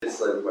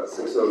like what,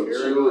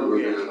 6:02, and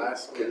we're going to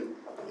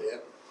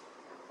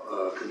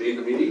convene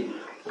the meeting.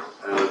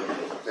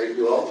 Thank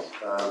you all.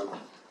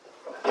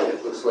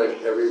 It looks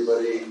like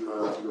everybody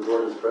on the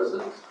board is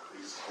present.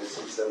 I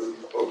see 7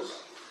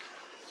 folks.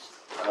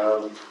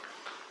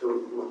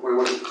 What I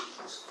want to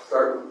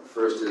start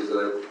first is that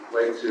I'd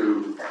like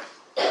to,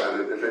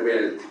 if I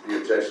made the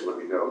objection, let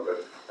me know,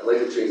 but I'd like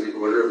to change the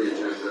order of the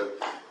agenda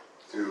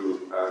to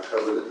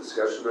cover the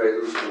discussion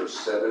items number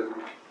 7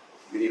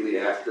 immediately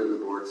after the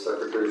board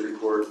secretary's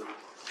report,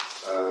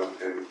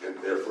 and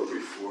therefore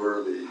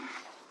before the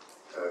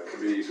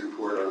committee's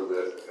report on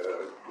the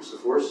use of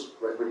force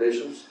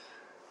recommendations.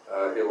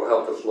 It will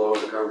help the flow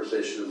of the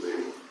conversation.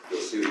 You'll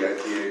see the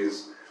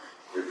IPA's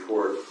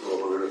report will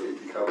going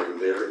to be covering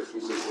their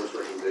use of force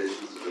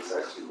recommendations, and it's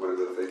actually one of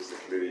the things the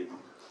committee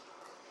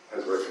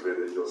has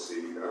recommended. You'll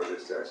see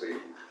is to actually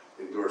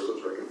endorse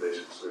those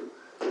recommendations. So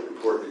it's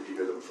important to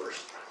hear them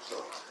first.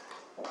 So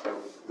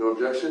no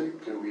objection.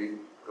 Can we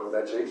go with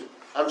that change?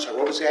 I'm sorry,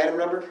 what was the item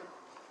number?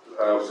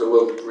 So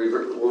we'll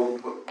revert.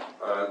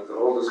 The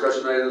whole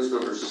discussion items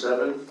number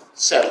 7.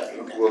 7.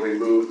 Okay. Will be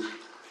moved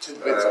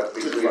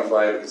between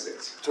 5 and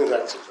 6. Between 5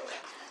 and 6.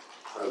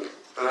 Okay.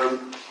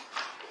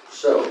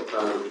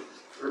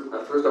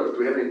 First up, do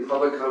we have any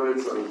public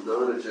comments on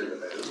non-agenda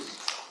items?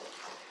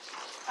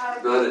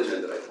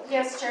 Non-agenda items.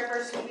 Yes,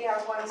 Chairperson, we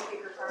have 1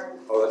 speaker card.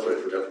 Oh, that's right,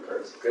 I forgot the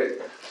cards. Okay.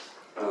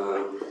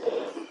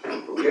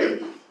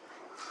 Okay.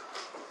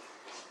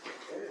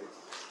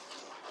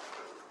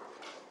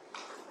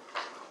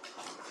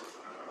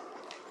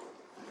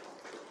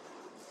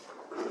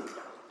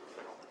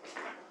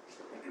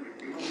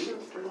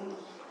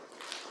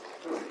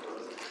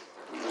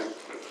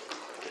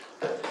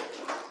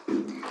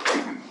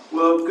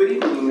 Well, good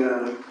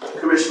evening,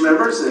 Commission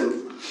members,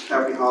 and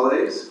happy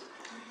holidays.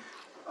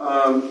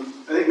 I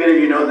think many of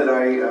you know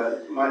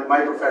that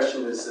my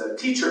profession is a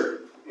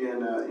teacher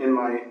in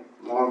my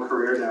long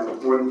career now,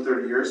 more than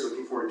 30 years,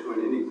 looking forward to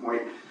an ending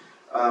point.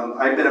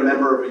 I've been a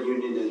member of a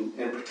union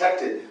and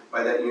protected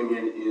by that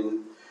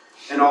union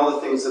in all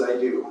the things that I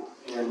do.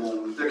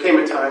 And there came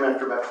a time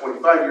after about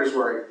 25 years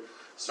where I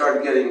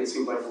started getting, it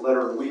seemed like, a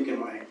letter a week in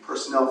my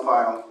personnel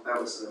file. That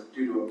was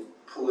due to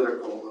a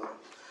political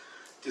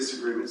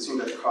disagreement. It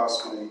seemed to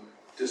cost my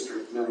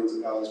district millions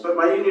of dollars, but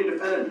my union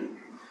defended me.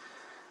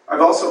 I've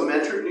also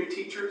mentored new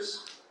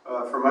teachers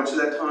for much of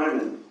that time,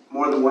 and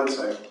more than once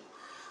I've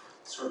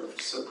sort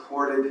of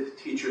supported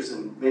teachers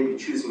in maybe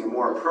choosing a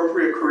more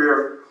appropriate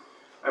career.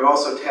 I've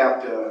also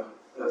tapped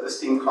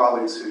esteemed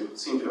colleagues who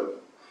seem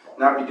to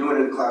not be doing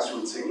it in the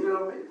classroom and saying, you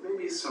know,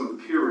 maybe some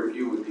peer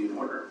review would be in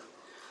order.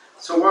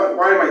 So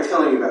why am I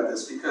telling you about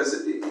this?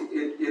 Because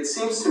it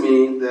seems to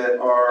me that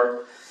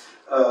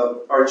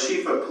our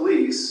chief of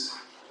police,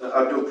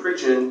 Abdul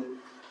Pridgen,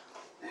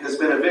 has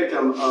been a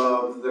victim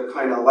of the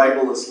kind of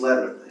libelous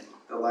letter thing.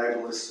 The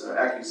libelous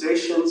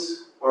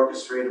accusations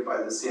orchestrated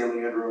by the San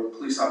Leandro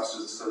Police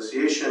Officers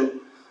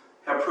Association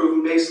have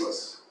proven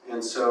baseless.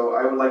 And so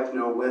I would like to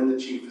know when the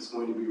chief is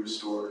going to be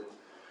restored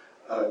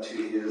to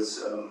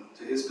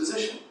his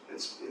position.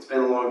 It's been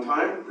a long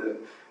time.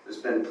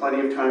 There's been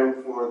plenty of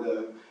time for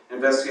the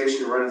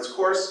investigation to run its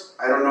course.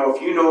 I don't know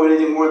if you know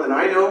anything more than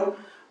I know,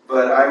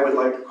 but I would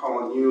like to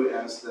call on you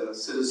as the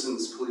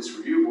Citizens Police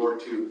Review Board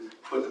to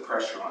put the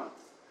pressure on.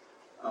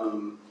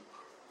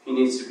 He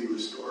needs to be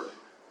restored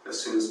as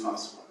soon as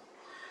possible.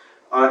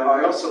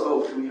 I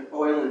also, I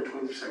only have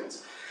 23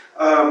 seconds.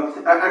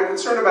 I'm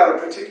concerned about a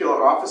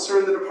particular officer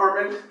in the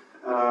department,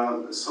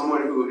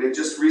 someone who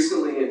just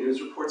recently in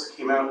news reports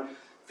came out,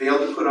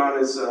 failed to put on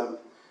his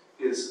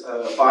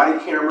body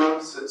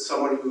camera,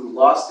 someone who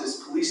lost his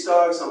police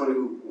dog, someone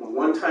who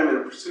one time in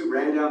a pursuit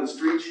ran down the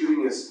street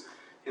shooting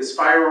his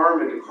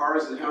firearm into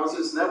cars and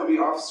houses, and that would be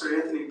Officer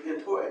Anthony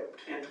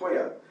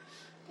Pantoja.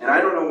 And I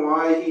don't know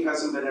why he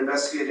hasn't been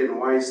investigated and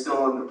why he's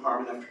still in the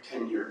department after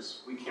 10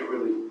 years. We can't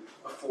really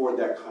afford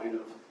that kind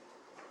of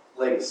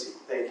legacy.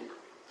 Thank you.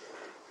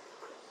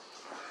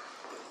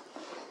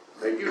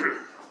 Thank you.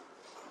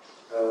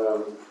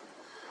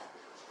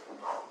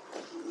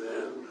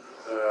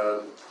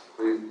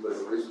 The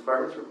police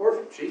department's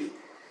report, Chief.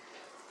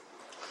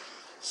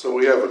 So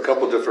we have a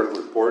couple different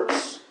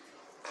reports.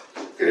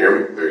 Can you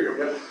hear me? There you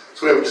go. Yep.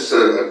 So we have just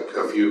a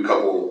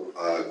couple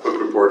quick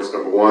reports.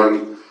 Number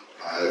one,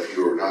 if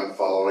you are not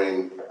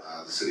following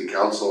the City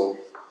Council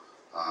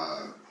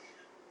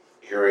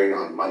hearing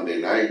on Monday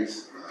night,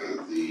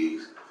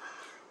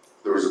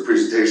 there was a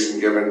presentation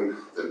given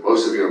that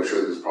most of you, I'm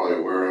sure, is probably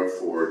aware of,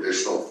 for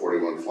additional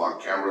 41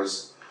 flock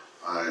cameras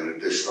and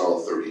additional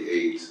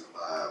 38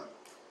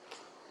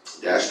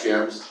 dash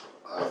cams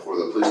for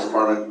the police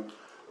department.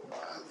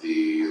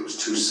 There was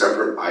 2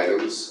 separate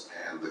items,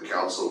 and the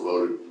council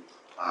voted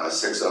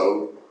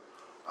 6-0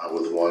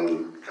 with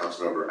 1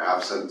 council member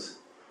absent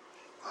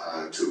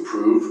to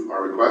approve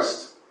our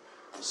request.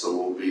 So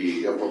we'll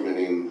be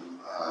implementing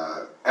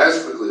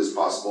as quickly as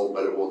possible,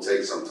 but it will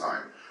take some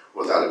time,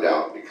 without a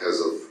doubt,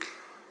 because of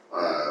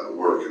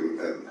work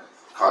and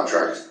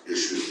contract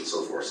issues and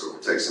so forth. So it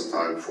will take some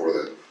time for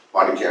the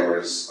body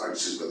cameras,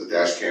 the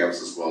dash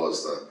cams, as well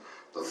as the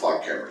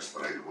flock cameras,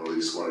 but I at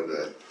least wanted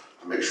to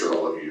make sure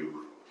all of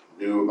you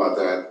knew about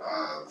that.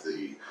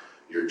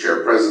 Your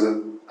chair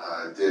president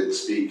did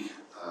speak.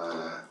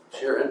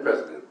 Chair and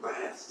president.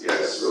 Yes.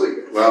 That's really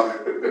good. Well,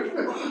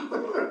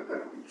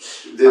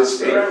 did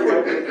speak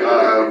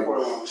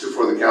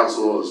for the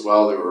council as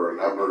well. There were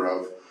a number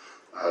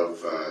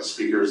of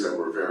speakers that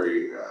were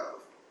very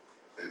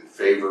in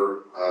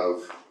favor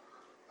of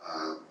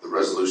the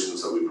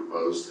resolutions that we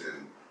proposed,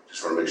 and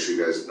just want to make sure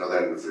you guys know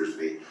that. And if there's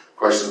any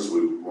questions,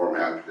 we're more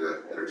than happy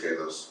to entertain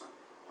those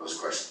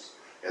questions.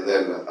 And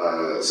then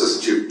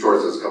Assistant Chief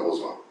Torres has a couple as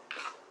well.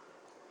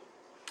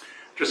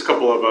 Just a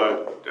couple of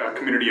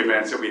community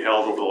events that we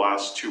held over the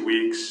last 2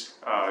 weeks.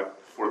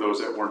 For those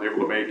that weren't able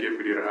to make it,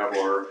 we did have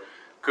our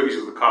Cookies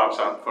with the Cops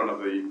out in front of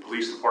the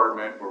police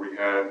department, where we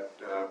had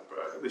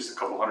at least a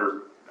couple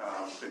hundred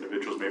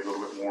individuals, maybe a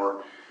little bit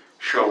more,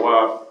 show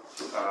up.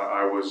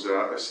 I was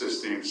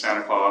assisting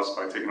Santa Claus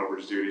by taking over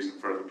his duties in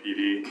front of the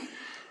PD.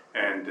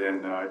 And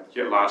then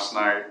yet last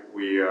night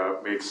we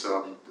made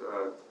some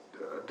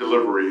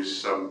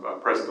deliveries, some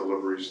present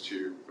deliveries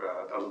to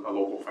a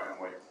local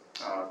family.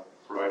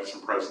 Provided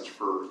some presents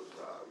for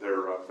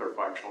their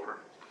 5 children.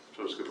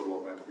 So it was a good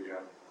little event that we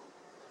had.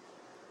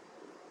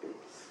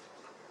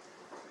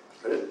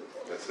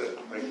 That's it.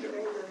 Thank you.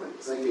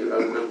 Thank you. I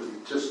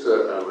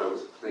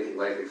was thinking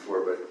lightly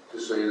before, but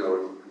just so you know,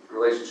 in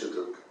relationship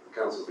to the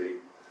council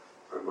meeting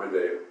on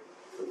Monday,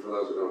 and for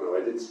those who don't know,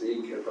 I did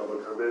speak at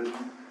public comment.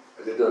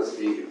 I did not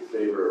speak in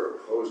favor or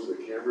opposed to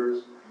the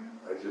cameras.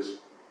 I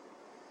just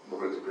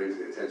wanted to bring to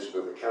the attention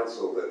of the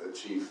council that the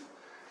chief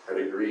had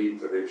agreed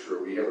to make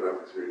sure we have an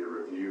opportunity to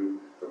review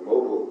the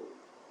mobile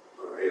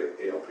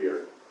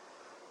ALPR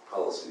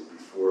policy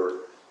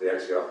before they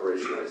actually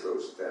operationalize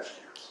those dash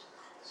cams.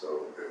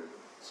 So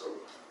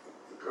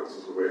the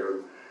council's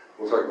aware.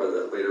 We'll talk about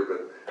that later,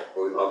 but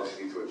we'll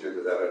obviously need to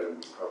agenda that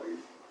item probably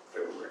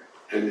February.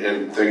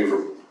 And thank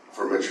you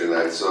for mentioning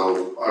that.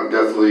 So I'm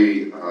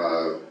definitely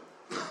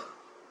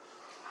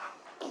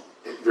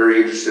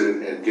very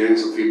interested in getting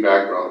some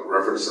feedback on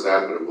reference to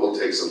that, but it will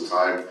take some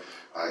time.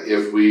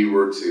 If we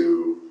were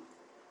to,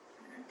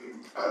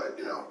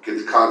 get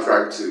the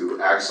contract to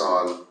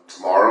Axon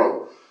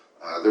tomorrow,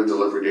 their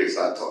delivery date's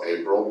not until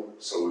April,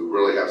 so we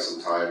really have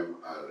some time,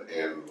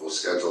 and we'll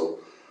schedule,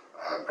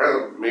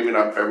 maybe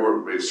not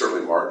February, but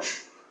certainly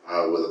March,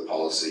 with a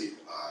policy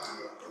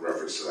in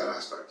reference to that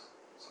aspect.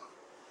 So.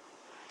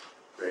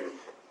 Great.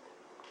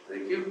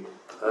 Thank you.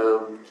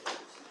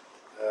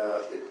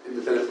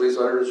 Independent Police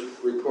Auditors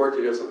Report,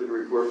 do you have something to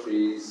report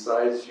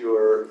besides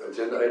your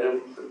agenda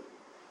item that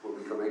will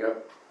be coming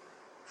up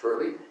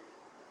shortly?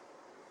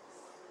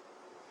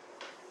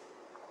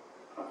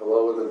 Hello,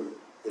 with them.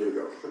 There you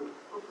go.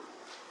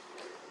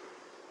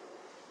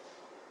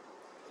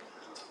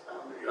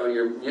 Oh,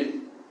 you're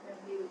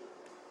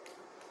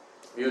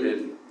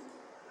muted.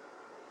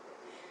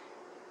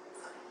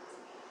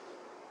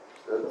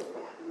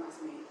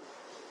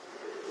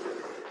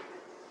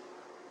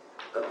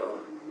 Uh-oh.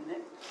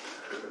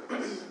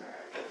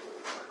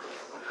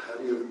 How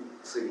do you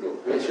signal?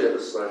 We should have a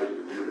sign that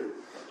you're muted.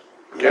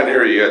 Can't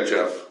hear you yet,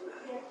 Jeff.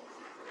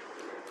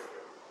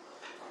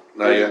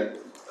 Not yet?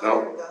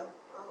 No?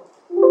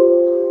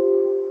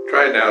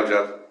 Try it now,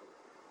 Jeff.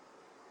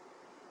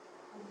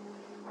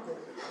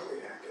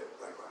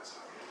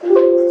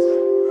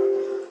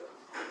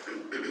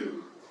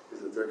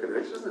 Is it their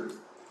connection?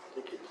 I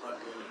think you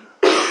plugged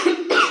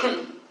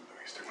in.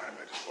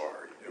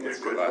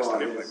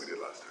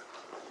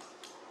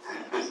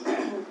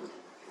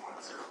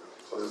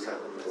 So this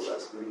happened in the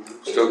last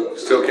meeting?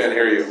 Still can't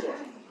hear you.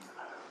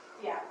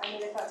 Yeah, I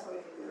mean, if that's what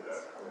it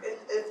is.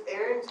 If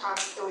Aaron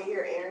talks, can we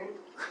hear Aaron?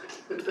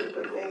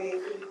 Maybe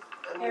if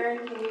we,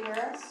 Aaron, can you hear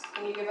us?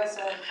 Can you give us a,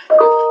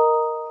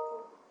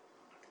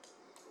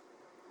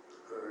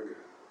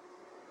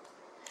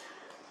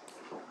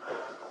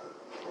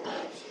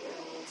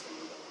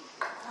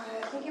 I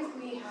think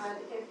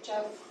if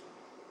Jeff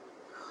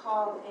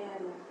called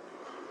in.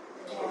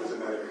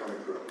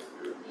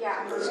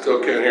 Yeah. Still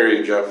can't hear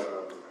you, Jeff.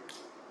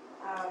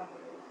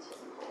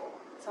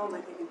 Sounds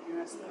like they can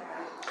hear us.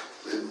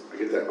 I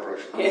get that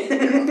impression.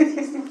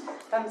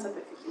 Thumbs up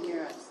if you can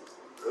hear us.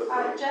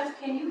 Jeff,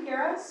 can you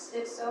hear us?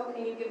 If so,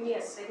 can you give me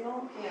a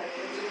signal? Yeah,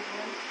 raise your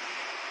hand.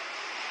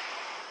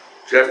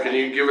 Jeff, can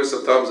you give us a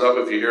thumbs up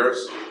if you hear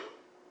us?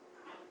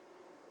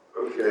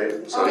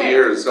 Okay. So he Okay.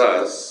 hears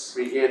us,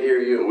 We can't hear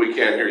but you. we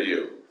can't hear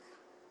you.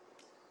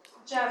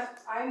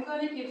 Jeff, I'm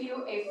going to give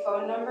you a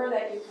phone number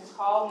that you can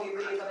call, and we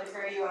were able to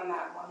hear you on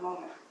that. One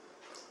moment.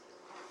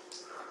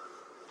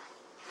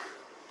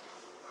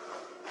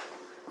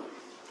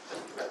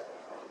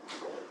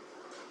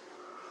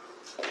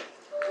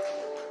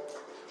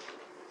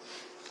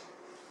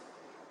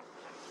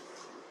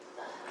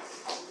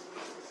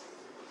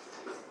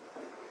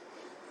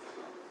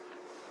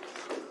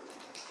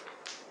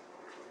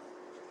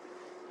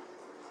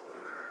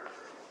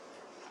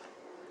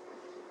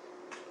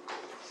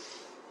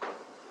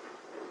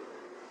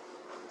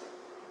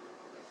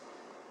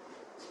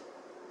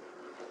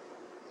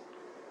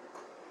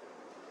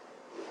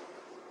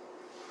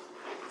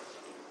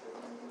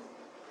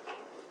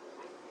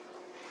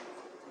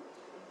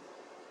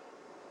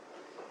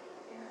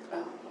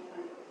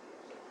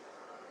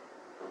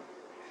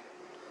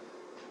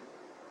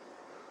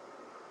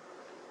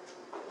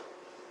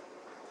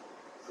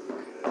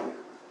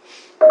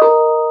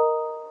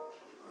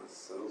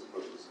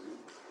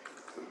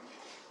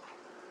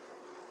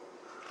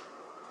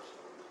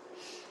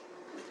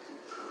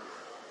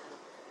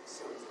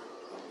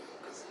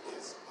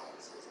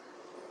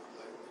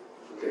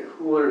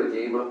 Who wanted a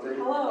game update?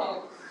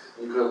 Hello.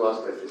 You could have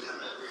lost by 50.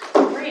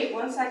 Great,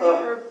 1 second,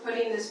 we're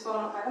putting this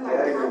phone up by the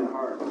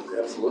microphone.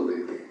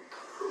 Absolutely.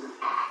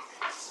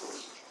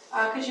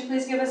 Could you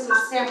please give us a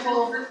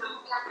sample?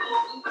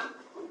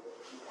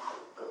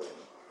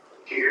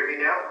 Can you hear me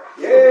now?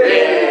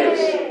 Yes.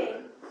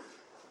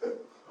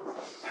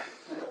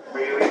 Are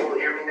you able to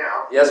hear me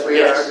now? Yes,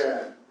 we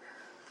are.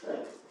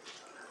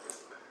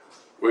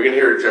 We can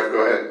hear it, Jeff,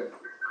 go ahead.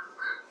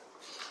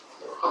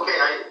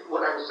 Okay,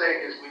 what I was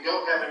saying is we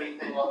don't have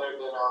anything other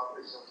than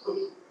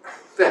simplicity.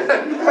 Thank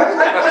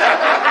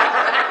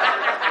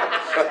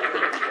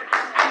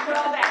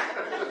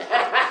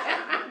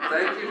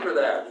you for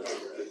that.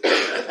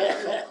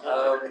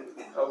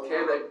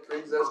 Okay, that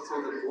brings us to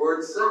the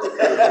board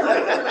secretary.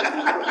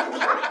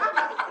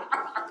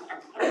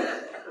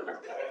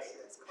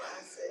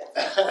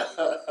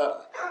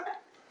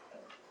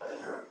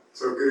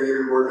 So good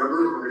evening, board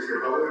members, members of the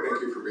public.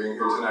 Thank you for being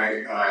here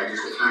tonight.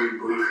 Just a few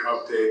brief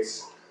updates.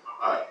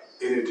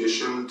 In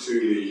addition to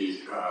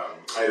the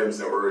items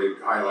that were already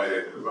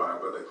highlighted by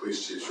the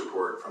police chief's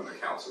report from the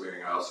council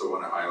meeting, I also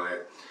want to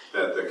highlight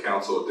that the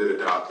council did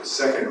adopt the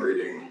second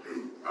reading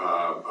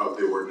of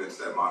the ordinance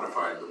that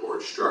modified the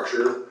board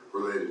structure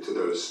related to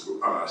those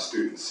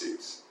student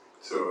seats.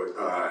 So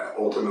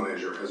ultimately,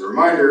 as a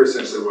reminder,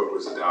 essentially what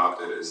was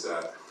adopted is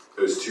that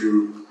those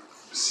two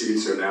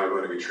seats are now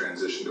going to be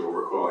transitioned to what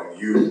we're calling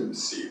youth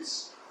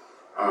seats.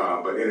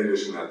 But in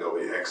addition to that, they'll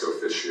be ex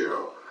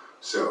officio.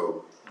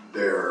 So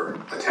their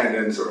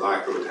attendance or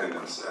lack of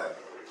attendance at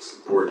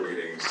board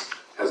meetings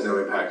has no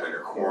impact on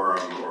your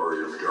quorum or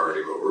your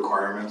majority vote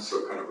requirements, so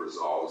it kind of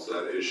resolves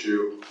that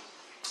issue.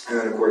 And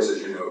then, of course, as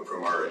you note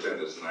from our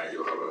agenda tonight,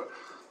 you have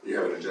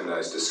an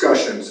agendized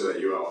discussion so that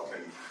you all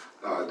can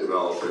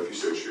develop, if you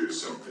so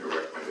choose, some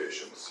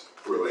recommendations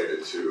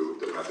related to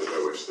the method by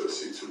which those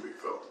seats would be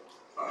filled.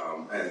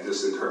 And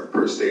just in terms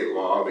per state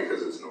law,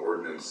 because it's an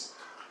ordinance,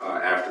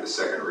 after the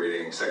second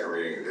reading,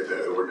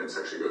 the ordinance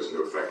actually goes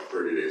into effect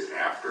 30 days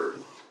after.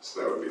 So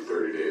that would be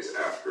 30 days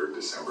after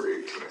December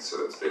 18th.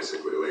 So it's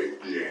basically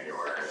late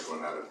January is when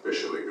that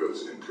officially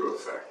goes into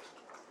effect.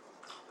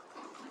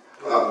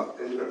 In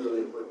terms of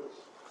the appointments?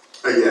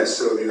 Yes,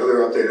 so the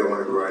other update I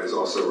want to provide is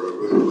also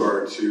with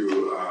regard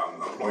to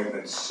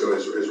appointments. So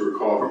as you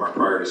recall from our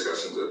prior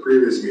discussions at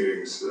previous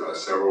meetings,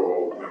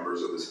 several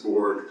members of this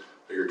board,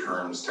 your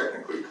terms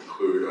technically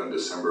conclude on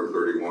December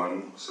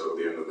 31, so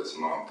the end of this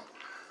month.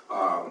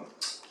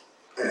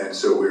 And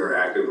so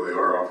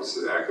our office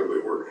is actively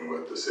working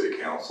with the city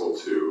council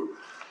to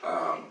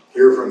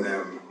hear from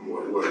them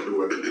what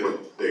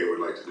they would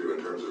like to do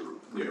in terms of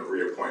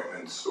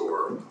reappointments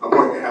or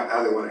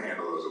how they want to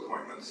handle those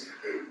appointments.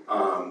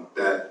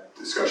 That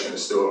discussion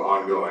is still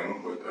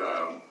ongoing.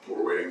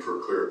 We're waiting for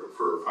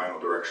final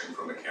direction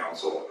from the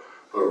council.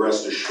 But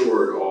rest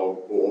assured,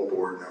 all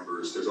board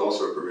members, there's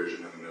also a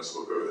provision in the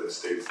municipal code that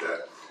states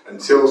that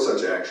until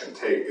such action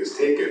is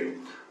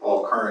taken,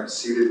 all current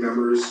seated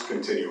members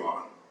can continue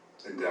on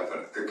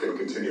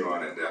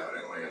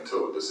indefinitely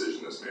until a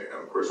decision is made.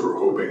 And of course, we're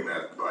hoping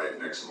that by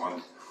next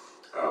month,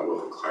 we'll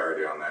have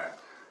clarity on that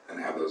and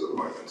have those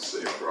appointments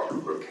brought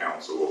before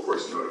council. We'll of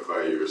course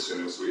notify you as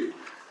soon as we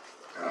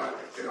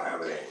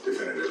have any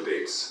definitive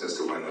dates as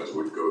to when those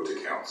would go to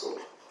council.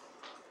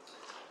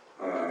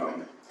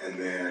 And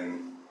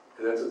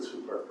that's a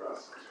two-part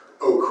process.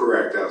 Oh,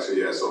 correct.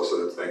 Absolutely, yes.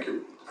 Also, thank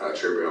you,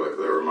 Chair Bailey,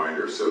 for that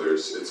reminder. So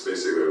it's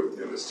basically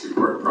this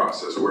two-part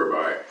process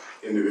whereby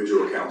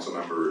individual council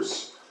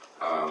members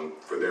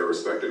for their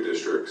respective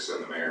districts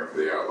and the mayor for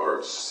the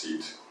at-large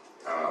seat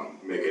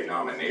make a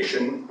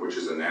nomination, which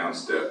is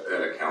announced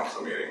at a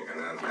council meeting, and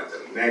then at the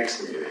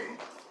next meeting,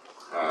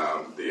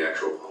 the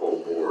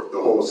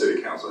whole city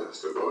council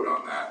has to vote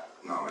on that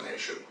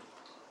nomination.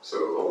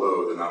 So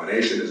although the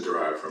nomination is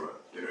derived from an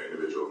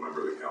individual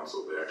member of the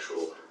council, the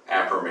actual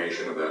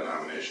affirmation of that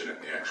nomination and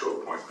the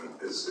actual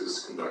appointment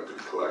is conducted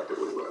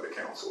collectively by the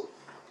council.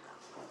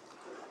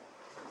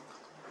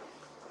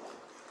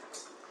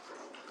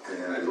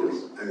 And I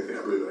believe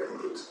that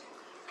concludes.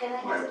 Can I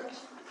ask a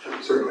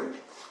question? Certainly.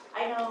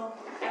 I know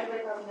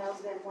everybody probably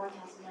knows that one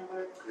council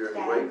member. You're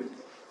waiting.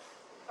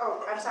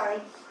 Oh, I'm sorry.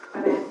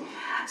 My bad.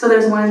 So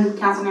there's one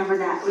council member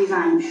that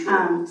resigned.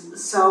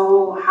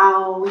 So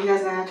how are you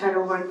guys gonna try to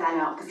work that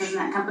out? Because doesn't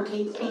that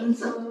complicate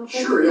things a little bit?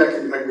 Sure, yeah, I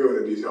can go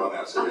into detail on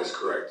that. So yes,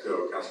 correct.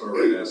 So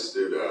Councilmember Reyes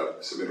did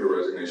submit her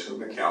resignation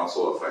from the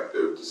council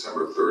effective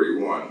December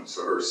 31.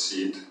 So her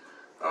seat,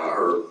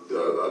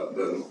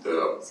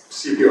 the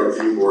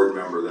CPRB board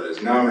member that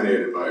is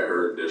nominated by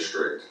her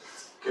district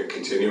can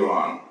continue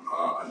on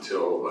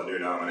until a new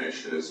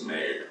nomination is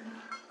made.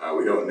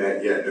 We don't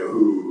yet know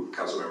who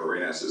Councilmember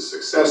Reyes'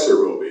 successor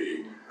will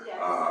be,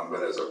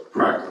 but as a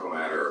practical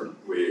matter,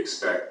 we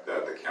expect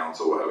that the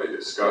council will have a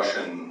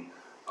discussion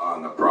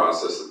on the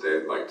process that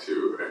they'd like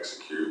to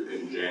execute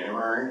in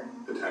January,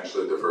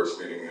 potentially the first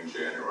meeting in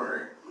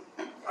January.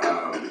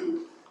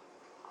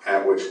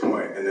 At which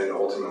point, and then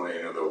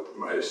ultimately,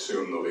 I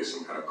assume there'll be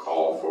some kind of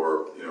call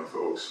for,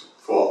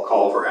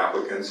 call for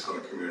applicants from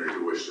the community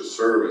who wish to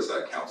serve as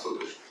that council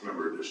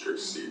member district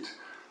seat.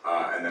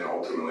 and then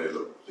ultimately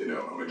a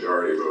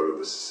majority vote of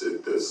the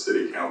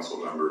city council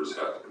members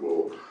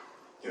will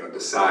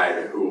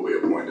decide who will be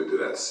appointed to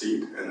that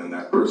seat, and then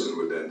that person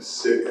would then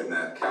sit in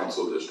that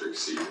council district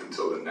seat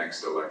until the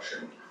next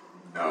election,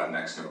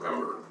 next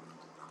November.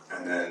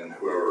 And then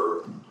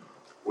whoever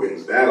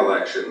wins that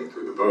election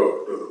through the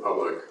vote of the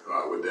public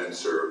would then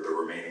serve the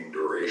remaining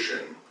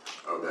duration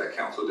of that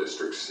council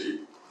district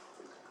seat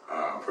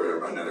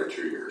for another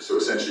 2 years. So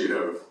essentially you'd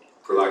have,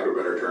 for lack of a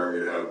better term,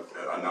 you'd have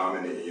a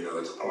nominee,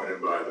 that's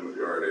appointed by the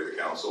majority of the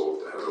council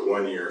that has a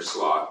 1-year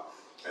slot,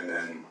 and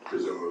then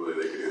presumably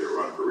they could either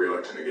run for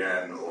re-election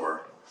again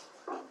or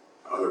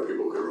other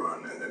people could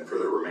run, and then for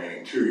the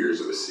remaining 2 years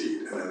of the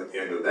seat. And then at the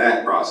end of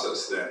that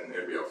process, then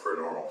it'd be up for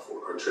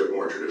a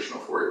more traditional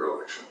 4-year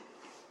election.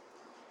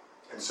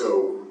 And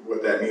so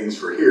what that means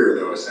for here,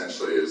 though,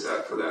 essentially, is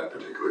that for that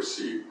particular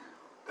seat,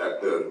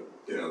 that the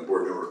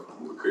board member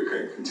could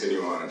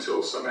continue on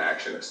until some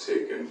action is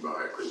taken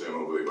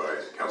presumably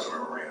by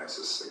Councilmember Rain as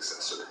his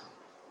successor.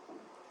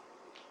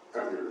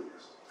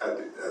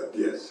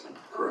 Yes,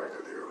 correct,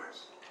 at the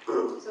earliest.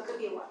 So it could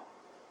be a while.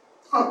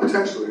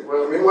 Potentially.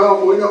 Well,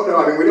 we don't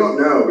know. We don't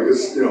know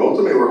because,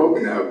 ultimately we're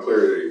hoping to have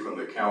clarity from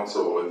the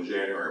council in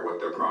January what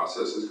their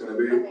process is going to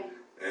be. Okay.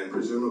 And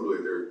presumably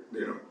they're,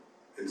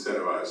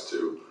 incentivized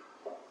to,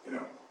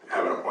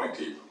 have an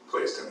appointee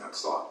placed in that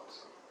slot.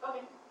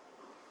 Okay.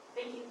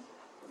 Thank you.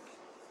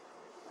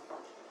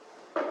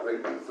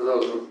 For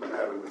those who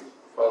haven't been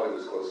following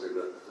this closely,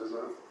 the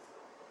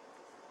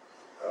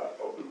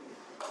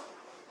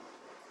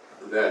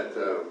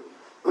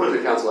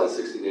council has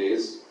 60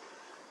 days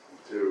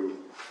to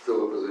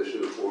fill a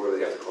position, or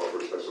they have to call for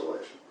a special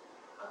election.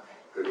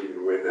 Okay. And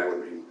even when that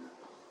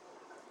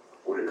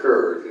would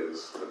occur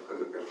is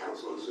a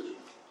council decision.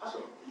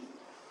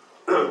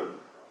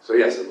 So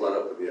yes, it's a lot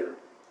up in the air.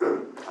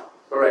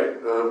 All right,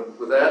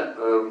 with that,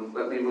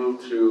 let me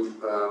move to,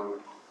 I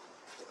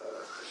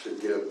should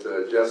get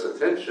Jeff's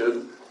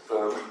attention,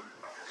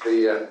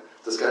 the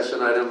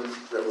discussion item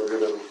that we're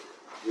going to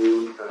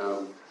do,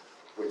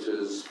 which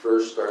is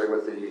first starting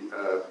with the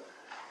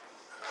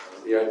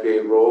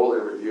IPA role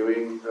in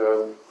reviewing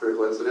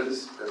critical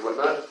incidents and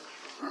whatnot,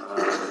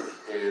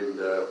 and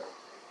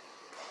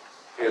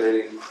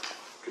any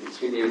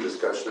continued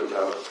discussion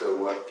about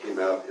what came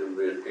out in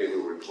the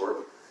annual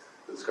report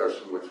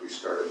discussion, which we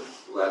started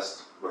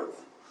last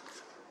month.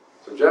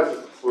 So Jeff,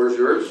 the floor is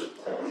yours.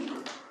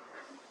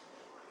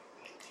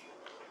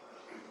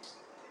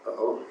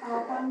 Uh-oh.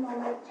 1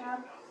 moment, Jeff.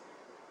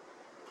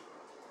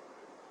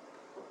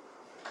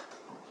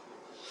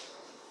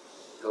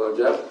 Hello,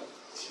 Jeff?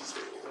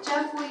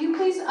 Jeff, will you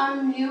please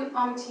unmute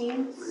on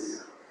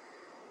Teams?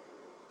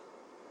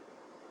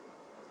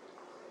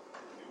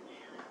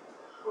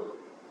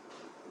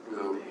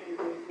 No,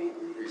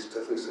 he's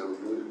definitely sounds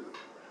muted.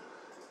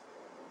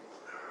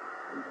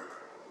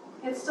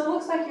 It still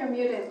looks like you're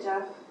muted,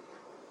 Jeff.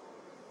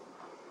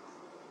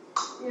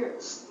 There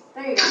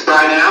you go.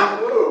 Try now?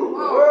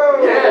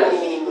 Whoa. Yes.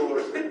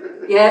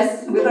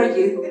 Yes, we heard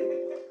you.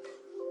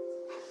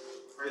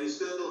 Are you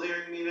still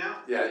hearing me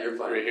now? Yeah, you're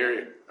fine. We hear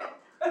you.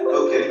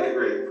 Okay,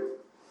 great.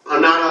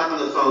 I'm not on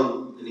the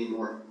phone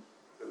anymore.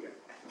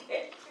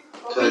 Okay.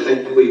 So I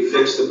think we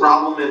fixed the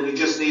problem and we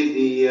just need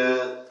the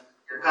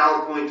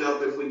PowerPoint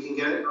up if we can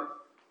get it.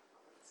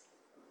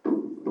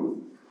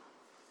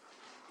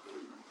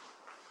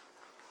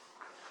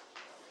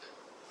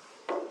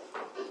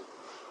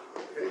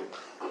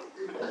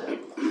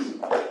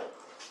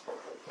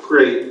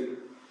 Great.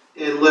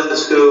 And let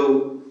us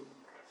go,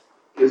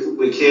 if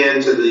we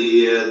can, to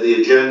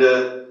the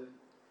agenda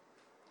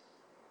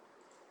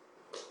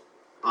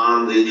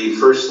on the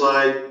first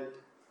slide.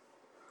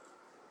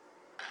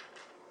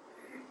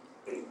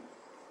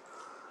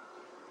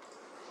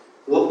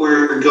 What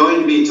we're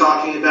going to be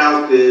talking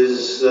about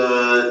is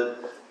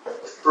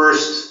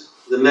first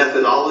the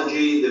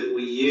methodology that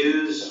we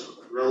use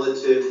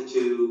relative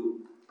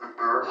to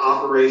our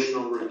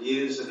operational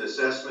reviews and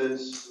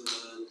assessments.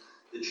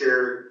 The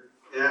chair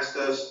asked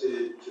us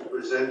to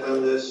present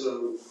on this,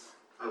 so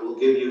I will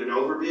give you an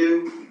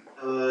overview.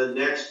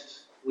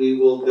 Next, we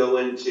will go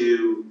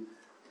into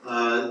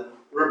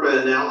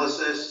RIPA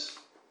analysis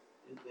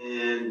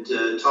and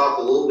talk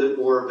a little bit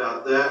more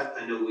about that.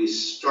 I know we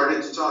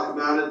started to talk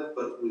about it,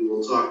 but we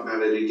will talk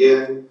about it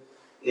again.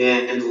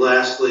 And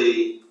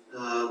lastly,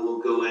 we'll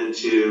go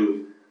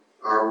into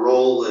our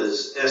role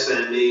as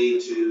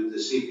SME to the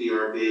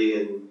CPRB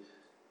and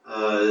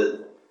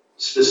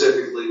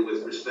specifically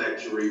with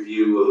respect to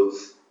review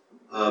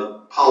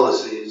of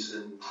policies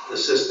and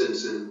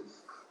assistance in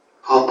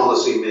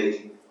policy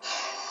making.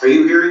 Are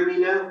you hearing me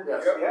now?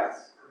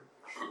 Yes.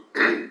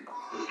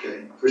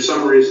 Okay. For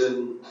some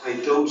reason, I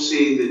don't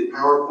see the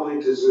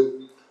PowerPoint. Is it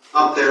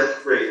up there?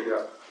 Great.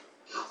 Yeah.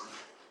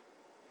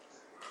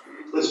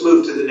 Let's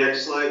move to the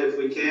next slide if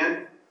we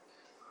can.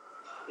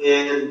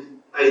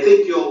 And I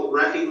think you'll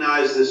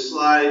recognize this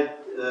slide.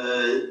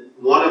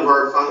 One of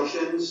our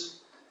functions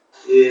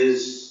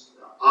is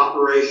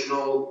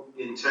operational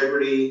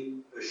integrity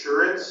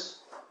assurance.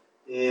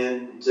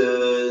 And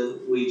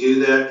we do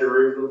that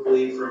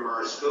derivatively from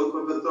our scope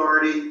of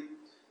authority.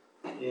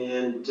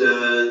 And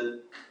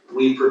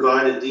we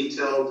provide a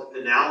detailed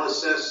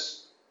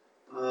analysis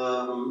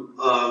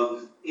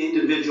of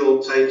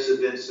individual types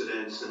of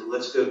incidents. And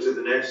let's go to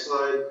the next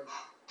slide.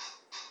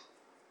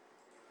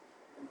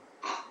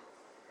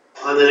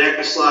 On the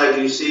next slide,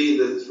 you see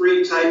the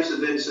 3 types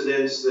of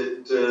incidents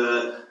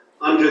that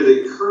under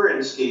the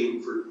current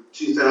scheme for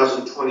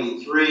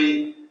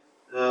 2023,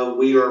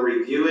 we are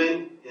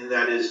reviewing, and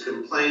that is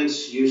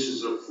complaints,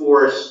 uses of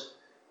force,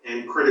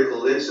 and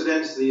critical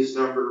incidents. These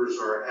numbers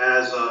are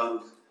as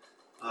of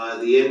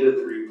the end of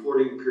the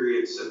reporting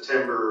period,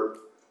 September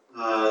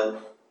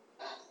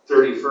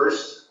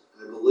 31st,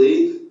 I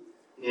believe.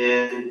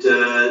 And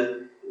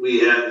we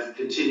have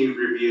continued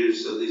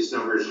reviews, so these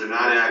numbers are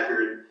not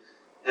accurate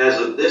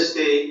as of this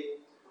date.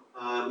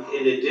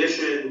 In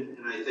addition,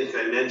 and I think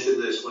I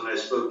mentioned this when I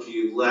spoke to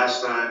you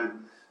last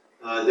time,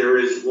 there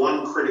is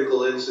one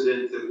critical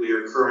incident that we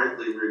are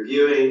currently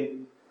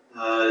reviewing.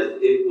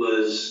 It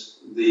was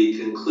the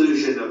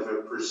conclusion of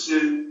a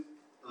pursuit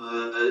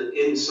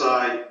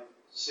inside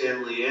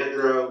San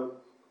Leandro,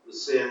 with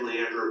San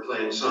Leandro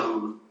playing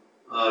some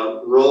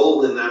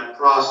role in that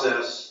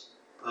process.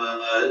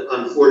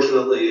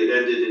 Unfortunately, it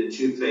ended in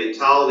 2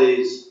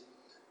 fatalities.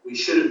 We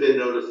should have been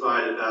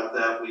notified about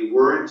that. We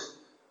weren't,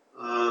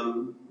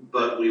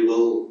 but we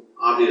will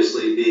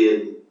obviously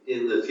be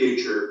in the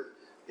future.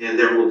 And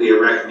there will be a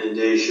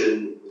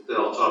recommendation that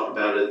I'll talk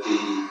about at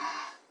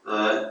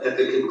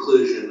the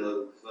conclusion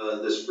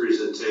of this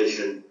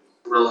presentation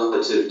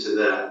relative to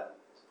that.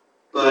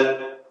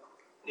 But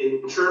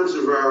in terms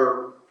of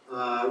our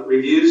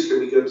reviews, can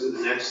we go to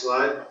the next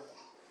slide?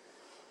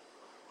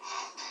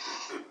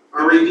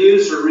 Our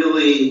reviews are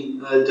really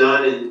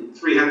done in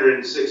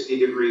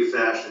 360-degree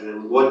fashion.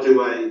 And what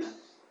do I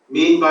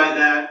mean by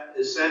that?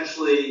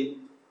 Essentially,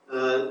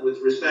 with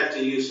respect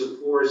to use of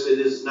force, it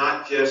is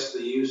not just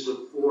the use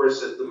of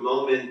force at the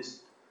moment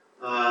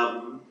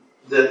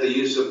that the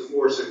use of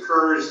force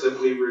occurs that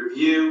we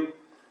review.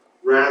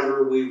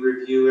 Rather, we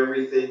review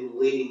everything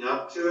leading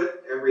up to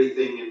it,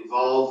 everything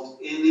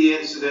involved in the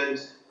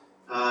incident,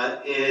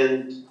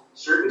 and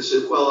certain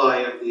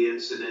sequelae of the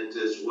incident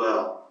as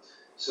well.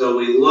 So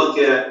we look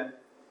at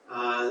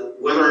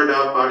whether or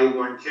not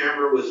body-worn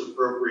camera was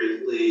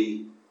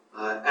appropriately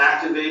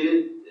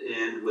activated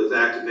and with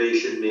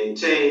activation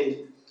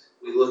maintained.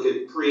 We look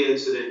at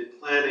pre-incident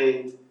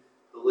planning,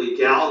 the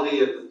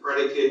legality of the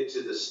predicate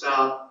to the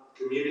stop,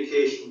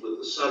 communication with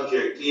the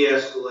subject,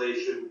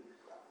 de-escalation,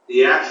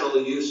 the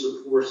actual use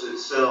of force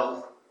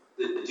itself,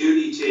 the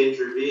duty to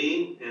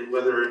intervene, and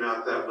whether or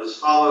not that was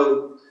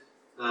followed,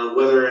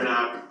 whether or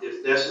not,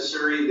 if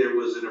necessary, there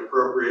was an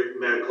appropriate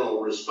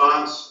medical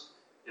response,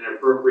 an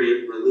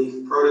appropriate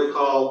relief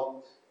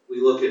protocol.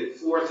 We look at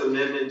Fourth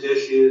Amendment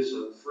issues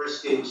of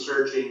frisking,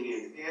 searching,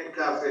 and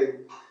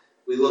handcuffing.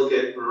 We look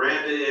at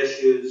Miranda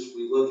issues.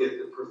 We look at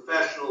the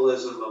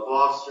professionalism of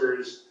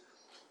officers.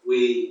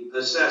 We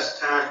assess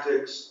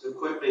tactics,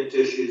 equipment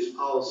issues,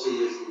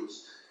 policy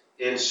issues,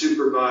 and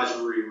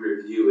supervisory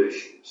review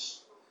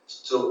issues.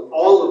 So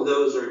all of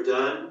those are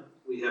done.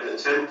 We have a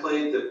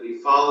template that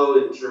we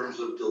follow in terms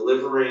of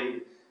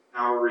delivering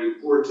our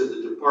report to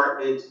the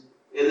department,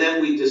 and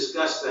then we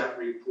discuss that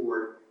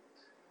report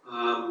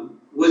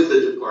with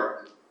the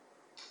department.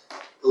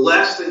 The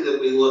last thing that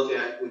we look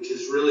at, which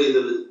is really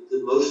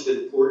the most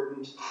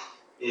important,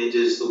 and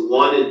is the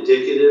one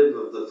indicative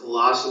of the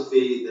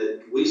philosophy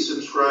that we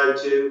subscribe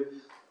to,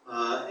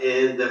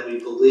 and that we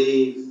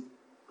believe,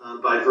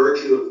 by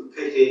virtue of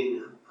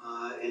picking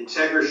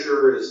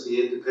Integrasure as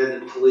the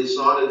independent police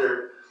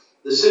auditor,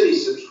 the city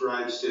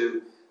subscribes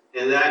to,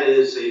 and that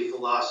is a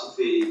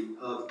philosophy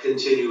of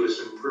continuous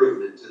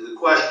improvement. And the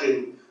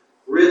question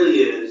really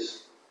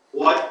is,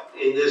 what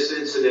in this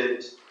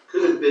incident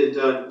could have been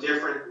done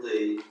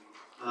differently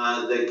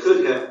that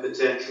could have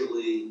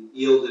potentially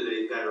yielded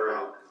a better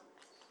outcome?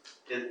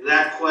 And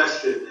that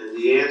question and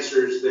the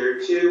answers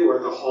thereto are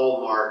the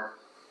hallmark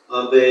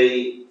of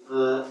a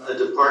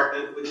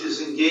department which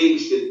is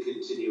engaged in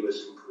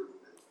continuous improvement.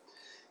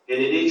 And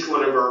in each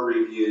one of our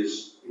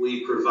reviews,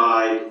 we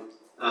provide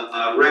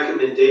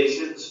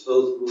recommendations,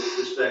 both with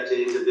respect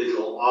to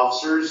individual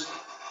officers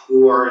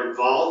who are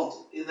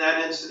involved in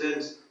that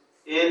incident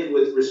and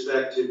with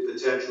respect to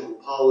potential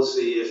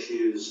policy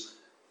issues,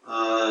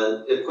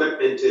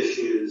 equipment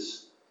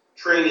issues,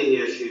 training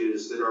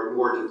issues that are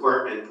more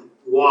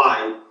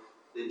department-wide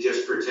than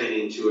just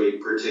pertaining to a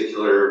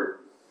particular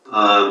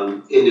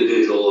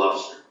individual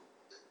officer.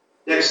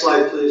 Next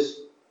slide, please.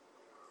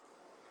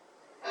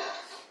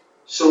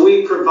 So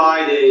we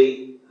provide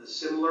a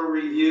similar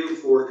review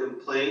for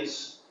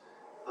complaints.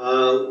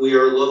 We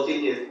are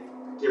looking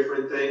at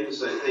different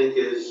things. I think,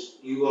 as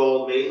you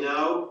all may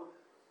know,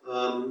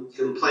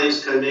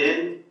 complaints come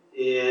in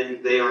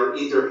and they are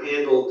either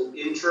handled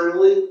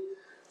internally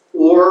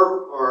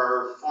or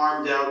are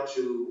farmed out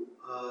to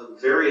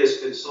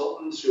various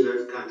consultants who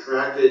have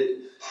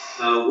contracted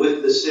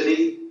with the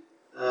city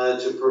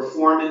to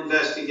perform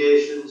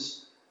investigations.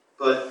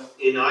 But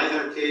in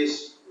either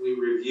case, we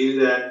review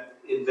that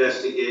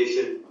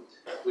investigation.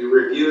 We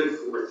review it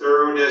for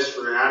thoroughness,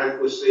 for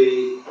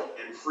adequacy,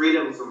 and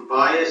freedom from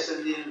bias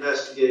in the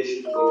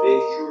investigation. We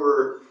make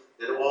sure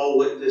that all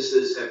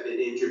witnesses have been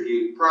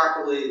interviewed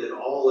properly, that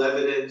all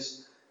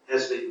evidence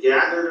has been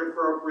gathered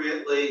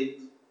appropriately,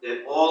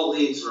 that all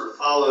leads are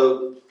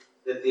followed,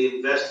 that the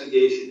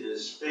investigation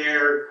is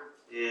fair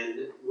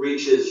and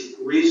reaches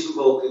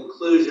reasonable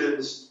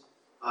conclusions.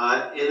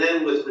 And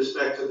then with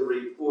respect to the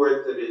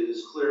report, that it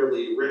is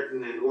clearly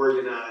written and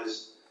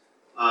organized.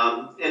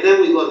 And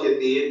then we look at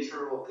the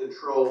internal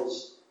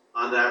controls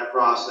on that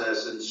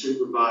process and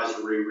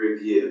supervisory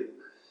review.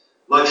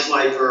 Much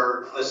like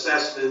our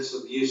assessments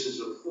of uses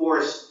of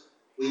force,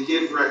 we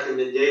give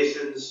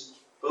recommendations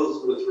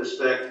both with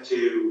respect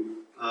to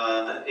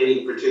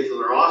any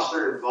particular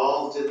officer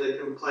involved in the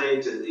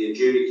complaint and the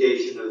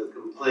adjudication of the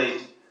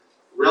complaint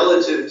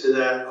relative to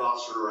that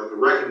officer, or the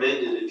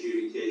recommended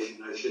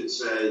adjudication, I should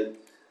say,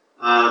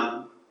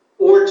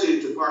 or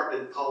to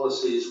department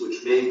policies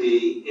which may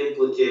be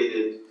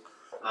implicated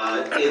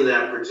in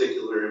that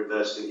particular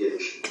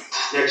investigation.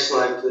 Next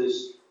slide,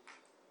 please.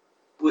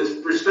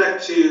 With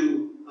respect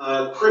to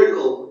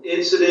critical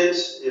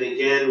incidents, and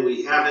again,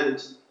 we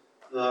haven't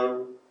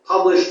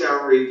published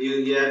our review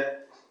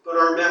yet, but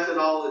our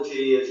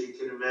methodology, as you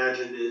can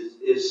imagine,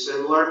 is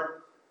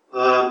similar.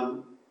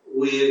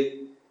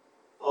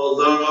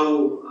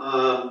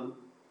 Although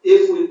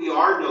if we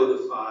are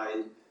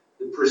notified,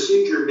 the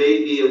procedure may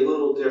be a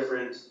little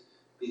different,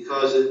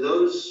 because in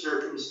those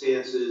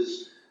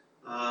circumstances,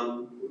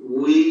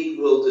 we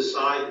will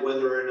decide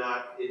whether or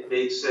not it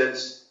makes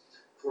sense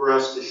for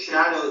us to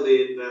shadow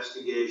the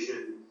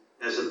investigation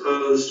as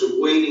opposed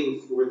to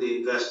waiting for the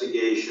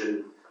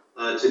investigation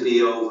to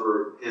be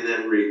over and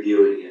then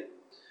reviewing it.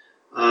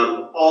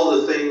 All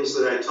the things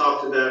that I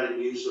talked about in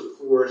use of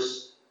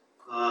force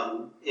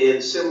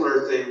and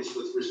similar things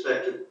with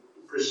respect to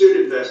pursuit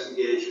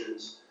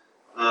investigations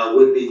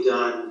would be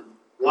done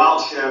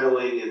while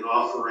shadowing and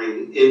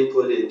offering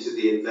input into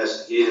the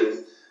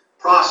investigative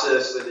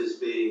process that is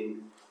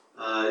being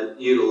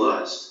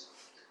utilized.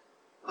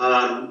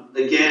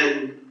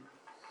 Again,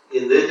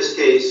 in this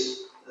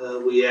case,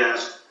 we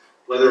asked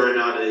whether or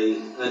not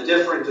a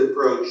different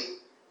approach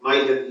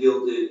might have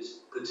yielded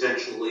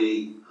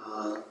potentially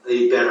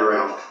a better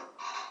outcome.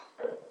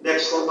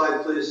 Next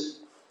slide, please.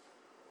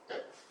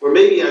 Or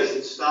maybe I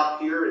should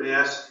stop here and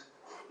ask,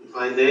 if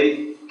I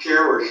may,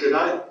 Chair, or should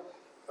I,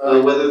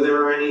 whether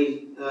there are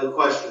any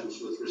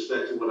questions with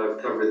respect to what I've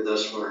covered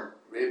thus far.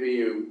 Maybe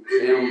you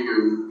channel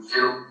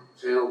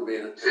me,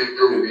 and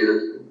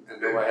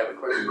do I have a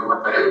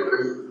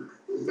question?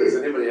 Does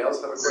anybody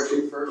else have a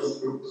question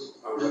first on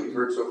what you've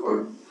heard so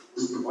far?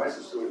 Why is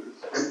this doing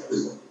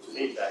this?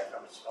 Feedback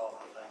from his phone,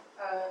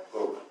 I think.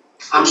 Oh.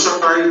 I'm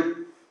sorry.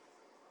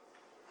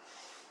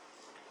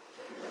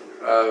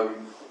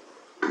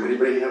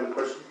 Anybody have a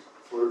question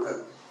for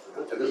that?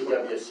 At this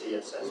point? BWC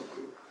assessment.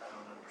 I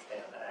don't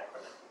understand the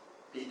acronym.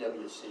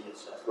 BWC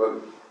assessment. Well,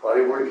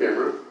 body worn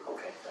camera,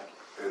 Okay, thank you.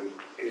 and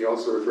he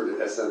also referred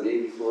to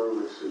SME before,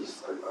 which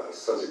is a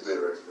subject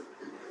matter expert.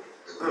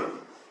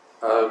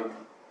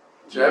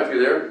 Jeff,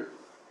 you there?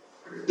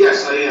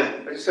 Yes, I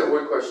am. I just have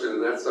one question,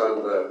 and that's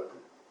on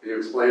you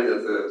explained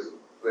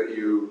that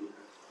you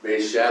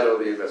may shadow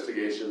the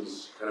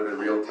investigations kind of in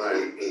real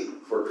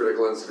time for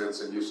critical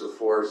incidents and use of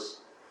force.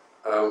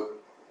 How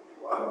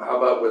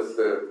about with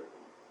the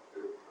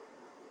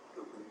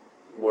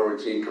more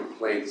routine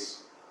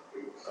complaints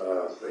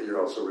that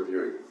you're also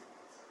reviewing?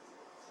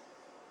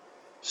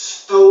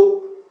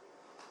 So,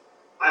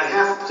 I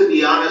have to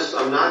be honest,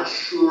 I'm not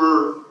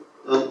sure.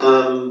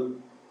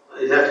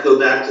 I'd have to go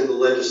back to the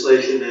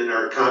legislation and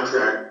our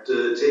contract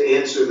to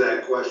answer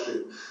that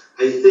question.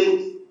 I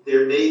think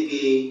there may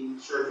be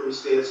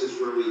circumstances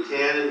where we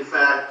can, in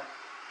fact,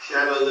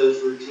 shadow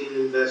those routine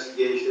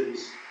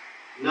investigations.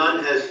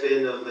 None has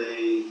been of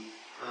a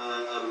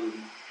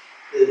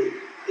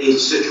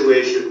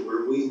situation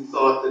where we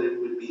thought that it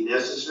would be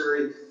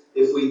necessary.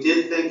 If we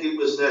did think it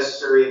was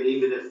necessary, and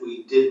even if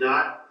we did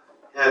not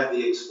have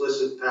the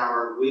explicit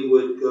power, we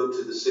would go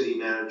to the city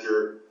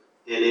manager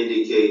and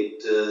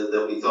indicate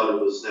that we thought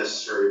it was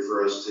necessary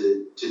for us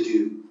to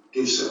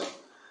do so.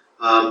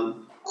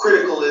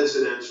 Critical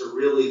incidents are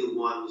really the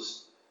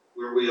ones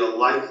where we are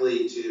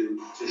likely to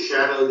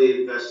shadow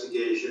the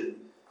investigation.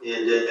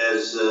 And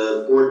as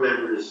board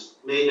members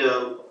may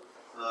know,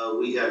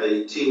 we have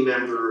a team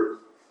member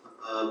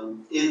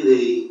in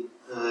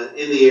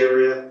the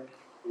area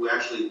who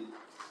actually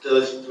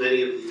does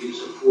many of the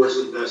use of force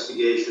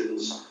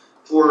investigations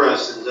for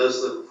us and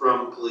does them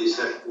from police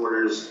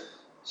headquarters.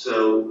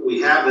 So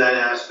we have that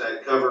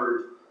aspect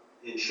covered,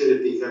 and should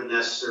it become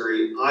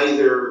necessary,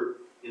 either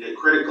in a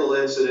critical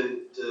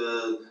incident,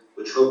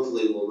 which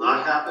hopefully will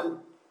not happen,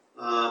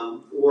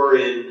 or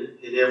in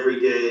an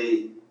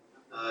everyday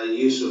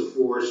use of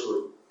force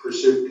or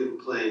pursuit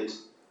complaint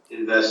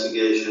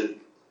investigation,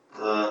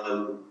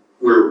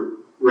 we're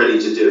ready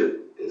to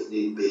do if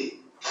need be.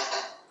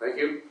 Thank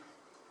you.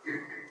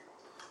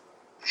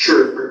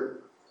 Sure.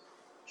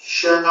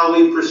 Shall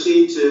we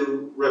proceed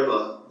to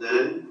RIPA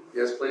then?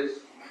 Yes, please?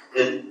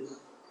 And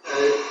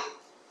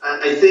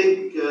I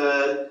think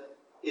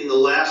in the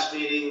last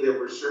meeting, there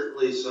were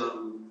certainly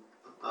some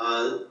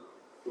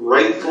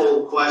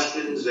rightful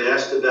questions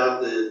asked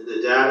about the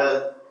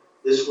data.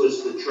 This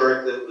was the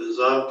chart that was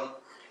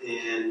up,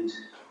 and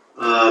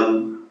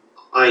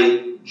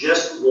I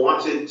just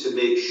wanted to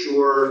make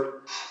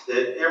sure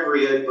that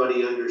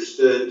everybody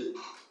understood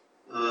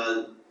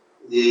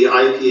the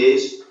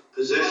IPA's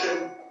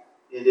position.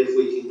 And if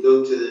we can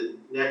go to the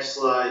next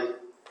slide,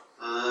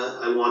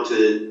 I want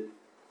to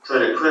try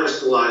to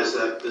crystallize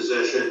that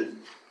position.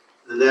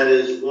 And that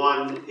is,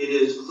 one, it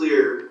is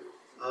clear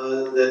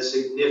that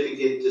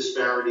significant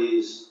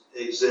disparities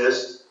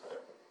exist.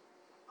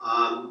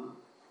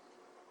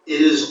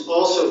 It is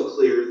also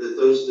clear that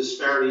those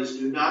disparities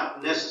do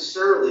not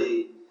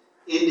necessarily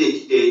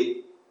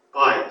indicate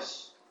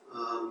bias.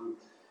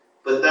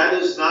 But that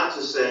is not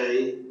to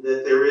say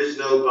that there is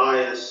no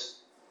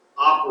bias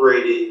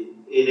operating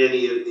in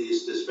any of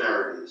these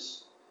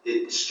disparities.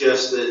 It's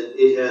just that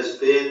it has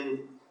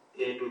been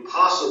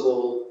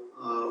impossible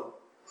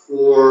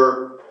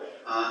for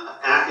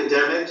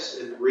academics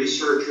and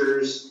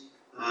researchers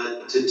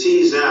to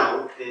tease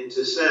out and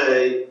to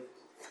say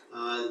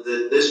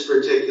that this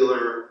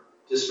particular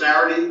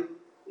disparity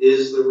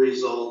is the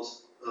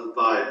result of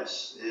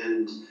bias.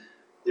 And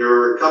there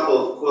are a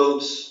couple of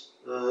quotes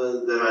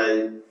that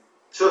I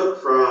took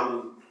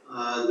from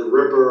the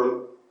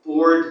RIPA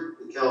board,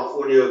 the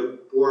California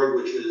board,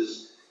 which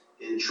is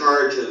in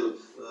charge of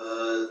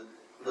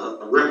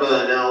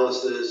RIPA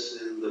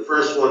analysis. And the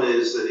first one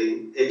is that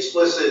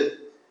explicit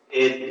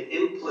and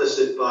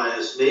implicit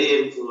bias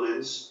may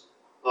influence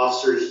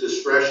officers'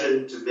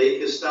 discretion to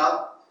make a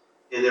stop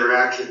and their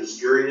actions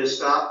during a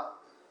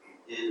stop.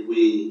 And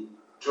we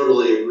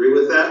totally agree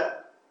with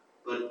that.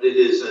 But it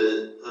is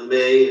a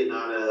may and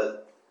not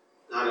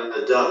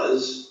a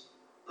does.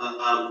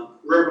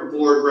 RIPA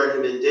board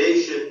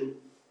recommendation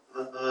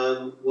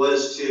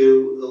was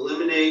to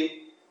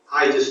eliminate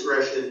high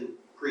discretion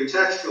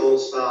pretextual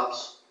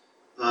stops,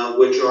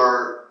 which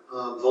are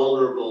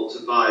vulnerable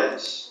to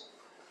bias.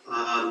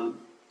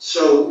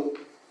 So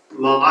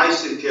my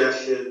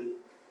suggestion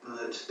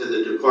to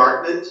the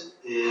department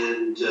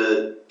and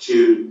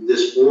to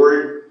this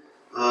board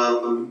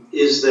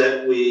is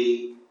that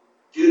we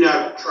do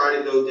not try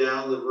to go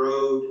down the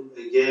road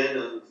again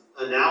of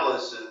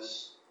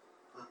analysis,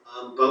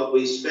 but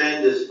we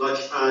spend as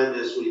much time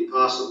as we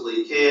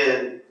possibly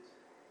can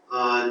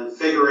on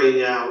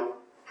figuring out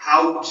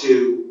how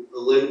to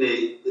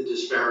eliminate the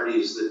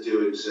disparities that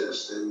do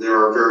exist. And there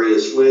are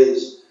various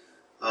ways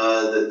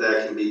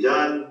that can be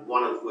done,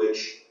 one of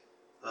which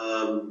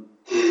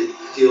it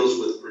deals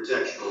with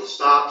protectional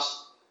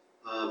stops,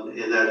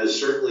 and that is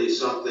certainly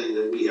something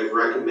that we have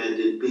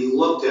recommended be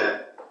looked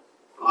at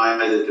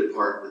by the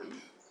department.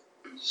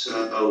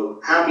 So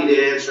happy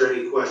to answer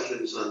any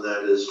questions on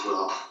that as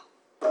well.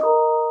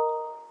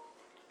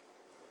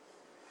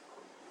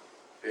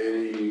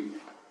 Any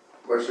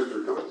questions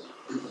or comments?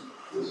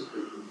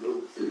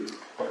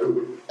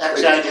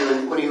 Actually, I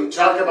do. When you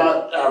talk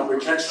about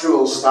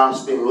pretextual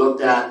stops being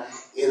looked at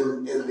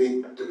in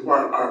the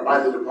department or by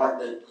the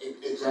department,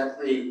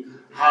 exactly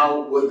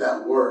how would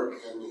that work?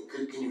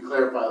 And can you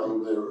clarify a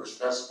little bit or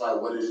specify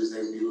what it is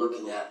they'd be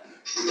looking at?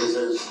 Because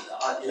as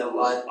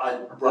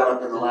I brought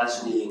up in the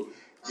last meeting,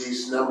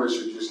 these numbers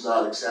are just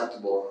not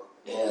acceptable,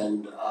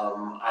 and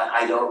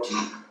I don't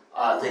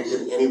think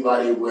that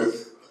anybody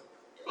with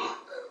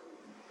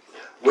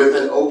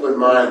an open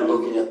mind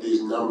looking at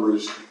these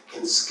numbers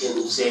can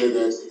say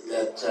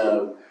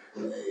that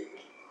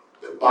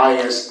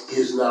bias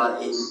is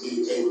not a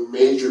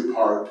major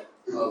part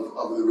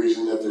of the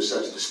reason that there's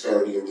such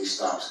disparity in these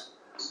stops.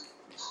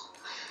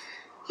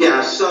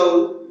 Yeah,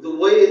 so the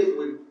way it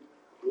would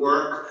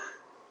work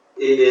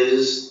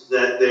is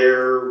that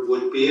there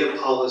would be a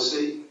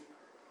policy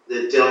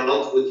that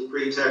dealt with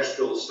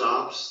pretextual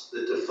stops,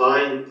 that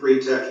defined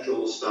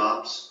pretextual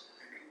stops,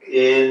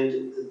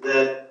 and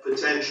that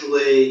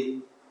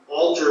potentially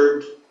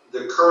altered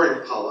the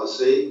current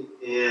policy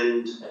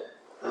and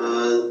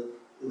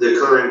the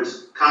current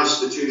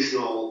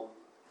constitutional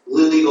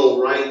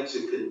legal right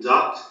to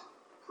conduct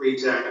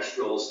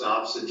pretextual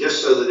stops. And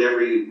just so that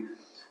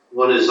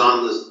everyone is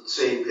on the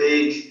same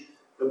page,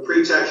 a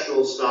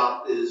pretextual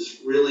stop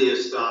is really a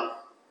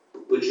stop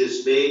which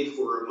is made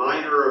for a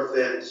minor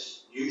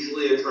offense,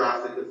 usually a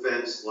traffic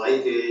offense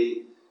like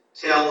a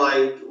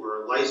taillight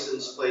or a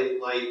license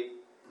plate light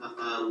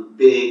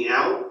being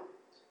out,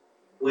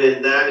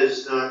 when that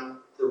is not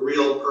the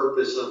real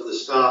purpose of the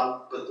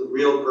stop, but the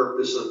real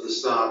purpose of the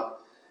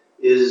stop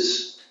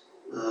is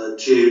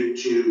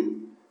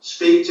to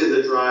speak to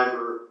the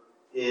driver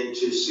and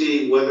to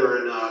see whether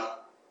or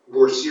not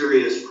more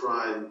serious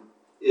crime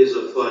is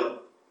afoot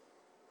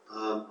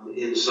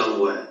in some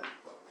way.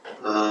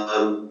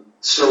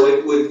 So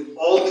it would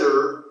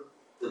alter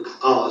the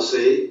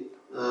policy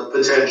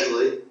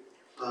potentially,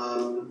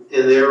 and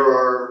there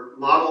are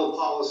model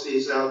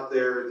policies out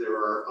there. There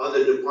are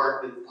other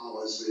department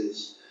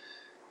policies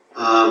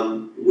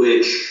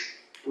which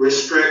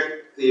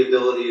restrict the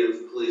ability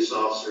of police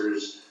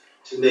officers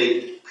to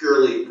make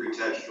purely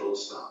pretextual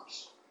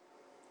stops.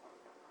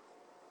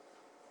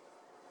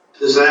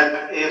 Does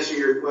that answer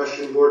your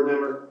question, board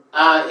member?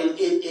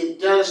 It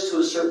does to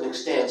a certain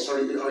extent. So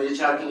are you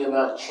talking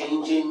about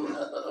changing,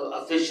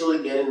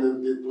 officially getting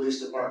the police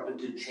department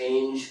to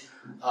change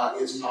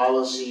its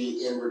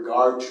policy in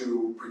regard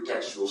to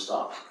pretextual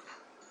stops?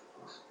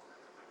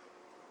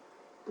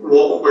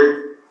 What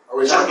we're Are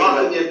we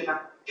talking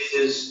about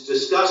is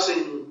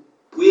discussing,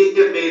 we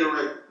have made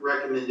a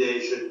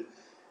recommendation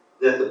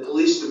that the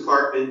police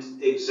department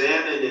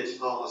examine its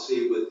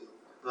policy with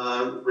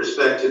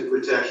respect to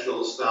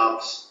pretextual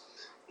stops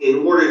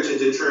in order to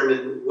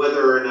determine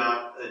whether or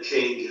not a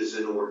change is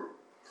in order.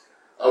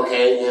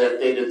 Okay, and if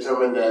they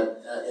determine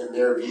that, in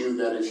their view,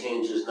 that a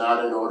change is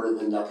not in order,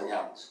 then nothing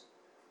happens.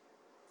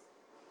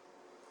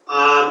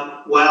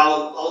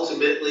 Well,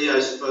 ultimately, I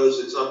suppose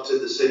it's up to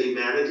the city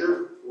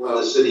manager or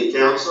the city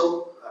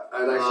council,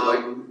 I'd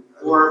actually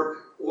or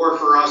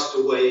for us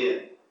to weigh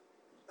in.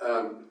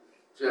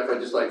 Jeff,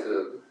 I'd just like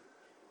to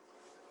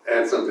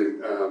add something.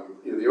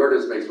 The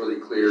ordinance makes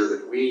really clear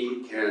that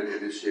we can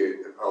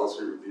initiate a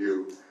policy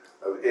review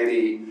of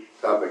any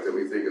topic that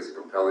we think is a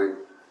compelling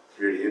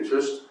community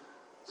interest.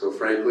 So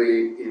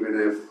frankly, even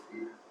if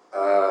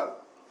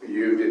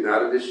you did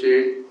not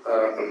initiate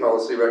a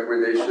policy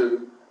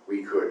recommendation,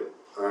 we could.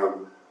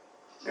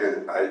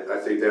 And I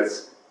think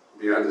that's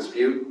beyond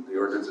dispute. The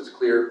ordinance is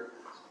clear.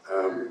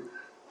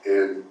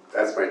 And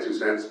that's my 2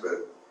 cents,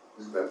 but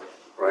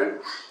Brian?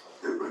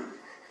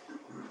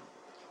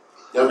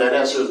 No, that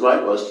answers my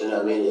question.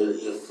 I mean,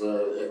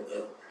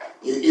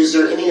 is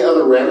there any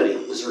other remedy?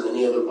 Is there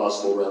any other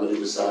possible remedy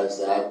besides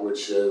that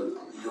which you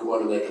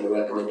want to make in a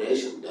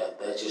recommendation?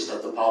 That's just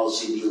that the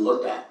policy be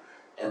looked at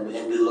and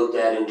be looked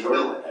at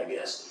internally, I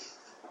guess.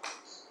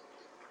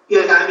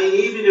 Yeah, I mean,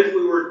 even if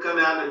we were to come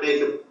out and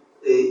make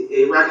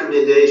a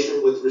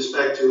recommendation with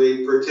respect to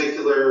a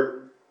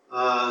particular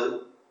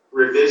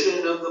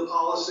revision of the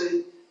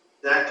policy,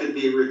 that could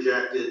be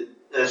rejected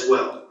as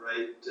well,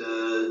 right?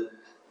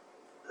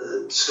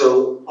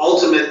 So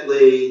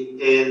ultimately,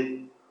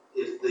 and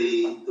if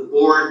the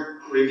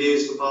board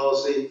reviews the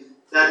policy,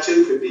 that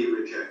too could be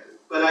rejected.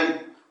 But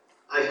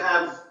I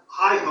have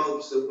high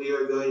hopes that we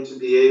are going to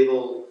be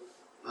able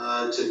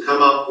to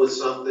come up with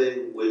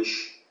something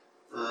which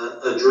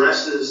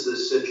addresses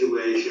this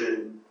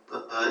situation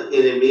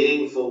in a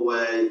meaningful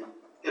way.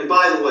 And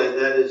by the way,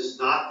 that is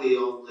not the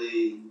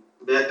only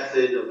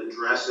method of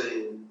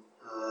addressing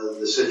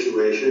the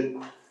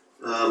situation.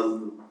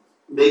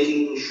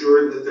 Making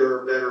sure that there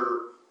are better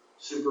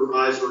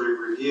supervisory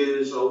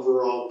reviews,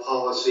 overall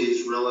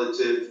policies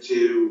relative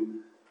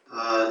to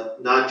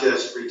not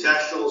just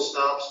pretextual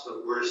stops,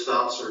 but where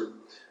stops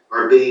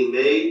are being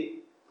made,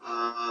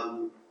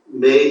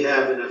 may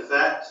have an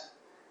effect.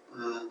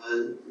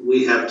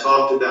 We have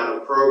talked about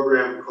a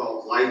program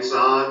called Lights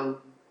On,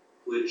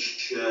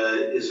 which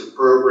is a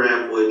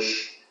program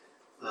which,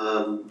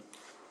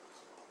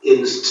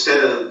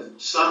 instead of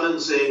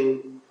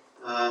summonsing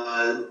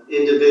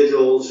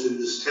individuals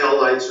whose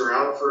taillights are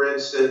out, for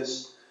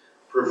instance,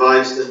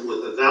 provides them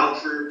with a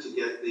voucher to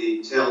get the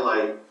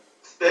taillight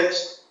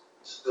fixed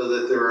so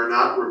that there are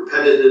not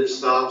repetitive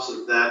stops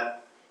of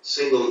that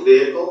single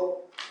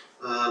vehicle.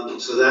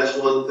 So that's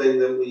one thing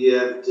that we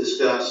have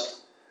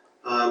discussed.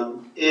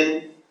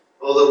 And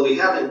although we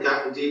haven't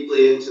gotten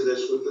deeply into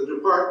this with the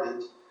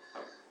department,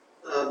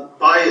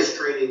 bias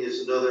training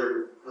is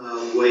another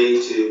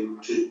way to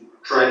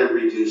try to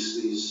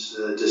reduce these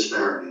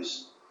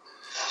disparities.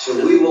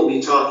 So we will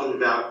be talking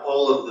about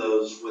all of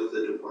those with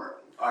the department.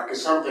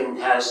 Because something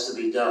has to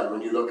be done.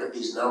 When you look at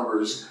these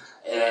numbers,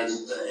 and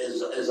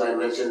as I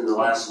mentioned in the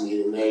last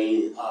meeting,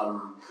 they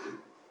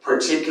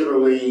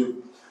particularly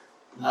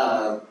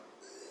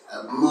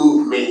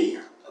move me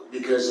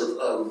because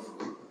of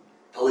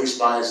police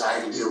bias I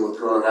had to deal with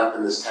growing up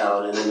in this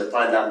town, and then to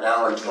find out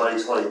now in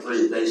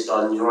 2023, based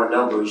on your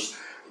numbers,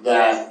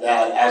 that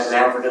as an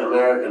African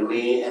American,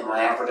 me and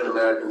my African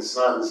American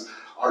sons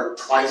are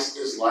twice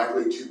as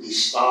likely to be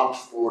stopped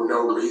for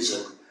no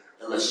reason,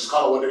 and let's just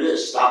call it what it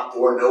is, stopped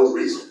for no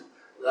reason,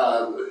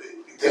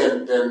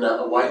 than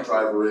a white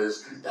driver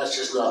is. That's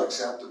just not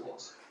acceptable.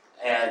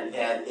 And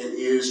it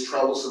is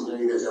troublesome to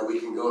me that we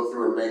can go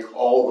through and make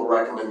all the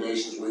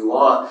recommendations we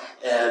want,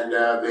 and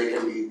they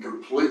can be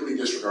completely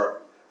disregarded.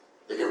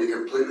 They can be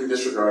completely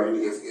disregarded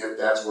if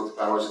that's what the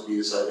powers that be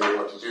decide they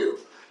want to do.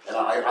 And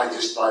I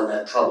just find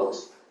that troubling.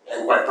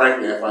 And quite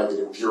frankly, I find it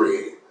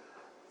infuriating.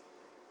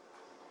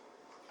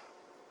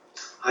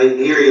 I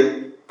hear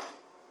you.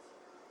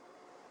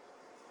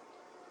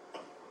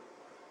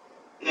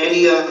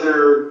 Any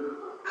other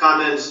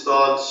comments,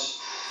 thoughts?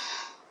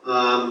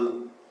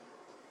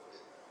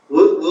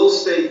 We'll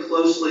stay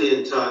closely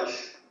in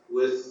touch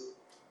with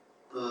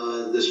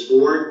this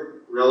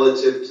board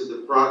relative to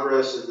the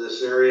progress in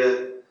this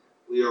area.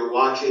 We are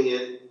watching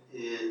it,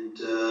 and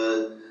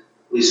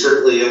we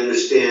certainly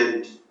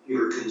understand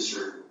your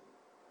concern.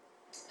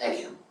 Thank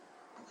you.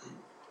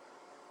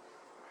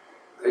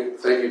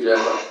 Thank you,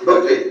 Jeff.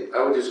 Okay.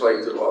 I would just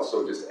like to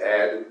also just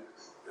add,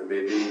 and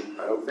maybe,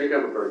 I don't think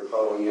I'm very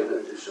following in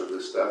addition to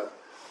this stuff.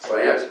 So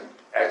I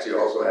actually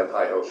also have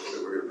high hopes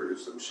that we're gonna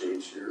produce some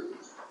change here,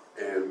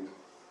 and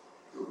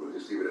we'll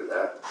just leave it at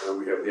that.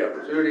 We have the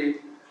opportunity,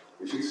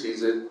 we should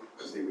seize it,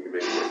 I think we can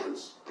make a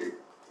difference. Thank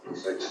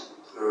you.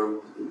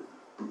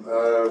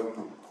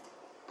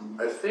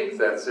 I think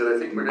that's it. I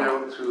think we're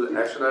now to the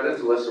action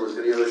items, unless there was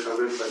any other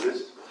comments I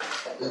missed.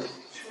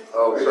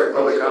 Oh, sorry,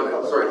 public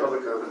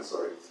comment,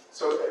 sorry.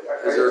 So,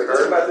 Is there a it's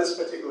card? about this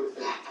particular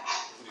thing.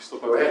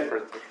 Go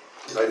ahead.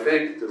 I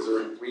think,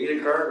 we need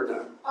a card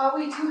or not?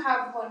 We do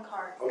have one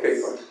card. Okay,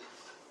 fine.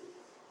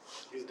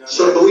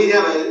 So we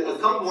have a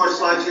couple more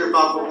slides here,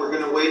 Bob, but we're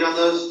gonna wait on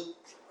those.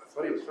 I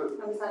thought he was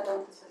finished. I'm not done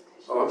with this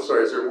presentation. Oh, I'm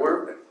sorry, is there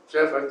more?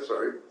 Jeff, I'm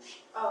sorry.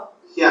 Oh.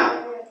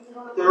 Yeah,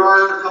 there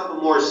are a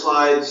couple more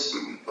slides.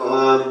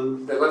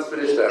 Then let's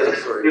finish that, I'm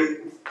sorry.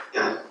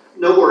 Yeah,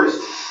 no worries.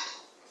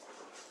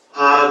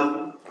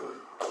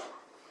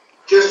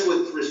 Just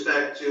with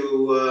respect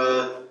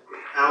to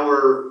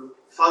our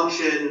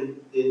function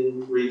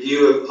in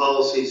review of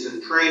policies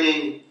and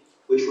training,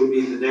 which would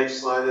be the next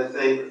slide, I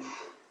think.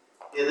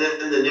 And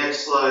then the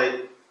next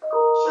slide,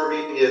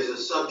 serving as a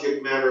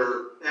subject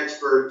matter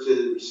expert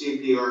to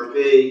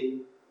CPRP.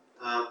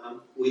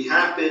 We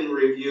have been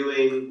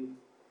reviewing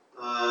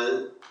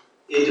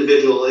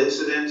individual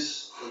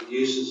incidents of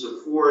uses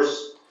of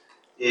force,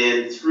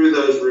 and through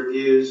those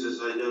reviews, as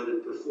I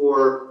noted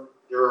before,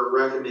 there are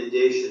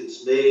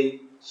recommendations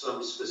made,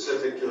 some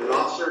specific to an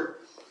officer,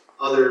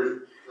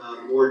 other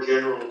more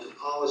general to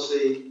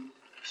policy.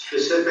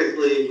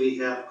 Specifically, we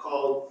have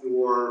called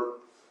for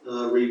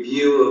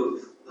review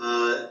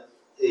of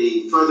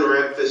a further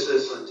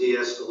emphasis on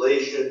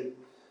de-escalation,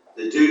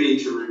 the duty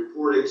to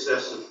report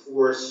excessive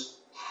force,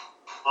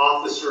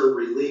 officer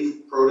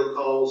relief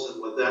protocols,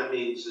 and what that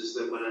means is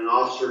that when an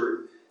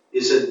officer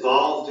is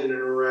involved in an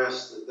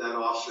arrest, that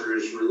officer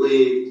is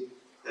relieved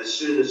as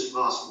soon as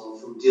possible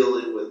from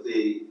dealing with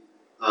the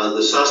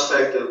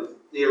suspect of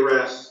the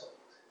arrest.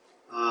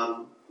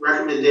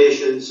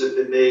 Recommendations have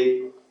been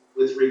made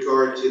with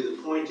regard to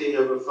the pointing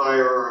of a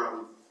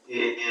firearm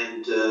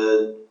and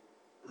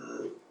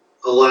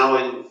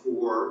allowing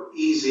for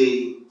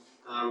easy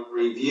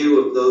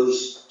review of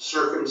those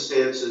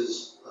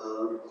circumstances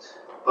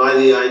by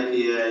the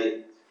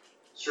IPA.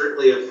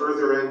 Certainly a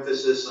further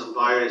emphasis on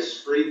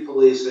bias-free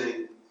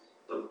policing,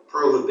 the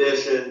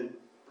prohibition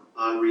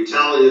on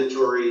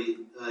retaliatory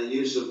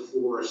use of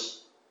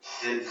force,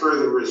 and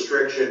further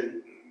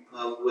restriction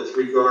with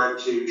regard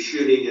to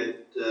shooting at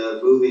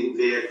moving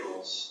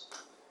vehicles.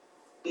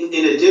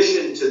 In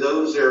addition to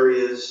those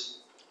areas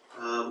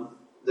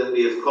that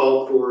we have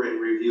called for in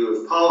review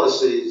of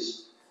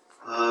policies,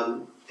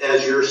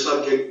 as your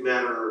subject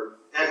matter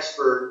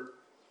expert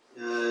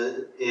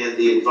and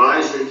the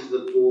advisor to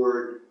the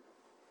board,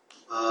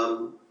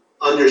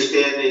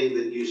 understanding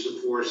that use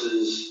of force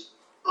is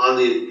on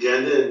the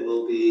agenda and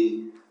will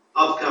be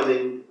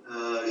upcoming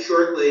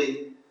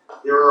shortly,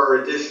 there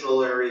are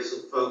additional areas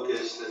of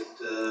focus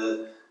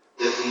that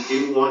we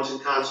do want to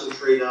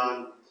concentrate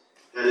on.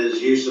 That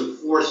is use of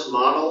force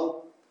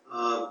model,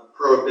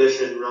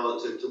 prohibition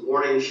relative to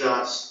warning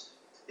shots,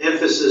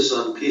 emphasis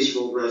on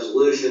peaceful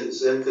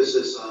resolutions,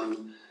 emphasis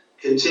on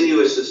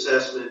continuous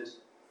assessment,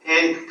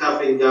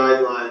 handcuffing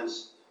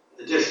guidelines,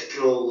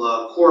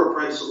 additional core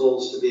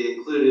principles to be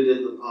included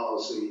in the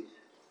policy,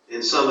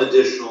 and some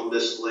additional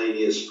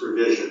miscellaneous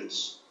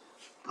provisions.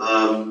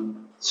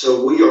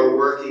 So we are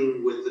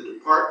working with the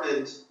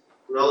department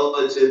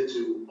relative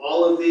to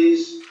all of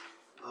these,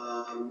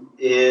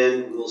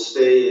 and we'll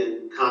stay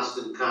in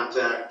constant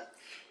contact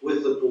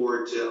with the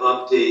board to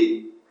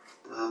update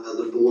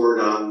the board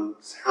on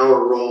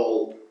our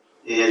role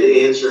and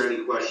answer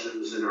any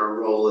questions in our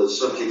role as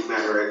subject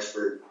matter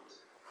expert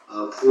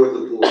for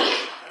the board.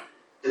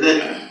 And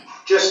then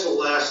just the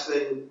last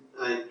thing,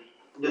 I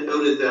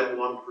noted that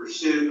one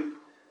pursuit.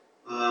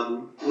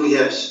 We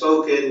have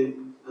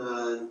spoken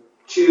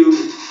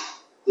to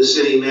the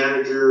city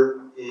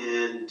manager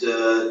and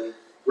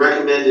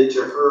recommended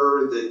to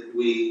her that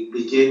we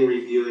begin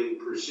reviewing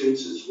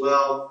pursuits as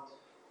well.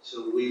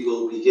 So we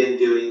will begin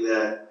doing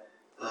that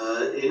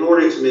in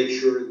order to make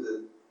sure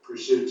that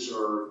pursuits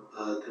are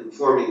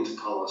conforming to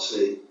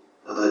policy.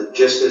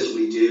 Just as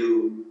we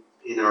do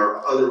in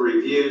our other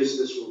reviews,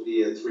 this will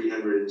be a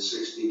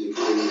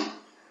 360-degree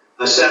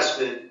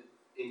assessment,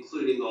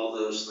 including all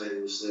those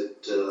things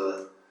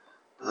that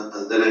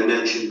I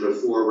mentioned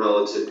before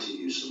relative to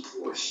use of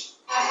force.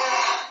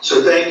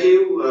 So thank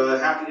you.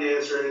 Happy to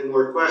answer any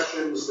more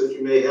questions that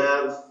you may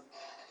have.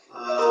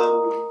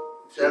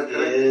 Jeff,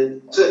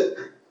 and that's it.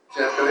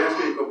 Jeff, can I ask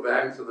you to go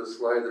back to the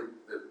slide that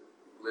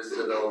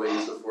listed all the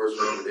use of force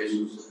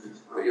recommendations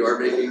that you are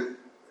making?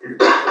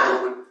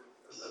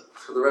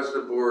 For the rest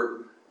of the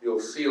board, you'll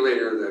see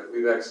later that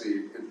we've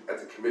actually, at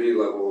the committee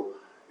level,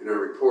 in our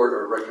report,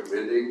 are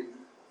recommending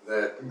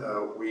that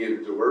we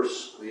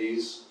endorse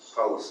these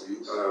policy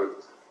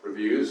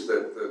reviews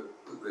that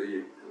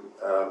the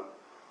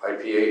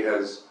IPA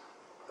has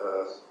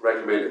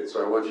recommended.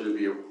 So I want you to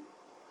be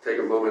take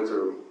a moment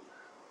to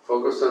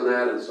focus on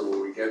that, and so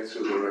when we get to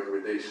the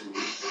recommendation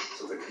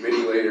to the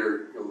committee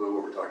later, you'll know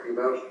what we're talking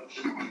about.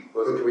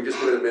 But can we just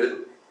wait a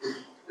minute?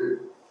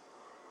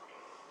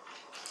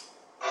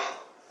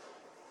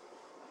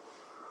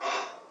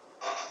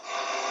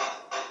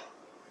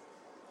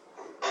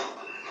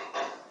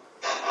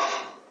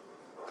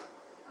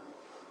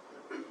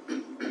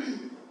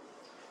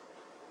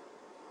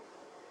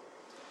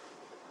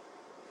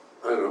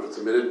 I don't know if it's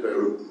a minute, but it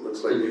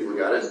looks like people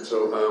got it.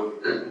 So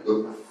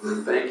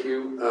thank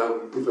you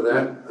for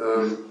that.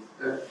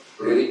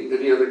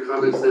 Any other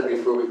comments then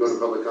before we go to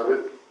public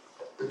comment?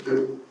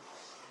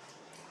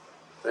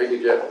 Thank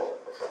you, Jeff.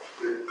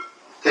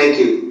 Thank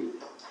you.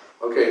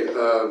 Okay,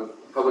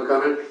 public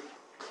comment?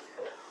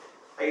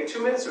 I get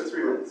 2 minutes or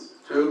 3 minutes?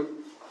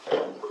 2?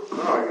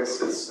 Oh, I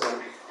guess it's gone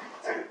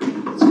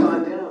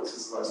down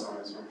since the last time I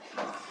was here.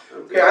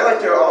 Okay, I'd like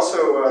to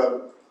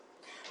also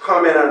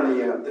comment on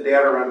the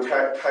data around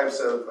types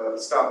of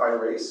stop by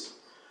race.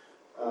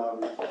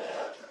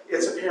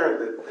 It's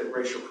apparent that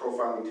racial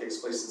profiling takes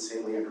place in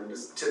San Leandro.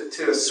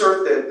 To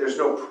assert that there's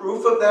no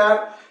proof of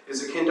that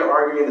is akin to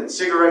arguing that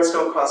cigarettes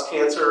don't cause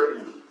cancer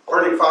and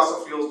burning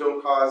fossil fuels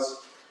don't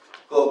cause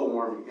global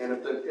warming. And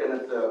if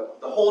the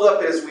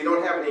holdup is we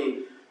don't have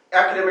any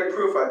academic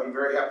proof, I'd be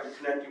very happy to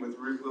connect you with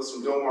Ruth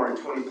Wilson Gilmore and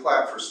Tony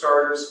Platt for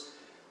starters.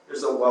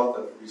 There's a wealth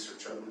of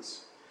research on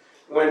this.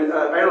 When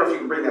I don't know if you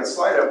can bring that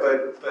slide up,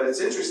 but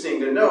it's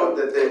interesting to note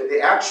that the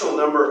actual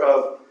number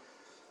of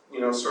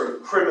sort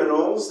of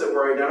criminals that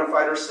were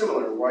identified are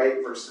similar: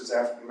 white versus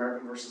African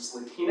American versus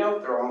Latino.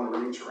 They're all in the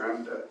range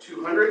around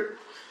 200.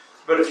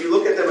 But if you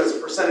look at them as a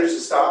percentage of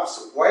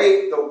stops,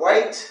 the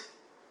white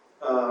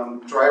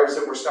drivers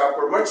that were stopped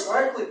were more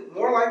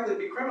likely to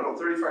be criminal,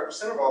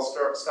 35% of all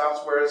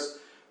stops, whereas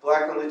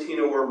black and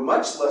Latino were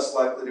much less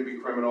likely to be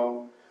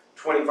criminal,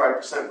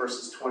 25%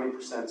 versus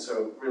 20%.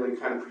 So really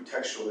kind of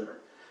pretextual there.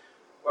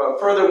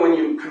 Further, when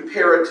you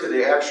compare it to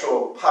the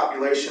actual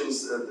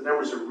populations, the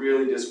numbers are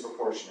really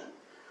disproportionate.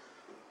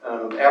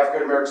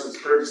 African Americans,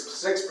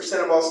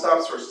 36% of all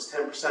stops versus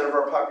 10% of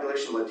our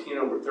population.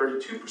 Latino were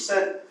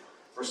 32%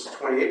 versus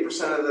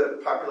 28% of the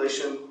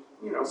population.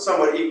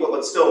 Somewhat equal,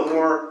 but still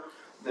more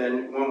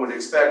than one would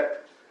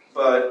expect.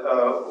 But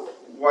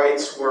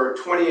whites were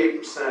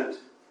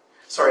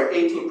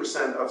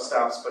 18% of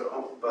stops, but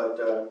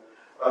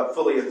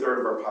fully a third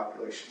of our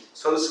population.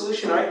 So the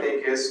solution, I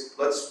think, is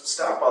let's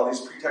stop all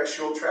these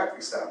pretextual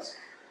traffic stops.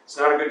 It's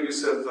not a good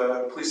use of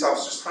police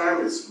officers'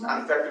 time. It's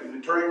not effective in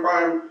deterring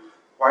crime.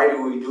 Why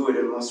do we do it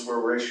unless we're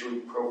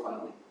racially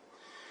profiling?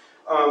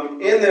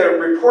 In the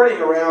reporting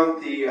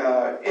around the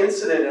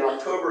incident in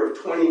October of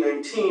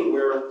 2019,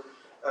 where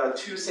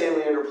 2 San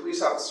Leandro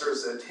police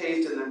officers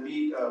tased and then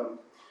beat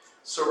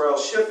Sorrel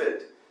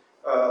Shiflett,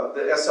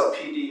 the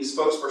SLPD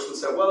spokesperson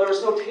said, well, there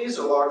was no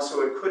taser log,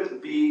 so it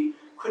couldn't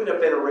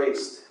have been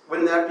erased.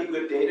 Wouldn't that be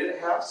good data to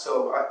have?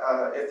 So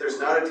if there's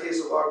not a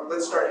taser log,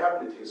 let's start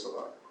having a taser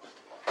log.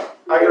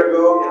 I gotta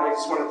go, and I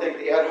just want to thank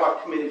the ad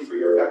hoc committee for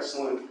your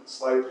excellent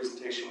slide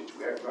presentation, which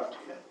we have brought to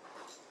you.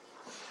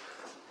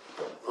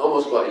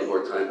 Almost bought you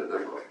more time, but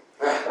not quite.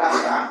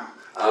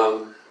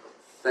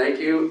 Thank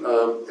you.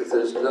 If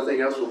there's nothing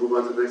else, we'll move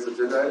on to the next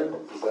agenda item.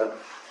 Is that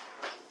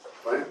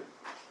fine?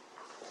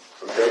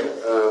 Okay.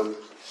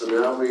 So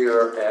now we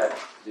are at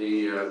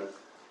the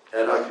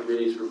ad hoc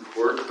committee's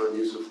report on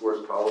use of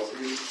force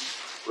policies.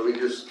 Let me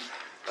just,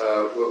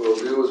 what we'll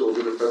do is we'll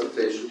do the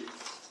presentation,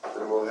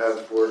 and we'll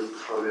have board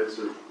comments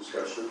and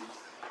discussion.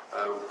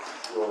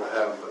 We'll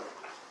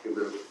give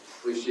the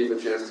police chief a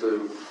chance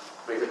to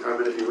make a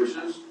comment if he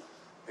wishes.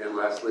 And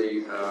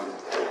lastly, then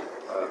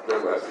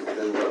we'll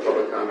have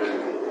public comment,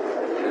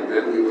 and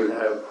then we would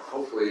have,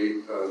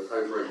 hopefully,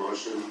 time for a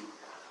motion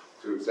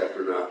to accept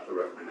or not the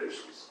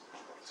recommendations.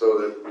 So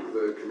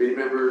the committee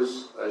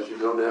members, as you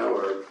know now,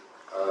 are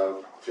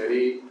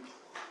Jenny,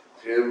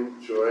 Tim,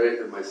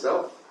 Joy, and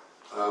myself.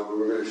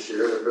 We're going to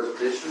share the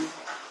presentation,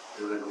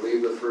 and I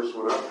believe the first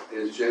one up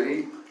is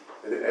Jenny.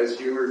 And as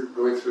you were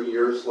going through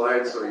your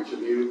slides, so each of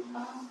you,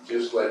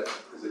 just let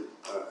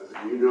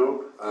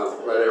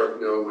let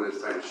Eric know when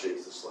it's time to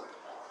change the slide.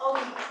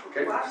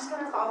 Okay? Well, I'm just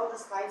going to follow the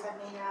slides. I'm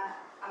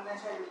going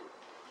to try to...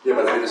 Yeah,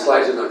 but I mean, the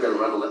slides are not going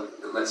to run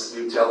unless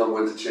you tell them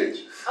when to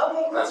change.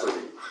 Okay. That's what I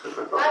mean.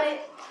 Got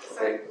it.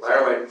 Okay, fire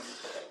away.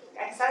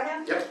 I can start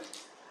now? Yep.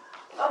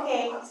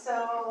 Okay, so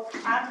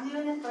I'm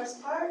doing the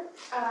first part.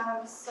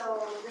 So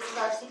this is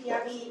our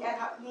CPRB ad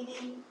hoc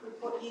committee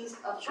report use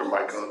of... Is your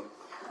mic on?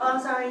 Oh,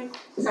 I'm sorry.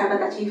 Sorry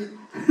about that, Chief.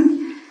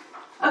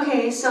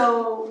 Okay,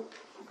 so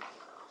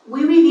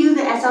we reviewed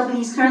the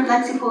SLB's current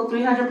lexical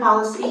 300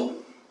 policy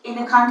in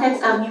the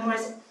context of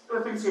numerous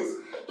references,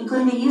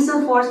 including the use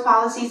of force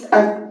policies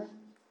of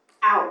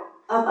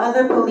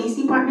other police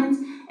departments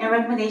and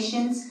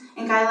recommendations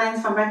and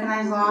guidelines from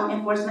recognized law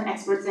enforcement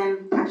experts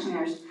and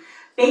practitioners.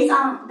 Based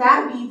on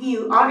that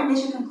review, our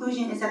initial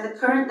conclusion is that the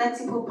current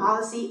lexical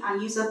policy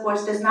on use of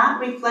force does not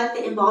reflect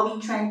the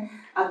evolving trend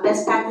of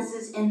best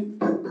practices in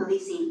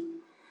policing.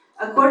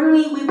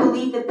 Accordingly, we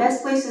believe the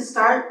best place to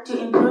start to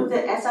improve the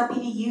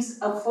SLPD use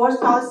of force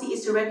policy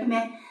is to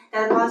recommend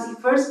that the policy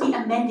first be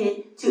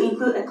amended to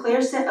include a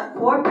clear set of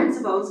core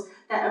principles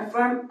that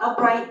affirm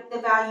upright the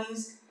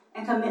values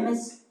and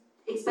commitments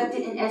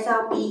expected in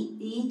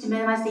SLPD to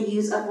minimize the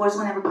use of force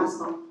whenever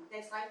possible.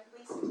 Next slide,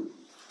 please.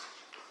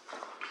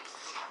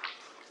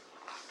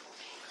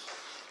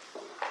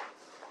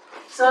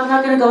 So I'm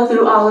not going to go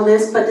through all of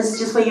this, but this is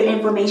just for your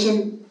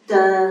information,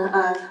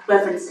 the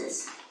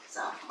references.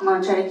 So I'm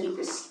going to try to keep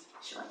this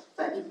short,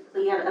 but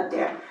you have it up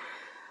there.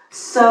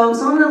 So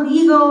some of the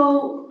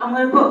legal, I'm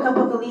going to put a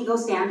couple of the legal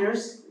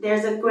standards.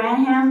 There's a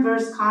Granham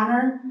versus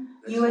Connor,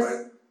 U.S.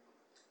 Slide.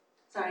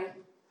 Sorry,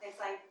 next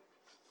slide.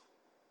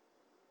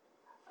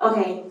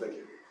 Okay. Thank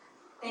you.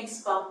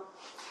 Thanks, Bob.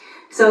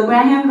 So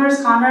Granham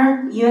versus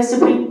Connor, U.S.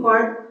 Supreme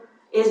Court,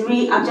 is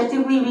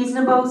objectively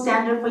reasonable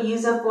standard for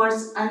use of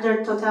force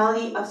under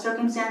totality of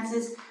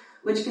circumstances,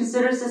 which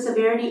considers the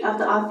severity of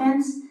the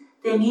offense,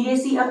 the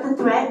immediacy of the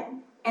threat,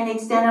 and the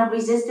extent of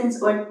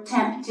resistance or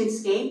attempt to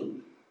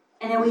escape.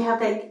 And then we have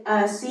the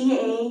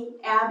CA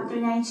AB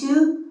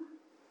 392,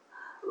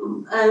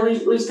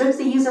 restricts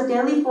the use of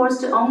deadly force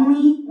to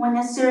only when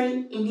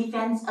necessary in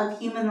defense of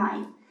human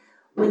life,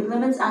 with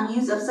limits on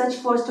use of such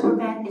force to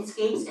prevent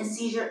escapes and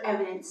seizure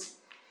evidence.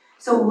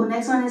 So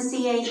next one is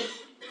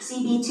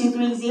CB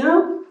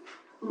 230,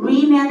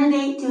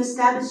 re-mandate to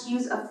establish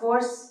use of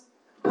force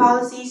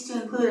policies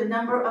to include a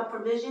number of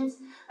provisions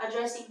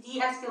addressing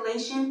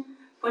de-escalation,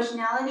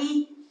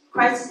 proportionality,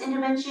 crisis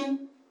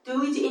intervention,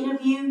 duty to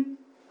intervene,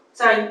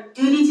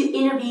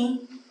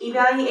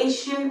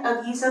 evaluation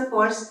of use of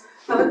force,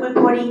 public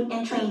reporting,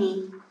 and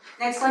training.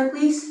 Next slide,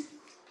 please.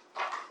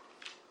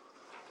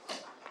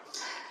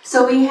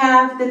 So we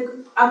have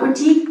a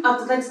critique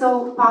of the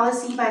lexical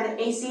policy by the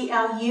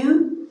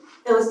ACLU.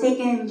 It was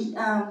taken,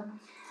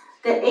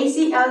 the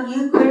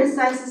ACLU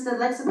criticizes the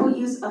lexical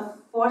use of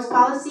force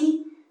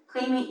policy,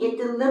 claiming it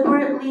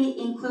deliberately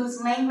includes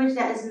language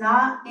that is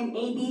not in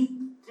AB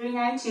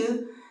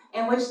 392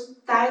 and which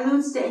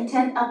dilutes the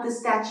intent of the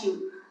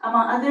statute,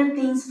 among other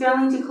things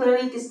failing to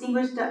clearly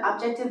distinguish the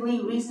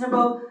objectively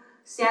reasonable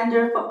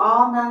standard for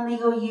all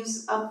non-legal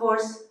use of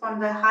force from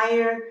the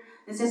higher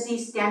necessity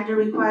standard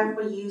required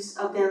for use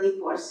of deadly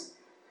force.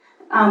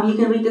 You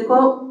can read the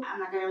quote. I'm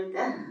not going to read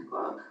the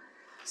quote.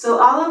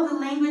 So all of the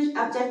language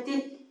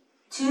objected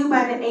to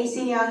by the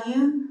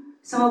ACLU,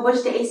 some of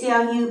which the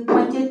ACLU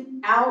pointed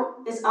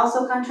out, is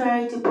also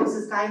contrary to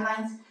POSA's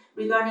guidelines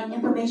regarding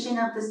implementation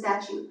of the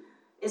statute,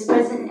 is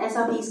present in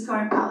SLP's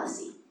current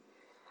policy.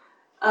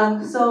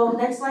 So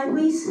next slide,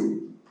 please.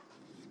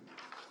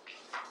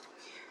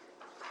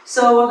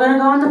 So we're going to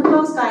go on to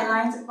POSE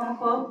guidelines,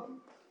 quote.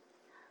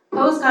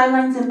 POSE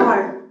guidelines in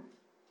part.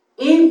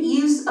 In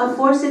use of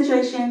force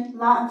situation,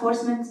 law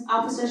enforcement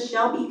officers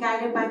shall be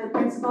guided by the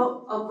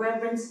principle of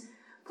reverence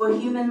for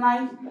human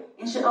life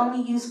and should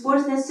only use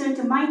force necessary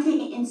to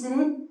mitigate an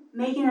incident,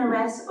 make an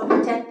arrest, or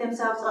protect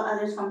themselves or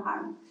others from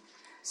harm.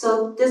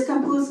 So this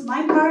concludes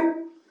my part.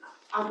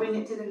 I'll bring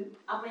it to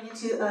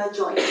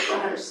Joy for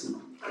hers.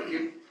 Thank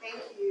you.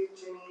 Thank you,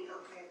 Jenny.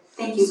 Okay.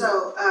 Thank you.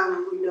 So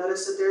we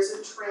noticed that there's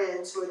a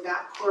trend to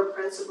adopt core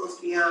principles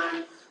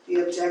beyond the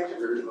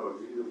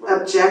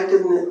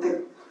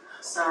objectiveness.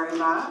 Sorry,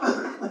 Bob.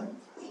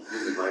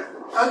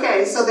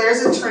 Okay, so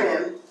there's a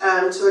trend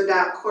to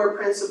adopt core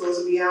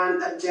principles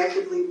beyond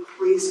objectively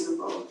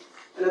reasonable.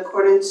 And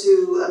according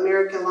to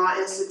American Law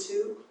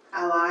Institute,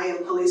 ALI,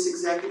 and Police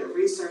Executive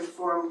Research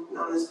Forum,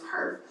 known as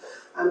PERF,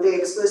 they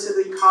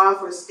explicitly call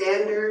for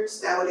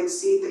standards that would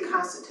exceed the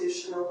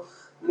constitutional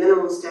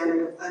minimum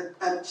standard of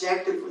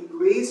objectively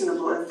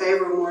reasonable in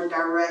favor of more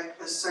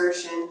direct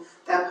assertion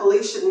that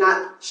police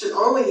should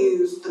only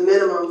use the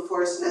minimum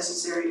force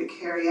necessary to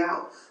carry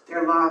out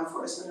their law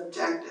enforcement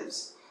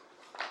objectives.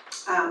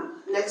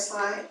 Next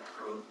slide,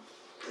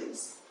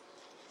 please.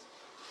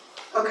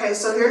 Okay,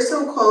 so here's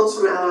some quotes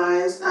from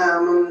allies.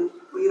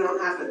 We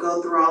don't have to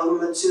go through all of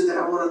them, but two that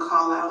I want to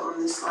call out on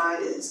this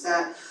slide is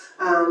that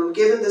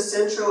given the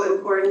central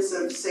importance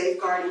of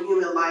safeguarding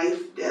human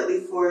life, deadly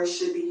force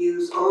should be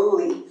used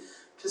only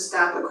to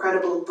stop a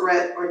credible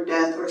threat or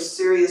death or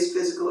serious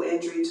physical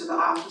injury to the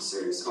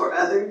officers or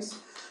others,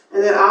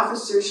 and that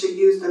officers should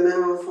use the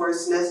minimum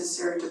force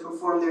necessary to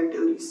perform their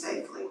duties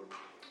safely.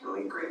 And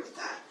we agree with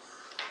that.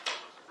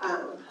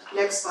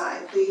 Next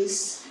slide,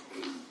 please.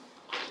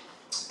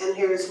 And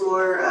here's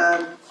more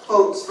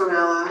quotes from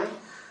Ally.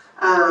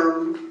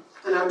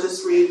 And I'll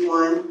just read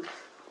one.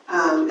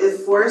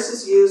 If force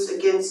is used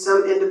against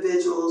some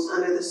individuals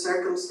under the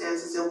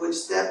circumstances in which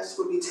steps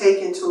would be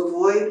taken to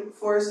avoid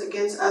force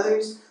against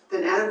others,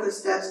 then adequate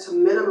steps to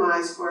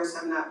minimize force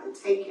have not been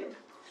taken.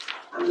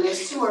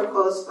 There's two more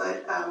quotes,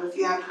 but if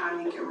you have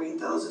time, you can read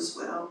those as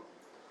well.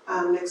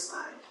 Next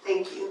slide.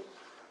 Thank you.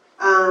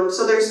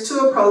 So there's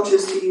two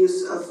approaches to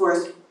use of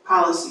force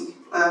policy,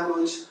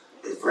 which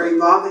is for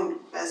evolving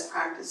best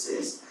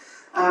practices.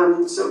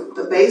 So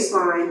the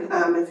baseline,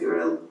 if you were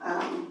to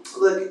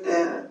look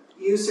at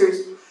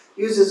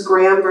uses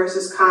Graham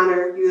versus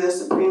Connor U.S.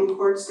 Supreme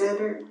Court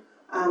standard.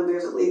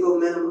 There's a legal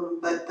minimum,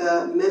 but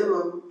the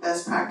minimum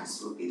best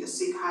practice would be to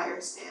seek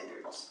higher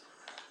standards.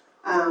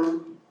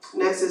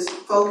 Next is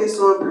focus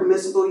on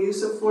permissible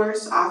use of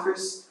force,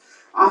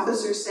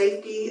 officer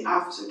safety,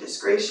 officer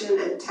discretion,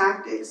 and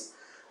tactics.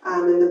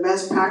 And the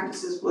best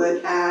practices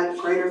would add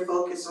greater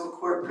focus on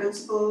core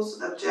principles,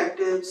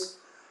 objectives,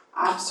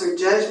 officer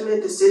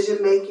judgment,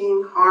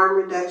 decision-making, harm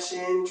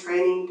reduction,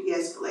 training,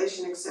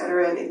 de-escalation,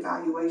 etc., and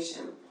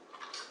evaluation.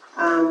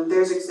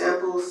 There's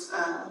examples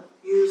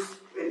used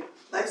in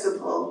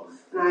Lexipol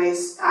and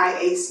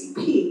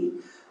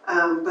IACP,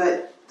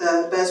 but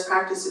the best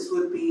practices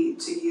would be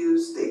to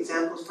use the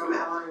examples from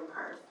Eller and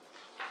Perth.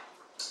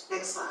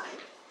 Next slide.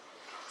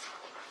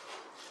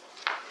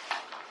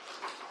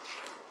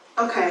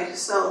 Okay,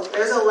 so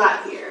there's a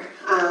lot here,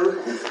 and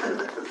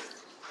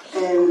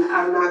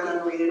I'm not going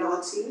to read it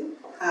all to you.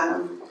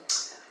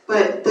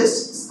 But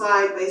this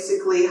slide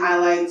basically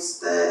highlights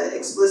the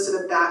explicit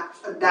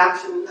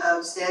adoption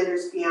of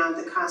standards beyond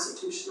the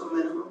constitutional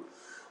minimum.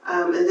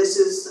 And this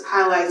is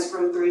highlights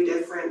from 3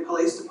 different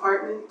police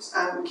departments,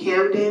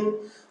 Camden,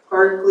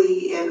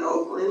 Berkeley, and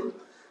Oakland.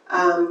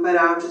 But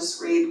I'll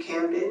just read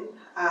Camden.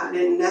 I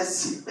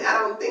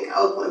don't think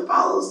Oakland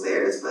follows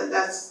theirs, but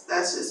that's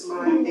just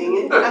my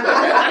opinion.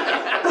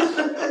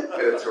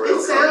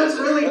 It sounds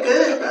really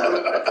good,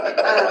 though.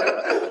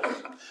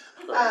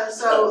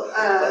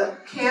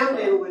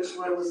 Camden, which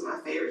one was my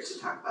favorite to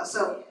talk about?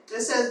 So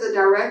this says the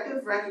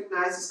directive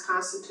recognizes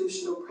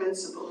constitutional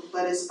principles,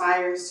 but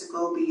aspires to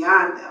go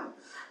beyond them.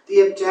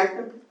 The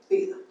objective,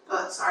 these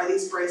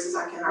phrases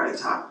I can hardly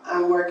talk.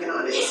 I'm working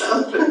on it,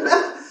 so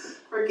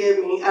forgive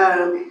me.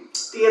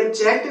 The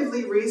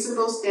objectively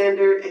reasonable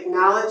standard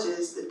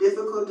acknowledges the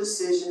difficult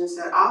decisions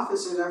that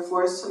officers are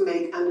forced to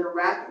make under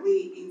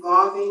rapidly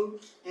evolving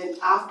and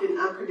often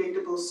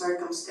unpredictable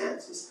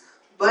circumstances,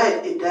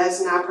 but it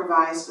does not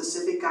provide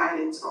specific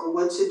guidance on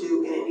what to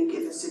do in any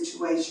given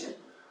situation.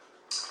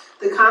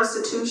 The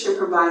Constitution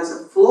provides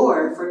a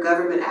floor for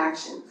government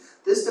action.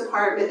 This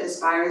department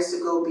aspires to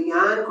go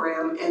beyond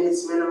Graham and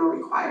its minimum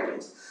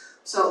requirements.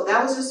 So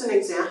that was just an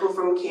example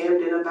from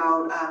Camden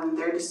about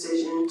their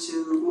decision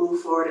to move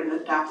forward and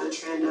adopt a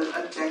trend of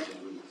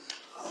objectively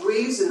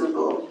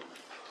reasonable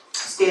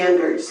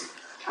standards.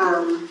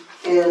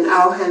 And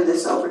I'll hand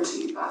this over to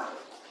you, Bob.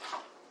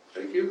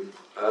 Thank you.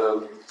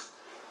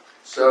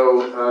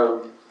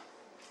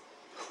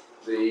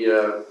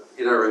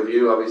 In our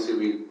review, obviously,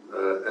 we,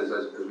 as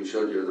we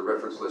showed you in the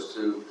reference list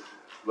too,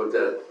 looked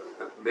at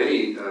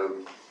many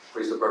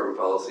police department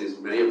policies,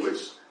 many of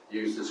which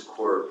use this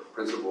core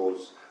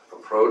principles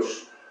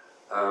approach.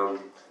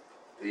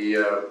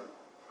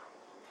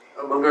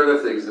 Among other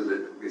things in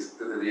the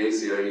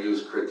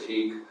ACIU's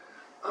critique,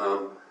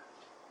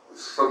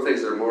 some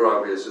things that are more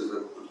obvious is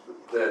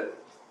that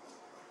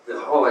the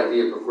whole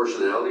idea of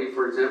proportionality,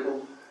 for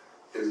example,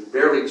 is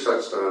barely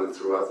touched on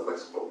throughout the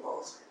Lexipol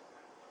policy.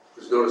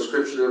 There's no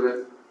description of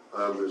it.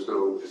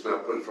 It's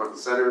not put front and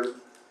center.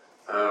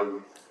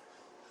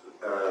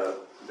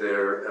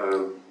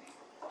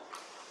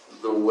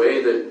 The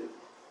way that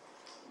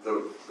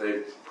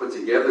they put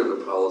together the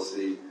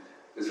policy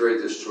is very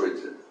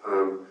disjointed.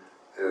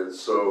 And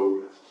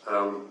so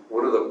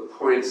one of the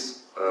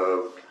points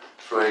of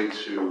trying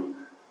to,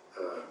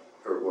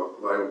 or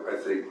why I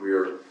think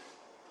we're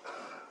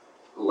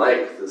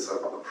like this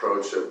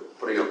approach of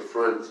putting up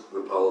front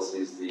the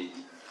policies, the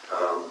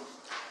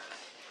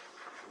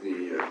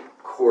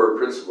core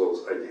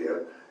principles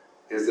idea,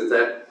 is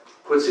that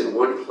puts in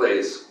one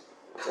place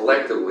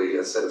collectively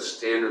a set of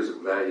standards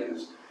and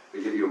values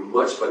that give you a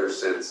much better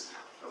sense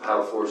of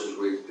how forces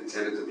we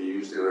intended to be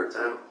used in our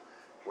town,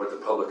 what the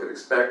public can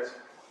expect,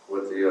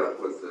 what the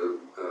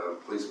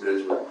police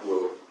management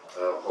will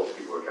hold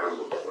people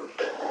accountable for.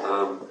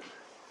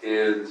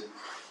 And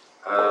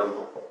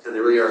they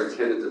really are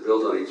intended to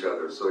build on each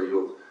other. So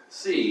you'll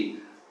see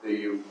that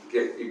you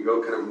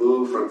go kind of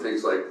move from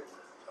things like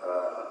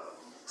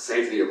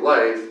sanctity of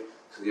life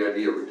to the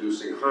idea of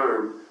reducing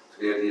harm, to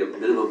the idea of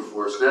minimum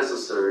force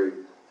necessary,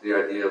 to the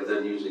idea of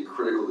then using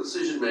critical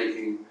decision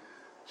making,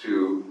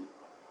 to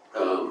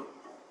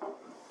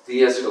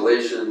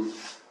de-escalation,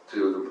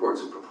 to the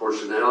importance of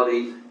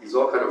proportionality. These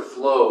all kind of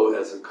flow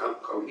as a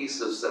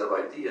cohesive set of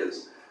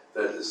ideas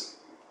that is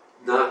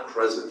not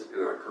present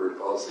in our current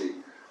policy,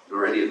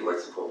 nor any of the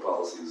Lexipol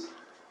policies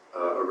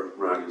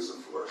around use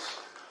of force.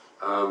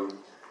 I'll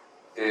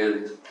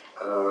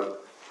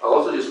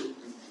also just,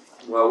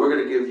 we're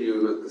going to give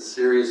you a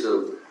series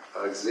of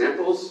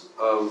examples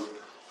of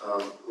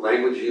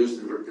language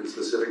used in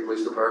specific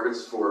police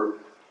departments for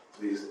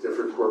these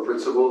different core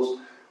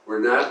principles. We're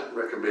not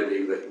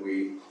recommending that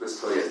we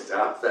necessarily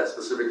adopt that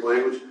specific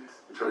language.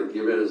 We're trying to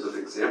give it as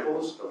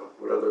examples of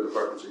what other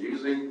departments are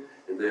using,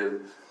 and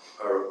then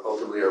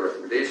ultimately our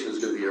recommendation is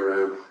going to be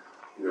around,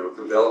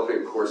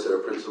 developing a core set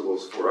of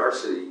principles for our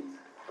city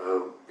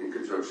in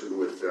conjunction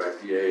with the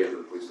IPA and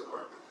the police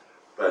department.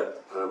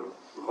 But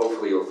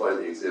hopefully you'll find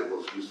the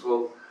examples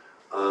useful.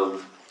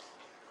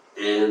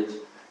 And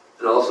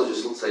also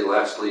just say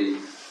lastly,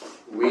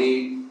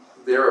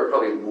 there are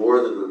probably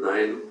more than the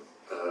 9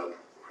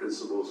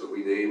 principles that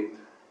we named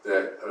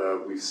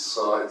that we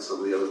saw in some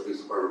of the other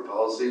police department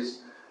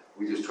policies.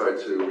 We just tried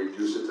to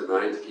reduce it to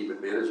 9 to keep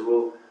it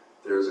manageable.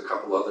 There's a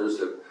couple others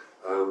that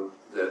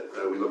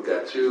we looked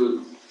at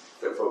too,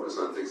 that focus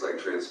on things like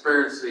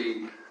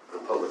transparency,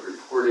 on public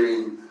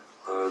reporting,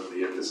 on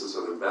the emphasis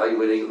on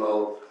evaluating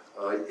all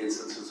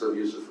instances of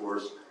use of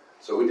force.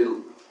 So we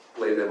didn't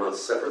lay them out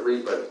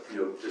separately, but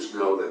just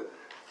know that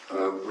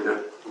we're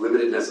not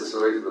limited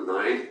necessarily to the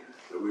 9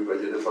 that we've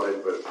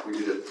identified, but we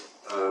did it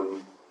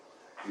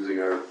using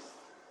our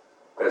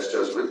best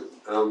judgment.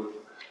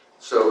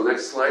 So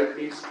next slide,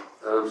 please.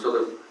 So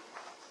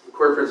the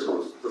core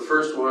principles. The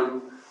first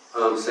one,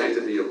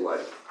 sanctity of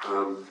life.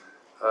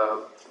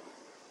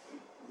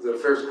 The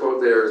first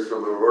quote there is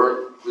from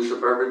Aurora Police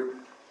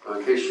Department.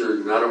 In case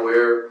you're not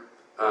aware,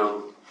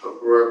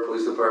 Aurora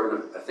Police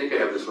Department, I think I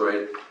have this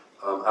right,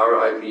 our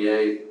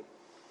IPA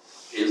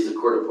is the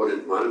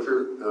court-appointed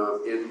monitor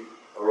in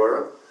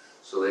Aurora,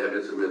 so they have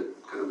intimate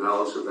kind of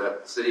knowledge of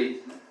that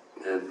city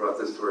and brought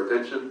this to our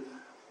attention.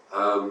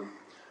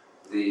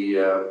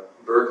 The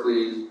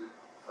Berkeley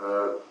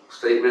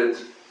statement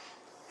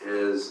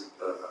is,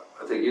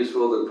 I think,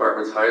 useful. The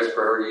department's highest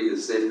priority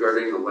is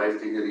safeguarding the life,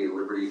 dignity, and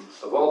liberty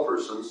of all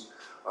persons.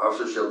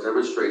 Officers shall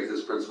demonstrate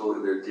this principle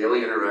in their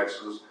daily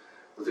interactions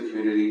with the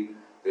community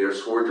they are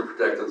sworn to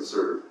protect and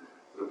serve.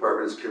 The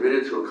department is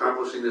committed to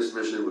accomplishing this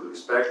mission with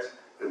respect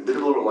and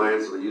minimal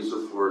reliance on the use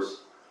of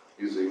force,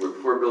 using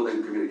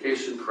rapport-building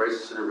communication,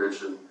 crisis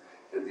intervention,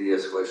 and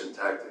de-escalation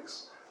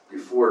tactics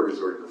before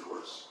resorting to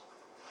force.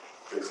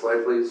 Next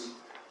slide, please.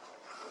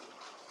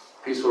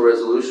 Peaceful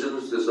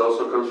resolutions. This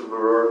also comes from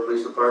Aurora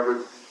Police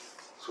Department.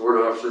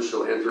 Sworn officers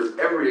shall enter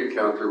every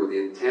encounter with the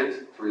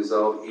intent to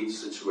resolve each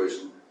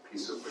situation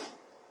peaceably.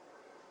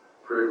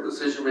 Critical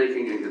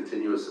decision-making and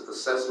continuous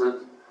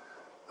assessment.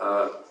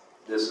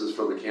 This is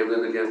from the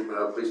Camden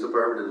Police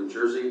Department in New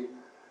Jersey.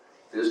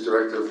 This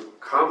directive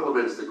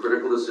complements the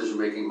critical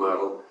decision-making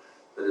model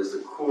that is the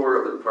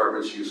core of the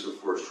department's use of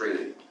force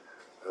training.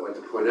 I'd like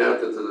to point out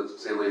that the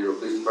San Leandro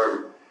Police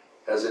Department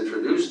has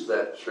introduced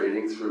that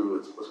training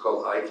through what's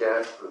called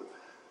ICAT.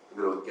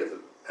 I'm going to get the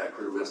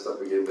acronym messed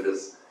up again, but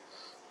it's,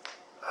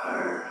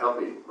 help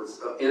me,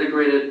 what's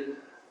integrated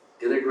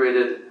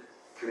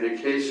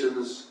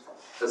communications,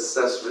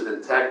 assessment,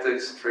 and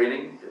tactics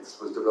training. It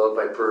was developed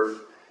by PERF,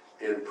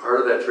 and part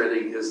of that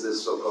training is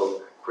this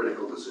so-called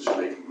critical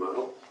decision-making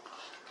model.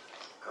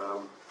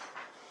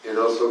 And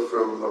also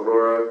from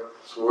Aurora,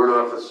 sworn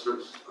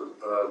officers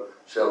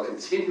shall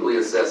continually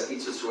assess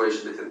each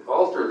situation and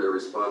alter their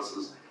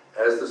responses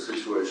as the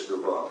situation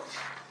evolves.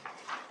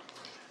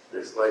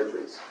 Next slide,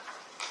 please.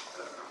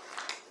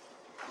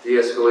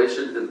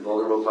 De-escalation in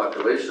vulnerable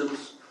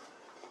populations.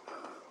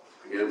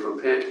 Again,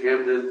 from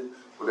Camden,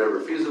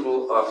 whenever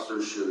feasible,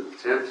 officers should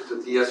attempt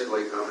to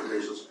de-escalate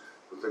confrontations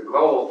with the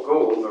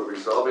goal of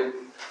resolving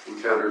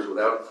encounters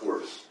without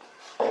force.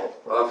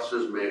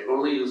 Officers may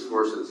only use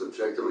force that is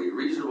objectively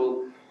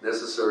reasonable,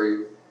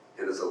 necessary,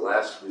 and as a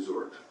last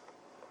resort.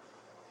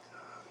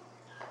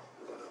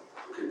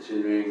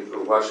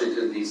 Continuing,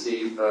 Washington,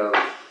 D.C.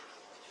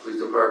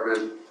 Police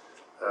Department,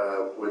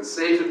 when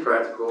safe and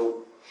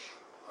practical,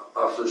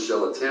 officers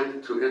shall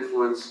attempt to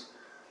influence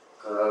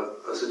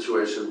a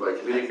situation by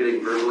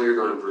communicating verbally or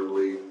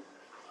non-verbally,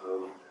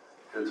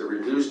 and to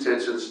reduce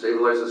tension,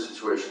 stabilize the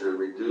situation, and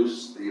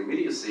reduce the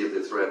immediacy of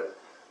the threat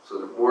so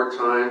that more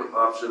time,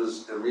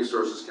 options, and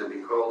resources can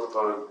be called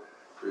upon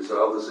to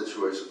resolve the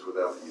situations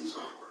without the use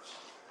of force.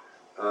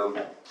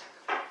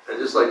 I'd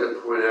just like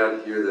to point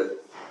out here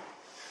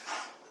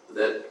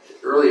that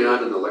early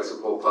on in the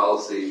Lexipol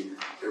policy,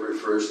 it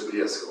refers to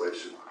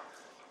de-escalation.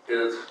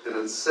 And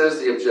it says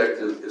the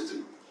objective is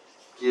to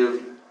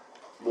give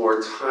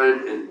more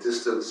time and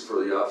distance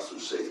for the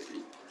officer's safety.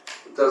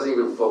 It doesn't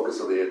even focus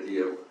on the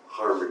idea of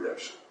harm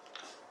reduction.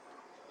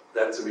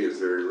 That to me is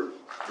very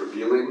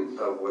revealing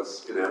of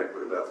what's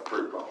inadequate about the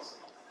current policy.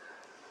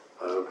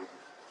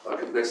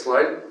 Okay, next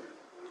slide.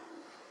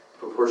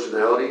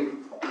 Proportionality.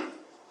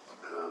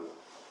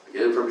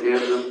 Again from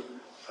Camden.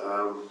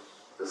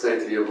 The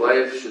sanctity of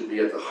life should be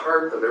at the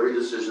heart of every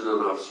decision an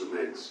officer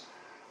makes.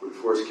 When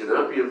force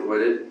cannot be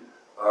avoided,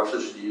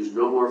 officers should use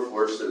no more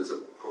force than is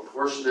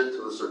proportionate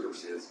to the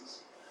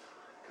circumstances.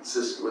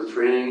 Consistent with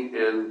training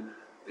and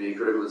the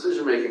critical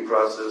decision-making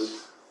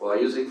process, while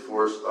using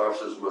force,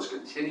 officers must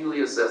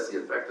continually assess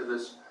the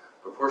effectiveness,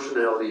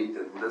 proportionality,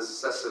 and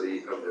necessity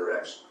of their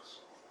actions.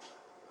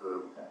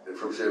 And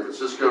from San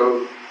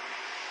Francisco,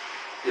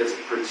 it's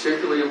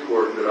particularly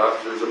important that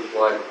officers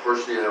apply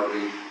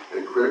proportionality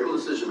and critical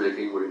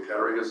decision-making when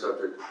encountering a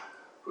subject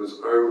who is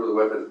armed with a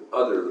weapon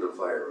other than a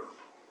firearm.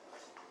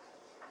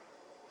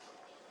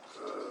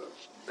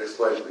 Next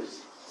slide,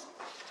 please.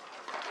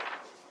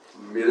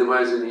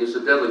 Minimizing the use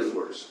of deadly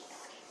force.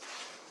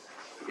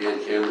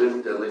 Again,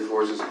 Camden, deadly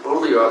force is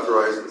only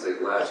authorized as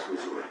a last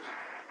resort.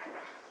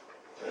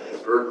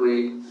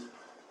 Berkeley,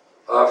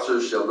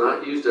 officers shall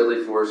not use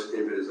deadly force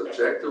if it is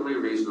objectively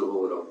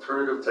reasonable and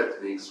alternative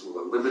techniques will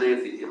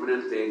eliminate the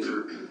imminent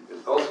danger and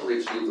ultimately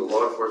achieve the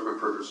law enforcement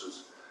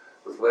purposes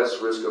with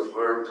less risk of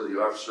harm to the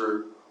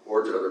officer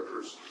or to other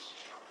persons.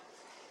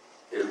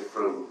 And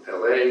from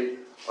LA,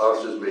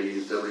 officers may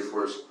use deadly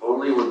force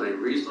only when they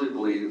reasonably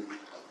believe,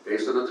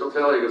 based on the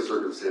totality of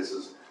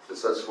circumstances, that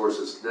such force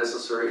is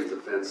necessary in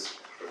defense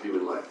of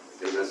human life.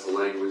 Again, that's the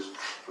language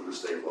from the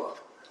state law.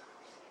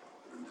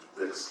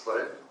 Next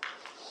slide.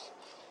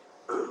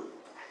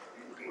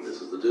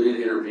 This is the duty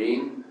to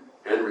intervene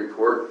and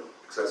report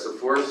excessive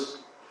force.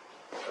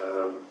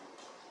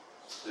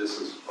 This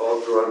is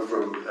all drawn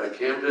from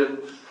Camden.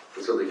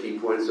 And some of the key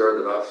points are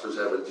that officers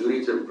have a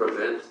duty to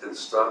prevent and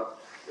stop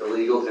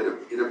illegal and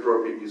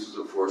inappropriate uses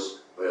of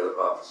force by other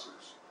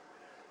officers.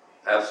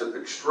 Absent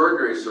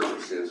extraordinary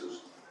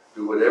circumstances,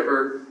 do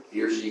whatever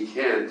he or she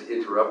can to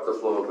interrupt the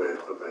flow of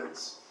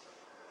events.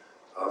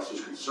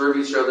 Officers can serve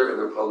each other and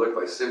the public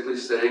by simply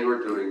saying or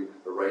doing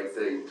the right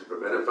thing to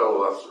prevent a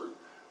fellow officer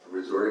from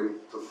resorting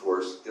to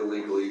force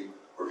illegally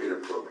or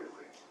inappropriately.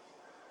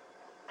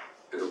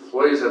 And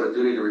employees have a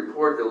duty to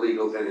report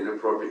illegal and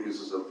inappropriate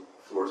uses of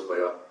force by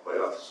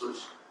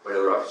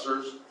other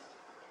officers.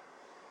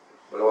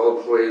 But all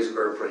employees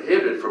are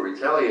prohibited from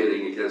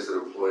retaliating against an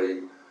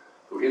employee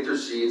who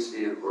intercedes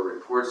in or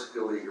reports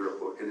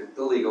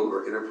illegal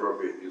or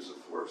inappropriate use of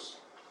force.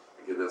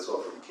 Again, that's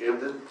all from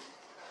Camden.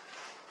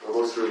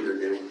 Almost through there,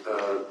 gang.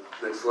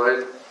 Next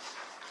slide.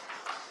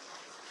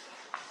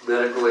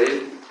 Medical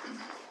aid.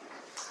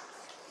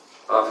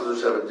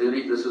 Officers have a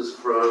duty, this is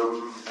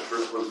from, the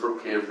first one's from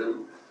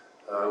Camden.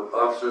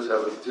 Officers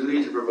have a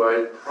duty to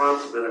provide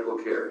prompt medical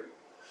care.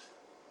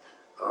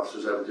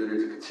 Officers have a duty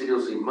to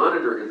continuously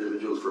monitor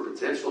individuals for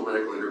potential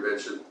medical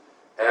intervention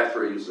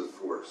after a use of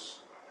force.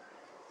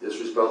 This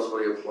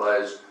responsibility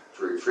applies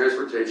during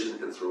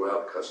transportation and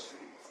throughout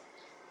custody.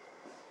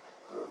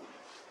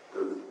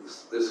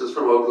 This is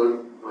from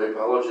Oakland. My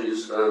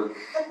apologies to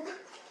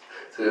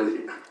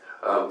Andy.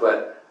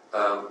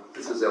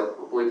 This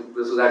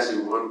is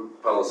actually one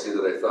policy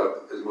that I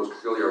thought is most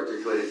clearly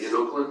articulated in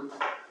Oakland.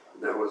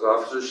 And that was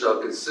officers shall,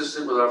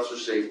 consistent with officer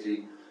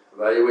safety,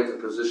 evaluate the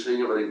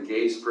positioning of an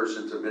engaged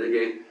person to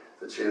mitigate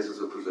the chances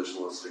of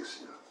positional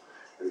asphyxia.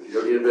 And if you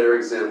don't need a better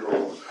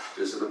example,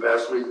 just in the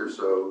past week or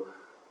so,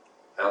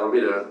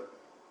 Alameda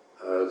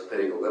is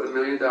paying $11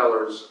 million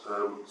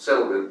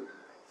settlement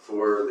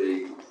for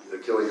the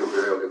killing of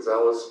Mariel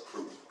Gonzalez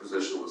from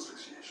positional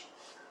asphyxiation.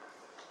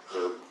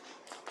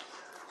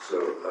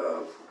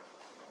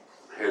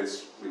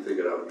 Hence, we think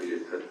it ought to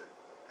be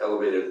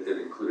elevated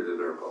and included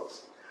in our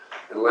policy.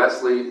 And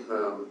lastly,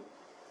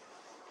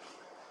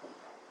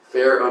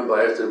 fair,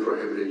 unbiased, and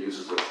prohibited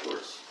uses of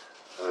force.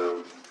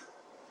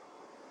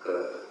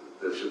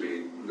 There should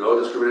be no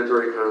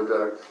discriminatory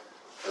conduct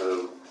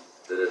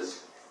that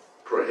is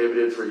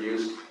prohibited for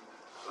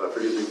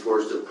using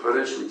force to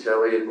punish,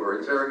 retaliate, or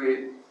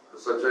interrogate the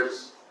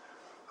subjects.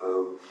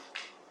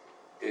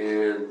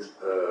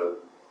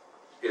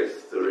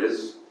 If there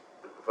is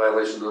a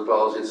violation of the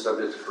policy, it's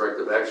subject to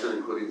corrective action,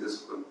 including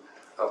discipline,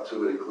 up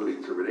to and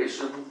including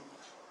termination.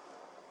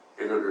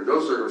 And under no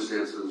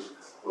circumstances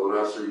will an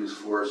officer use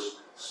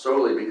force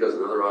solely because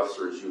another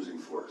officer is using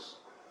force.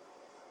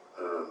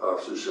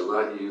 Officers shall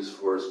not use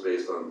force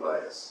based on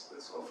bias.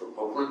 That's all from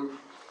Oakland.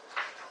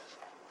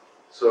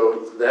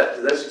 So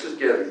that's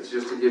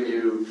just to give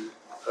you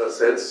a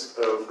sense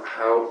of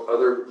how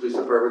other police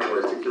departments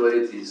are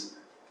articulating these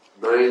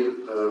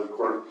 9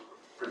 core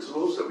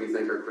principles that we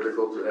think are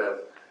critical to have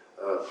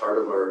part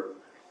of our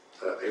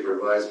a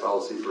revised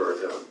policy for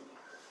our town.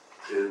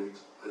 And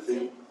I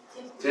think,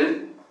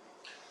 Tim,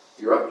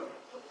 you're up.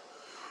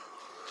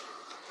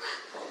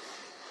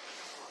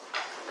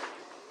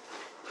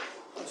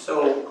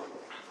 So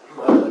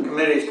the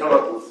committee's come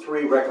up with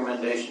 3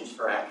 recommendations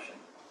for action.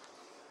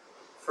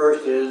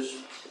 First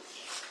is,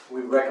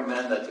 we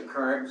recommend that the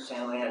current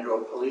San Leandro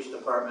Police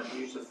Department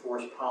use of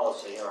force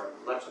policy, or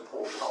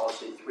Lexipol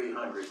Policy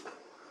 300,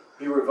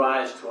 be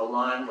revised to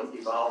align with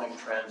evolving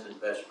trends and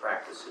best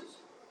practices,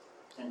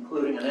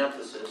 including an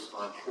emphasis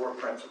on core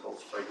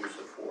principles for use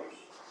of force.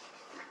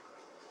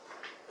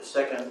 The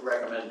second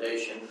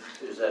recommendation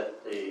is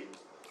that the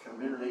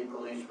Community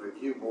Police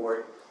Review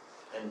Board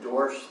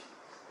endorse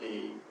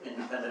the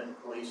independent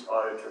police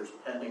auditor's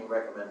pending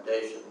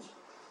recommendations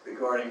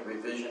regarding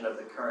revision of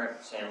the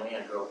current San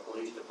Leandro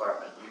Police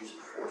Department use of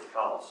force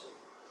policy.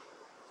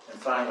 And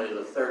finally,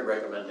 the third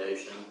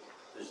recommendation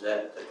is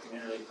that the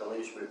Community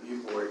Police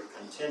Review Board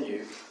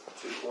continue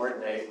to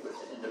coordinate with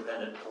the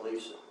independent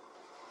police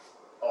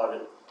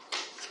audit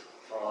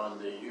on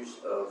the use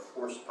of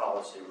force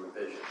policy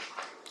revision.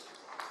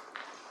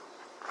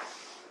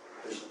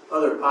 There's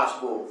other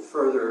possible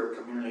further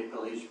Community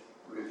Police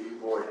Review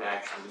Board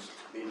actions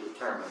to be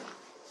determined.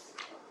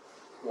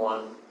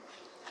 1,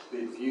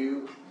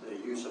 review the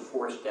use of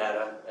force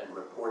data and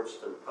reports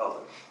to the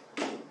public.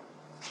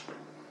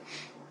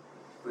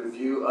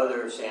 Review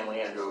other San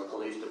Leandro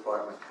Police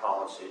Department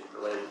policies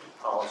related to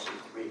Policy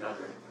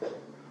 300,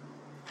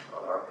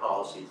 or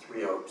Policy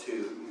 302,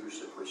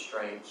 use of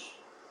restraints,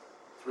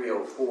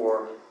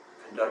 304,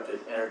 conducted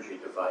energy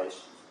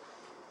devices,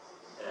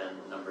 and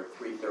number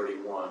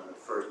 331, the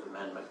First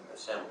Amendment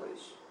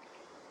assemblies.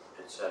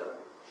 etc.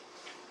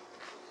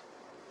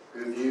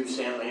 Review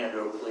San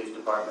Leandro Police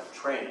Department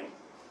training,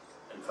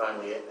 and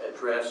finally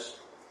address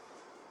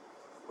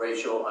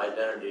racial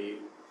identity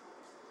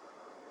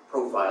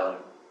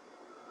profiling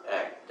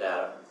act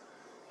data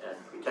and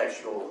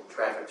pretextual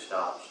traffic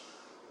stops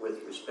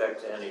with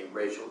respect to any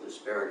racial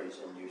disparities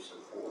in use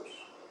of force.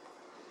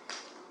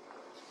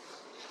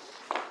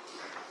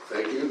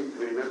 Thank you,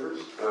 committee members.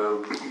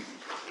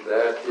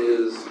 That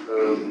is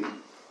the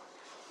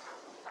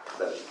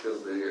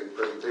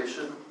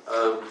presentation.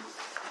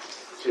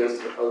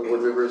 Chance, other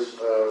board members,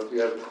 do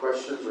you have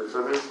questions or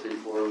comments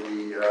before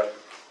we have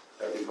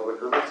any public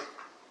comments?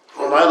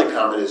 Well, my only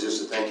comment is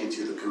just a thank you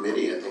to the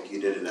committee. I think you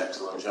did an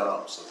excellent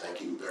job, so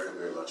thank you very,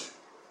 very much.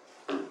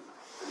 Thank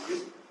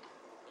you.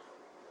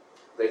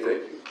 Thank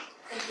you.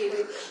 Thank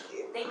you.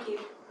 Thank you.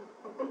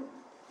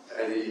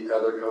 Any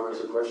other comments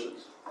or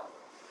questions?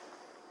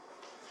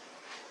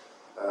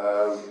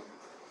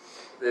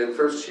 Then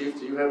first, Chief,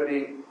 do you have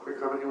any quick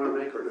comment you want to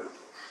make or no?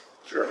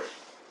 Sure.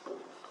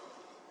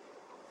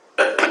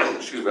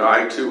 Excuse me,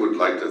 I too would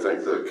like to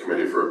thank the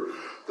committee for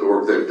the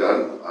work they've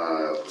done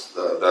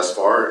thus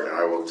far, and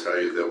I will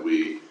tell you that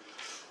we,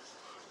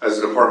 as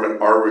a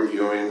department, are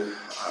reviewing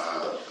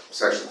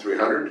Section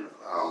 300.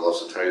 I'll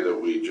also tell you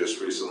that we just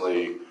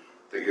recently, I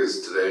think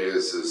today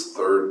is his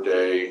third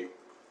day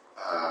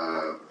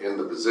in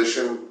the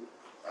position.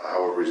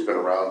 However, he's been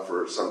around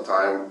for some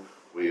time.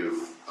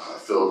 We've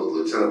filled a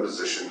lieutenant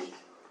position,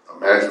 a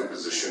management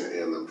position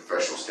in the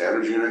professional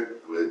standards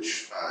unit,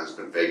 which has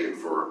been vacant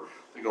for,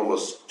 I think,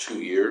 almost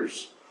 2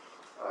 years.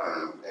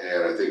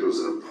 And I think it was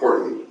an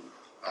important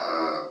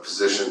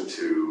position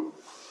to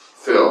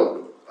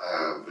fill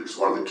because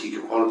one of the key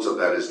components of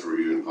that is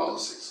reviewing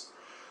policies.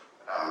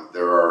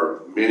 There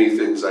are many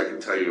things I can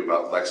tell you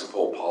about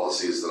Lexipol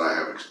policies that I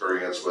have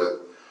experience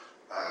with,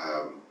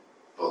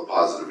 both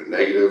positive and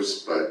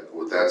negatives, but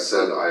with that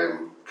said, I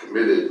am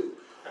committed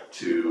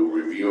to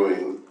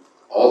reviewing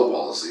all the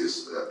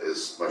policies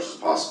as much as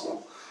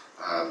possible,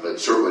 but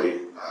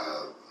certainly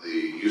the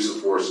use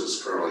of force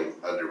is currently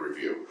under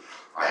review.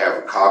 I have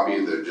a copy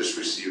that I just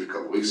received a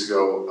couple weeks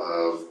ago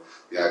of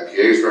the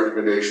IPA's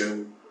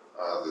recommendation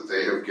that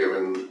they have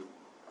given,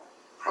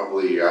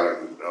 probably, I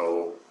don't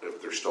know if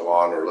they're still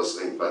on or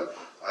listening, but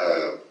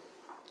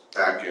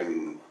back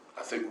in,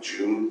 I think,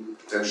 June,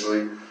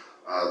 potentially,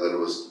 that it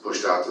was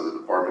pushed out to the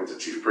department to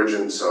Chief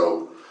Pridgeon,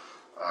 so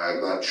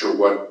I'm not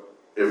sure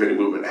if any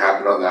movement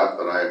happened on that,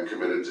 but I am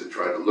committed to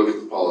try to look at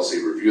the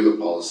policy, review the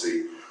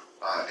policy,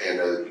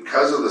 and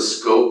because of the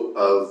scope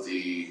of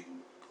the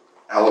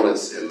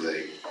elements in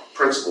the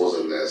principles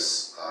in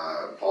this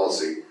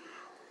policy,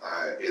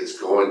 it's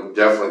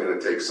definitely going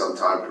to take some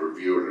time to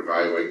review and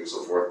evaluate and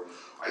so forth.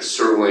 I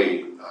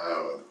certainly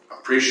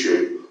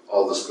appreciate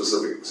all the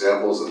specific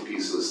examples and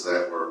pieces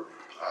that were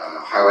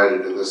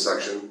highlighted in this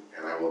section,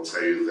 and I will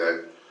tell you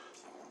that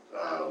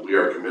we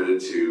are committed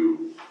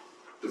to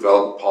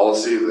develop a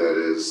policy that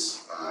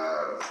is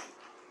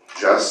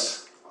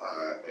just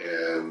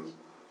and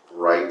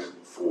right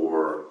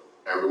for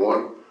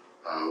everyone,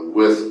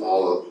 with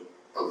all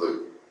of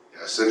the,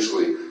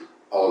 essentially,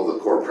 all of the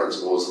core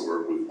principles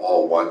that we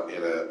all want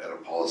in a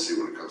policy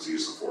when it comes to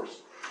use of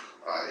force.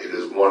 It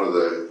is one of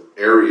the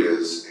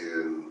areas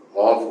in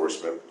law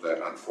enforcement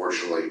that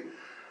unfortunately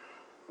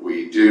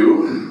we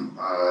do in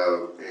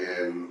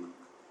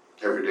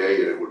every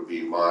day, and it would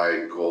be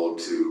my goal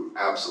to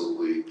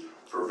absolutely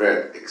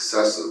prevent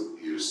excessive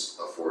use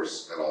of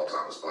force at all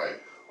times by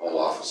all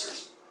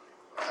officers.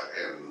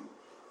 And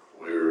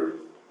we're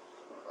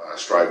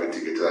striving to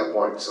get to that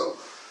point. So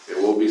it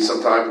will be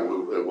some time,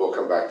 but it will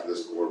come back to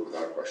this board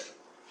without question.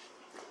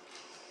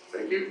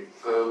 Thank you.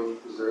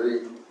 Is there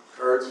any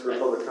cards for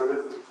public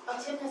comment? Oh,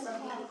 Tim has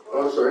something.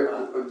 Oh, I'm sorry.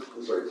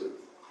 I'm sorry, Tim.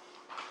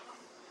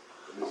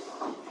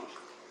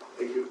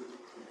 Thank you.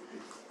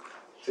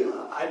 Tim.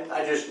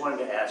 I just wanted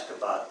to ask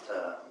about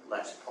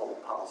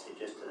Lexipol policy,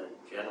 just a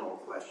general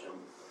question.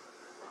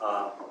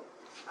 I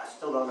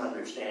still don't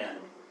understand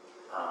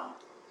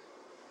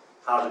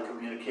how the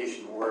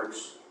communication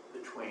works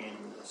between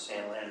the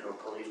San Leandro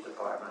Police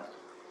Department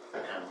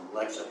and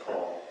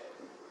Lexipol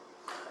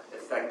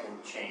affecting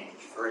change.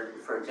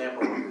 For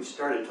example, when we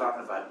started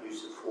talking about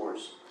use of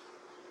force,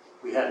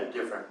 we had a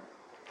different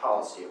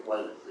policy. It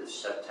wasn't this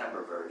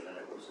September version,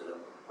 it was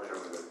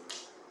whatever the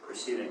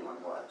preceding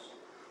one was.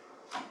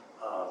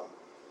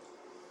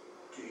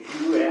 Do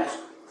you ask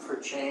for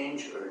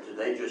change, or do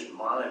they just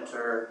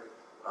monitor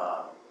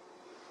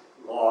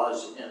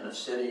laws in the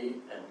city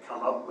and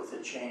come up with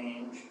a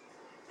change?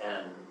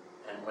 And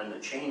when the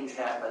change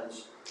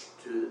happens,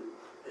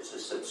 it's a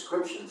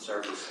subscription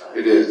service.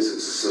 It is.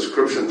 It's a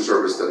subscription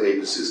service that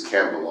agencies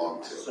can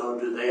belong to. So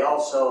do they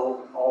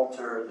also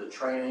alter the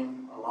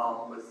training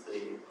along with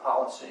the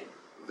policy?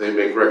 They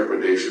make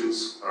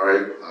recommendations, all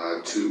right,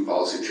 to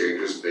policy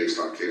changes based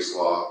on case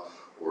law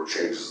or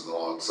changes in the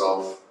law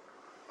itself.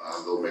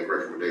 They'll make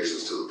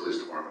recommendations to the police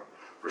department.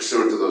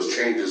 Pursuant to those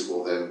changes,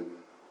 we'll then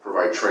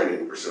provide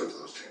training pursuant to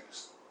those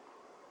changes.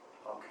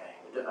 Okay.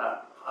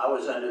 I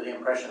was under the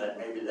impression that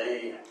maybe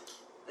they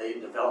They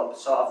develop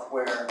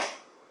software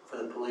for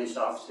the police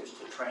officers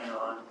to train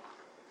on.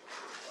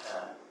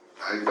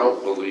 I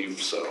don't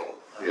believe so.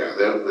 Yeah,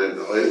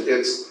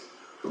 it's,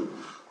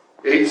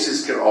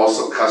 agencies can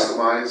also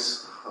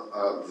customize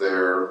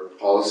their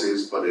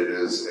policies, but it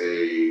is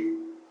the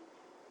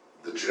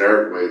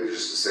generic way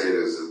just to say it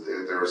is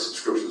that they're a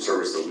subscription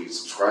service that we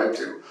subscribe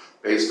to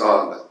based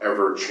on the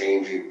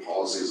ever-changing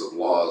policies of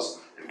laws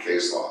and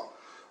case law.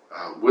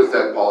 With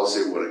that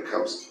policy,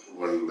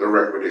 when their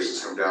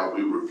recommendations come down,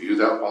 we review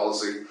that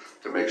policy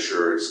to make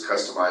sure it's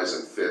customized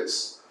and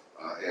fits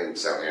in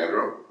San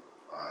Leandro.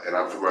 And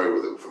I'm familiar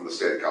with it from the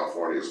state of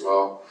California as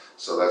well.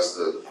 So that's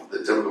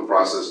the typical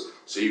process.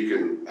 So you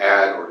can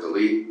add or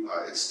delete.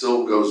 It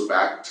still goes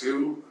back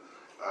to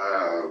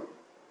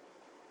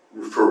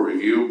for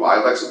review by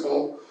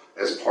Lexipol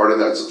as part of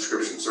that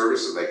subscription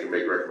service, and they can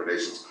make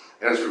recommendations.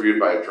 And it's reviewed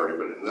by an attorney.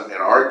 But in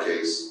our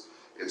case,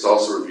 it's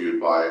also reviewed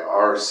by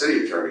our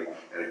city attorney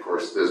and of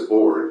course this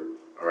board,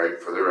 all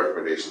right, for their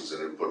recommendations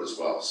and input as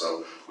well.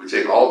 So we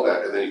take all of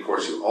that, and then of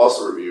course you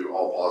also review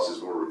all policies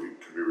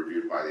can be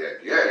reviewed by the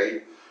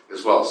IPA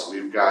as well. So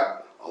we've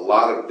got a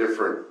lot of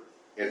different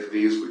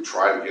entities. We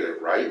try to get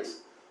it right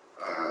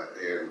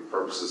in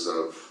purposes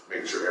of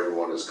making sure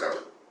everyone is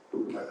covered.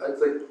 I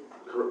think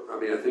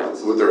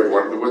it's With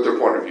their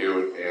point of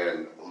view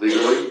and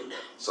legally,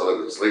 so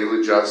that it's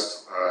legally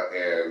just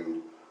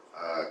and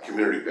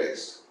community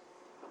based.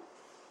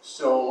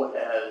 So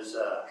as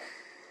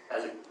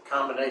a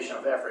combination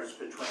of efforts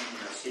between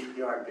the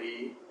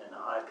CPRB and the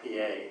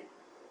IPA,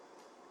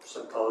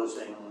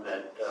 supposing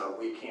that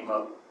we came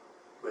up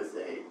with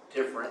a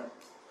different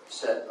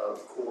set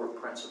of core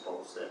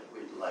principles that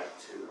we'd like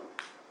to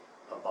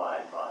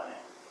abide by,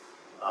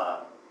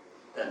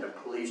 then the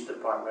police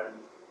department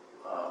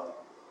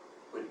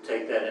would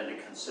take that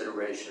into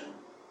consideration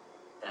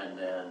and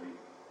then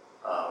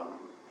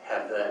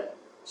have that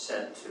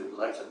sent to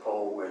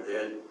Lexipol where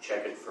they'd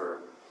check it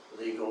for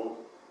legal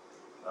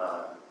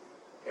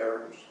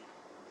errors.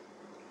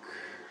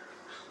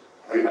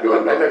 I've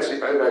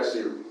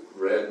actually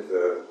read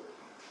the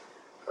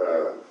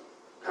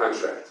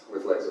contract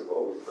with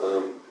Lexipol.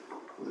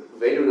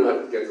 They do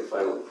not get the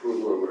final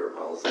approval of their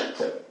policy.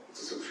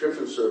 It's a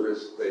subscription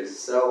service. They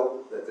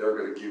sell that they're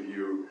going to give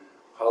you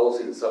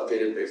policy that's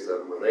updated based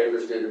on what they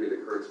understand to be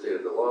the current state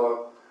of the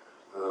law,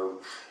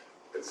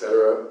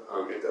 etc.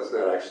 It does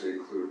not actually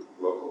include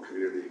local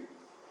community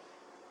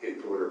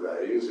input or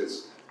values.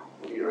 It's,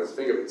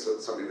 think of it,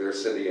 it's something they're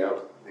sending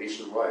out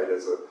nationwide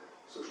as a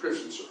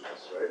subscription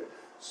service, right?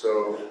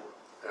 So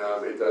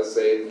it does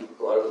say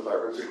a lot of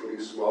departments,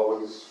 including small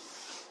ones,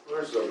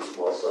 ours is on the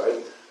small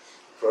side,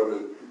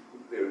 from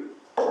the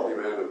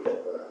amount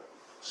of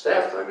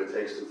staff time it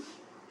takes to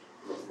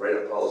write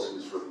up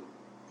policies from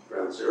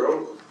ground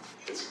zero.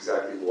 It's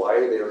exactly why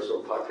they are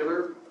so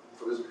popular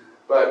for this.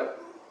 But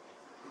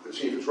the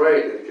chief is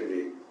right, that it can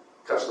be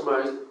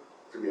customized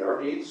to meet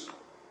our needs.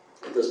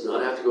 It does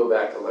not have to go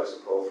back to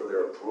Lexipol for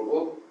their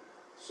approval.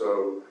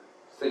 So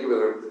think of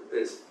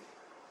it,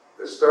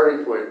 the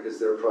starting point is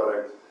their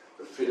product.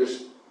 The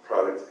finished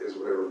product is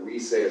whatever we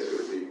say it's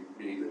going to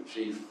be, meaning the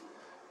chief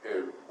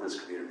and this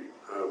community.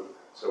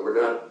 So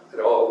we're not at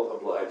all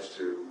obliged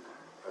to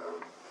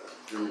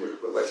do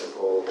what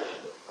Lexipol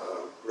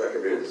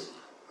recommends.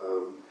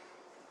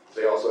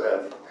 They also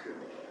have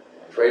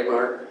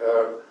trademark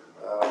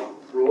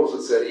rules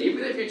that said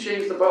even if you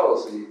change the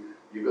policy,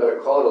 you've got to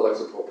call it a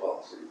Lexipol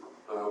policy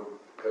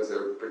because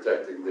they're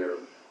protecting their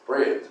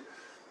brand.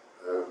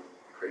 I'm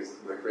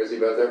not crazy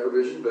about that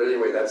provision, but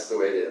anyway, that's the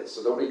way it is.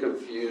 So don't be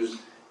confused.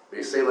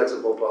 They say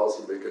Lexipol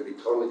policy, but it could be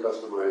totally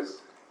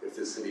customized if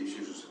the city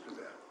chooses to do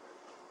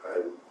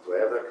that. Do I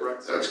have that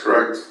correct? That's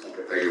correct.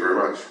 Okay. Thank you very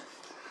much.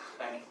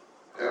 Thank you.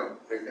 Yeah.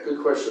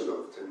 Good question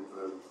though, Tim.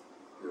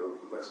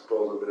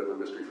 Lexipol is a bit of a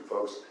mystery for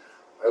folks.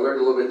 I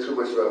learned a little bit too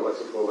much about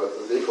Lexipol at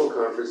the NACO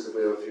conference. If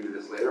we have a few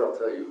minutes later, I'll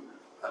tell you.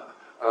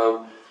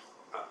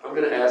 I'm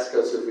going to ask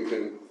us if we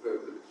can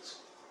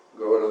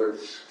go another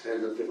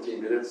 10 to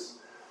 15 minutes,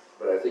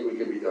 but I think we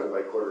can be done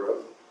by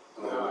 7:15.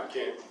 No, I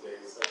can't today,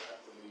 so I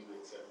have to leave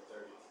at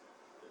 7:30.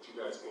 But you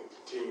guys can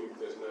continue,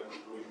 there's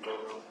nothing we can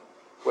vote on.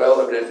 Well,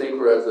 I think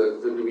we're at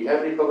do we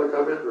have any public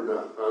comment or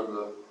not on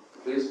the,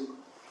 please?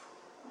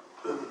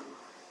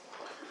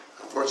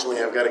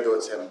 Unfortunately, I've got to go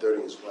at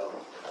 7:30 as well.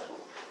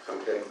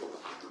 Okay.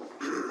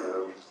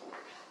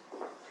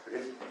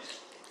 Okay.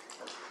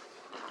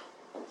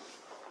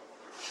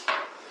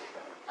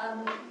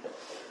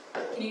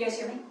 Can you guys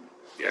hear me?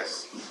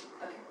 Yes.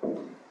 Okay.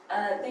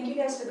 Thank you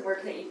guys for the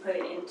work that you put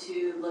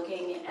into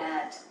looking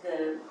at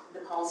the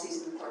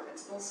policies and the core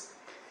principles.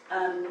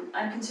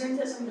 I'm concerned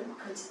that some of the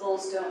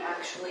principles don't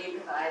actually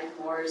provide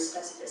more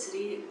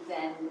specificity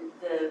than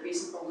the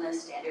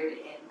reasonableness standard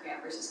in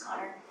Graham versus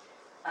Connor.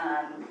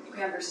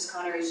 Graham versus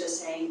Connor is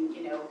just saying,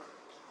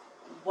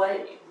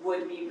 what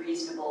would be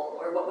reasonable,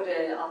 or what would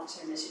an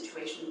officer in this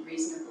situation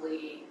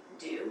reasonably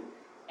do?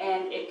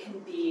 And it can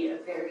be a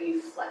very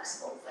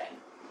flexible thing.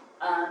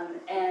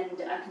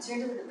 And I'm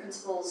concerned that the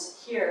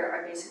principles here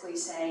are basically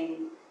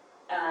saying,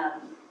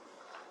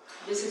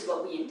 this is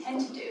what we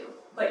intend to do,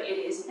 but it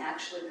isn't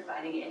actually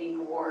providing any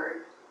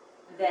more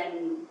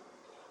than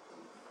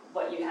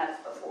what you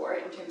have before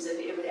in terms of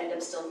it would end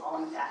up still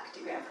falling back to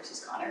Graham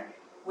versus Connor,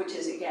 which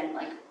is again,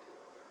 like,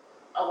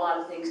 a lot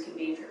of things can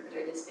be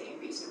interpreted as being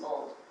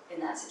reasonable in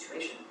that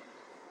situation.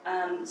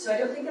 So I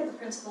don't think that the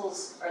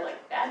principles are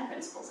like bad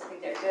principles, I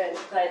think they're good,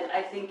 but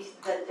I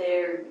think that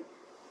they're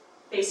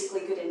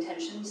basically good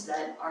intentions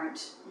that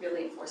aren't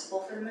really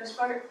enforceable for the most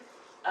part.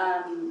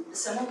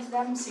 Some of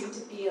them seem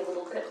to be a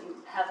little bit,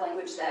 have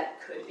language that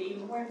could be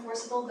more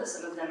enforceable, but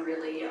some of them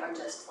really are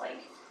just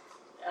like,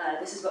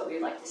 this is what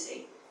we'd like to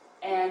see.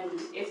 And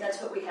if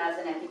that's what we have,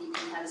 then I think you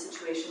can have a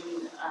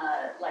situation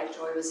like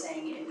Joy was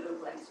saying in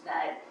Oakland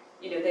that,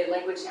 you know, their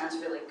language sounds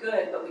really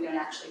good, but we don't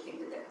actually think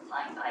that they're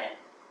complying by it.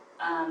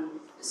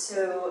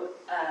 So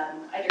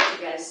I'd urge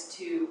you guys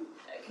to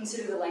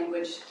consider the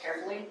language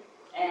carefully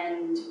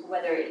and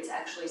whether it's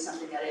actually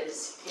something that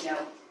is, you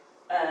know,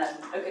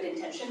 a good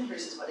intention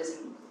versus what is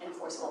an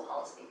enforceable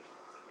policy.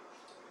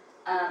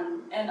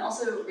 And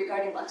also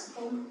regarding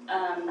Lexipol,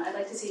 I'd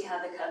like to see how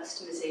the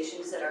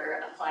customizations that are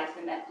applied to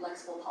the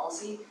Lexipol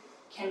policy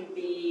can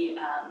be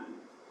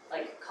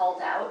like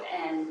called out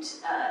and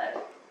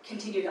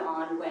continued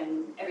on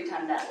when every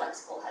time that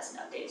Lexipol has an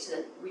update, so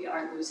that we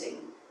aren't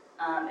losing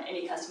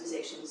any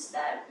customizations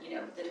that, you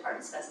know, the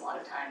department spends a lot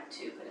of time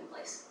to put in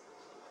place.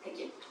 Thank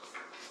you.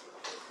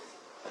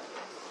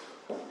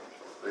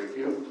 Thank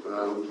you.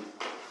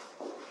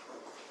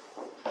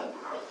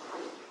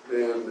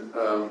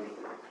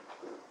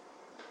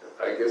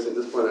 I guess at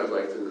this point I'd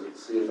like to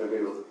see if I'm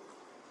able to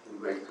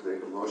make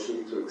a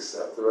motion to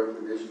accept the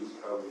recommendations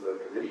of the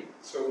committee.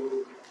 So,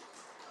 do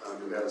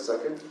we have a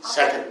second?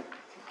 Second.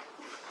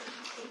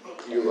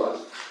 You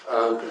lost.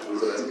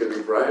 So that's going to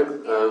be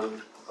Brian.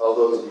 All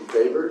those in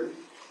favor?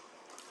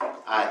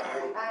 Aye.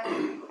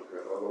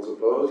 All those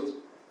opposed?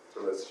 So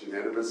that's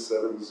unanimous,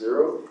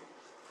 7-0.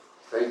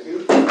 Thank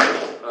you.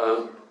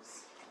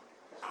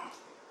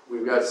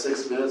 We've got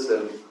 6 minutes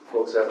and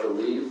folks have to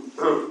leave.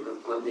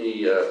 Let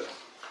me,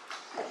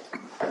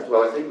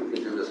 well, I think we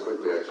can do this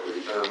quickly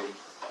actually.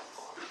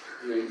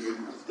 This is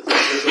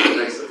the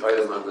next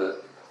item on the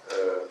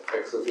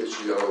ex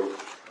officio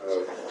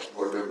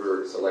board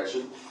member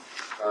selection.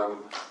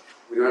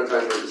 We don't have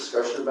time for a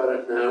discussion about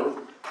it now,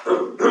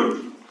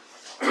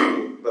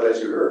 but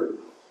as you heard,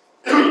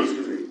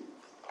 excuse me,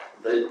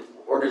 the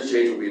ordinance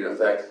change will be in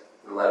effect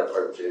in the latter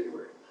part of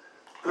January.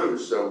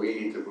 So we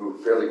need to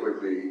move fairly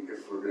quickly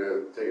if we're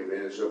going to take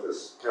advantage of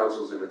this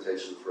council's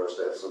invitation for us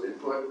to have some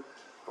input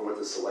on what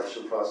the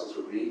selection process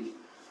would be.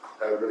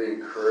 I would really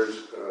encourage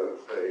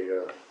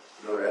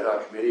another ad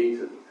hoc committee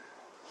to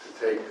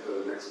take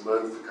the next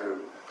month to kind of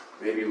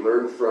maybe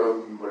learn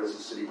from what is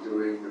the city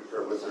doing,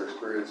 or what's their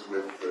experience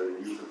with the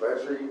youth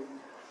advisory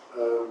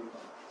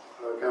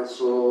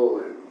council,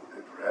 and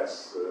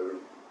perhaps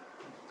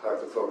talk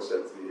to folks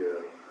at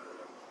the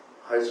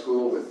high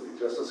school with the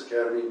Justice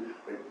Academy.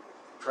 Like,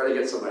 try to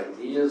get some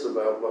ideas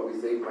about what we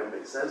think might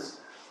make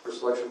sense for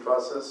selection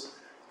process.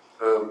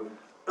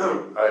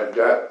 I've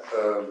got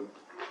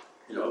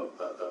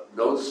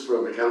notes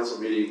from the council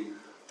meeting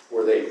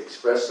where they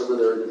expressed some of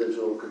their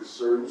individual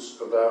concerns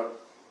about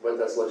what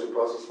that selection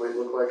process might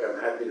look like. I'm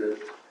happy to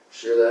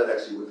share that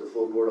actually with the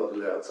full board. I'll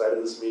do that outside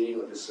of this meeting.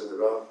 I'll just send it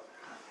off.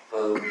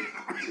 So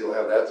you'll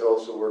have that to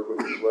also work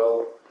with as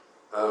well.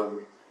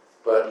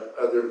 But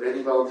are there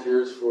any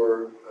volunteers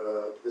for,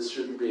 this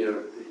shouldn't be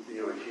a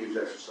huge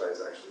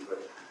exercise actually,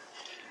 but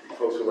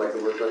folks would like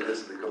to work on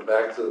this and then come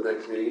back to the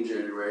next meeting in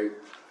January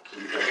so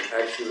we have an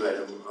action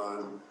item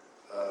on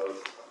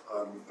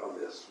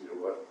this,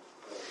 what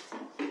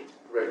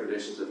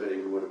recommendations, if any,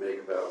 we want to make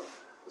about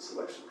the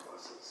selection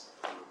process.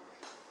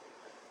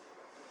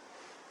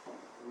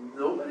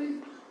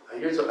 Nobody? I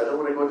don't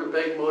want to go into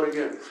beg mode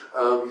again.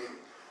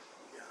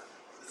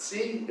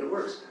 See, it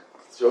works.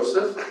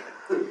 Joseph?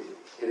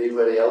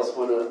 Anybody else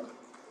want to,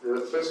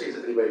 especially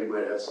anybody who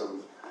might have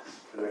some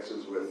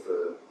connections with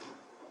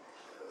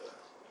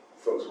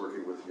folks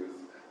working with youth.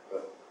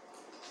 But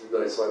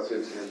anybody saw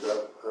Tim's hand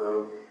up?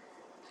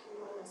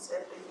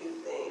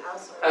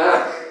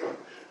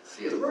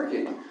 See, it's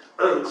working.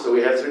 So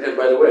we have to, and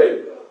by the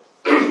way,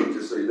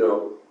 just so you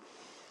know,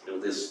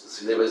 this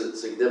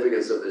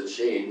significance of this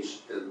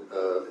change in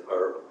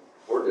our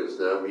ordinance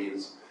now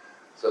means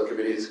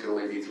subcommittees can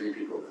only be 3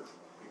 people now,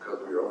 because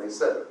we are only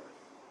 7,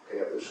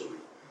 officially.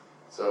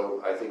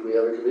 So I think we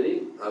have a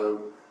committee.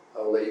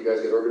 I'll let you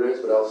guys get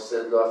organized, but I'll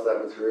send off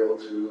that material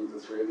to the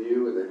 3 of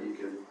you, and then you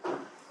can go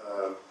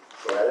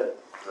at it.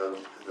 And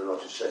then I'll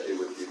just check in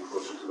with you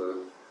closer to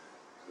the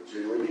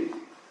January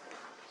meeting.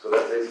 So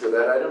that takes to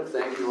that item.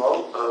 Thank you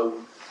all.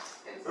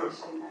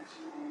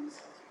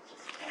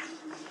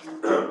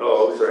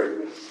 Oh,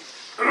 sorry.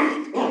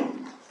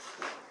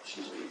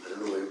 Excuse me. I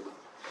don't know.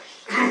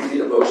 We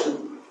need a motion.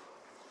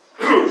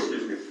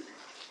 Excuse me.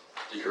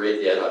 To create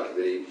the ad hoc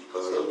committee.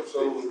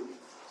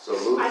 So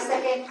moved. I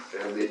second.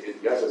 And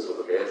yes, it's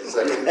okay. It's a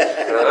second.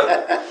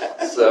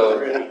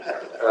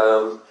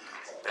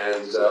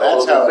 And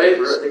all those in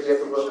favor, I think we have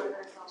to vote.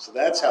 So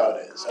that's how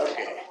it is,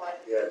 okay.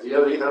 Yeah, do you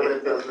have any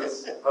comment on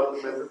this,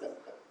 public member?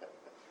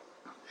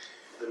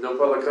 No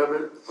public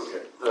comment?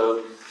 Okay.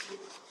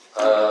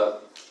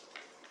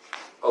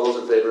 All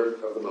those in favor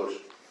of the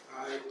motion?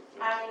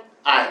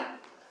 Aye.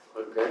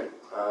 Okay,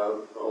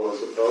 all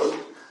those opposed?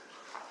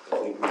 I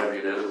think we have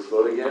unanimous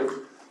vote again.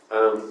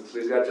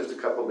 We've got just a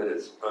couple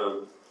minutes.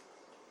 I'm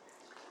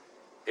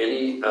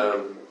trying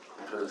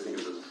to think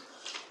of this.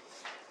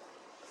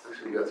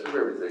 Actually, we got through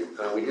everything.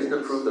 We didn't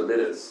approve the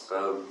minutes.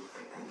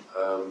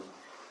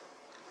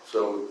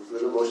 So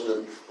there's a motion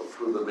to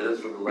approve the minutes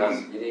from the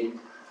last meeting.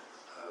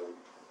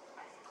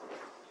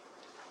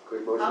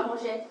 Quick motion? I'll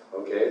motion.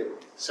 Okay,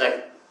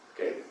 Second.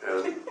 okay.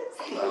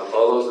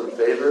 All those in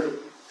favor?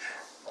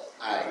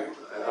 Aye.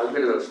 I'm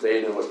going to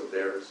abstain, I wasn't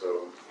there,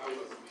 so.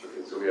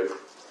 Okay, so we have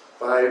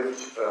 5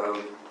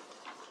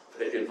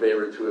 in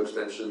favor, 2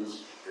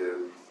 abstentions,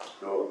 and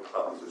no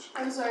opposition.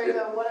 I'm sorry,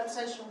 the one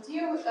abstention was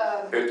you.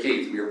 And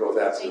Keith, we were both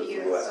absent Thank from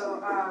you. the last So,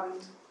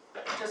 meeting.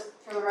 just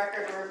for the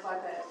record, I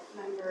reflect that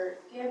Member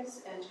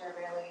Gibbs and Chair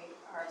Bailey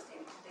are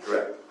abstaining. Thank you.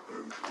 Correct.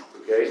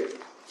 Okay.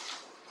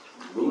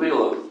 Moving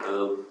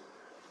along.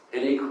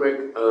 Any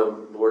quick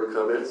board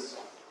comments?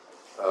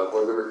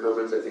 Board member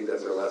comments, I think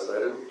that's our last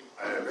item.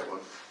 I have one.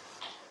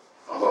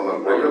 Although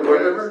I'm not Are you a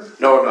board member?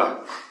 No, I'm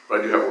not, but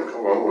I do have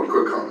one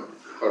quick comment,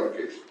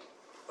 clarification.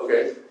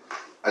 Okay.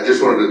 I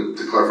just wanted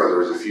to clarify, there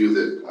was a few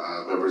that,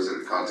 members that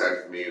had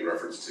contacted me in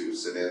reference to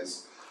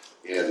sit-ins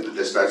in the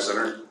dispatch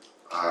center.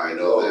 I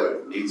know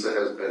that NHTSA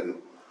has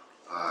been,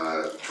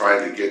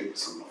 trying to get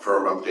some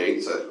firm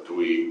updates.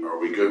 Are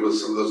we good with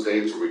some of those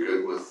dates? Are we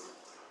good with,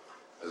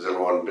 has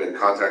everyone been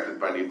contacted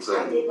by NHTSA?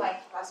 I did mine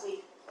last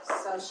week,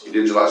 so she. You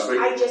did your last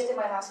week? I just did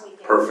mine last week,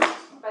 yeah. Perfect.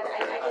 But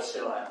I I guess she.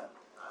 still have.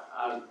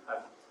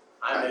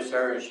 I miss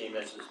her and she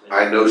misses me.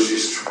 I know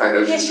she's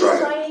trying, Yes, she's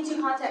trying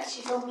to contact,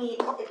 she told me.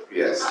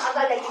 Yes. I'm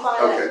glad that you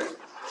followed that. Okay.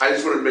 I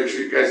just wanted to make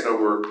sure you guys know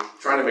we're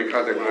trying to make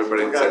contact with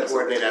everybody. We're gonna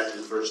coordinate after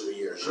the first of the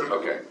year, so.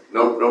 Okay,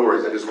 no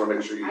worries, I just want to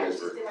make sure you I guys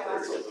just were. did mine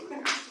last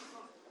week.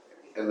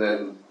 And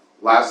then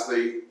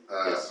lastly,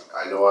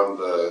 I know I'm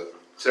the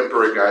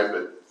temporary guy,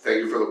 but thank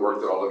you for the work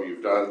that all of you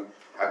have done.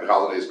 Happy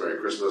holidays, Merry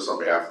Christmas on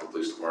behalf of the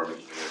police department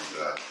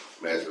and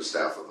management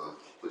staff of the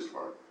police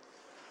department.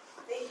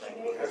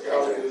 Thank you.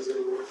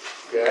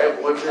 Okay, I have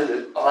 1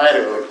 minute. Oh, I had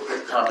a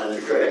quick comment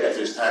if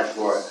there's time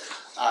for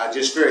it.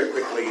 Just very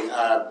quickly,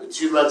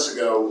 2 months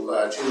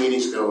ago, 2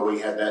 meetings ago, we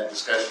had that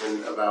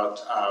discussion about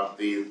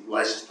the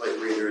license plate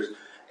readers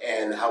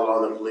and how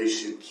long the police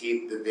should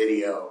keep the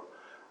video.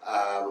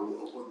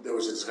 There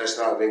was a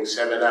discussion on it being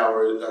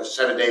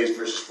 7 days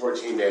versus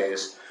 14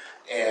 days.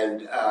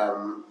 And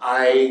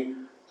I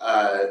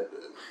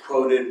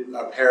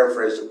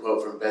paraphrased a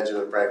quote from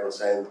Benjamin Franklin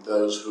saying,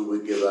 "Those who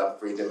would give up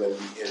freedom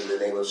in the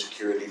name of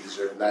security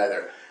deserve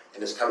neither."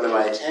 And it's come to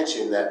my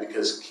attention that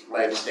because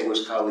my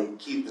distinguished colleague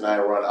Keith and I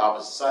were on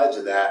opposite sides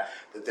of that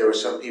there were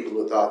some people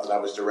who thought that I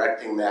was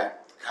directing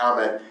that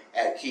comment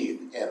at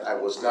Keith, and I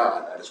was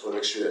not. I just want to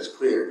make sure that's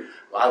clear.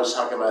 Well, I was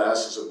talking about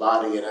us as a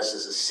body and us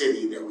as a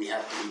city, that we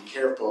have to be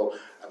careful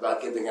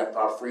about giving up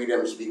our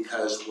freedoms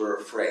because we're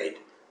afraid.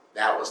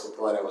 That was the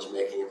point I was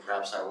making, and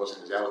perhaps I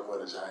wasn't as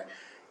eloquent as I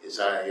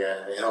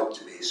had hoped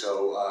to be.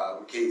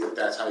 So, Keith, if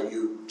that's how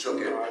you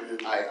took it,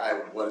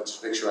 I wanted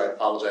to make sure I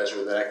apologize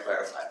or that I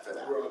clarified for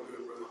that. We're all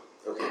good, brother.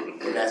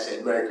 Okay, and that's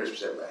it. Merry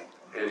Christmas, everybody.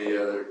 Any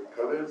other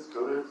comments?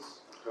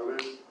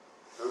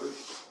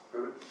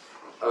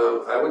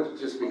 I would,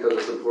 just because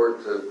it's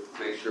important to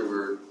make sure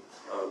we're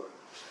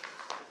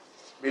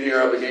meeting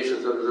our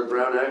obligations under the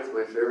Brown Act,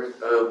 my favorite,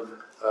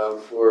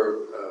 for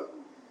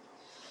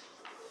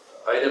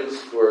items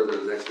for the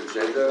next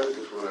agenda.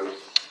 Just want to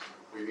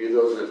review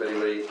those, and if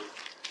anybody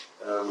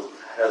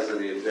has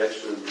any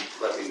objection,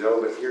 let me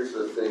know. But here's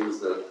the things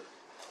that,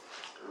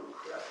 oh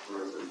crap,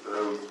 where is it?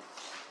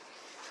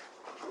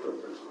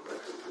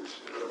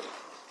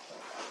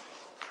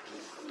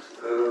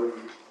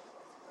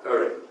 All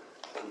right.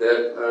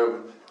 That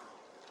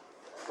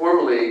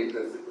formally,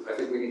 I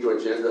think we need to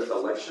agenda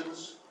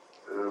elections.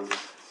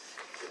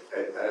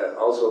 I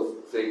also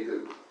think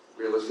that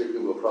realistically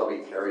we'll probably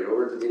carry it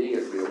over to the meeting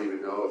if we don't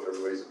even know if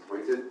everybody's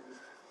appointed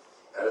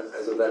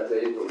as of that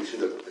date, but we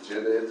should have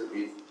agenda it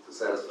to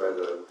satisfy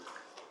the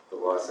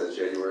law says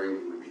January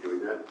we would be doing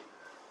that.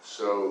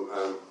 So,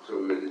 so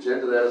we would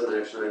agenda that as an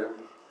action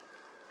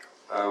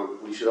item.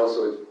 We should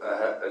also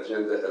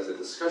agenda as a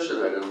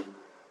discussion item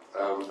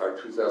our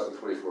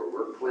 2024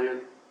 work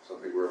plan,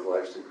 something we're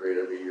obliged to create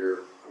every year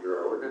under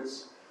our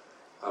ordinance.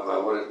 I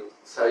want to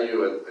tell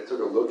you, I took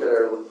a look at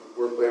our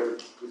work plan for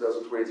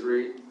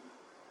 2023.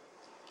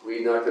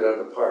 We knocked it out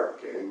of the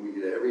park, and we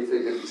did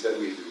everything that we said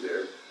we'd do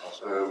there.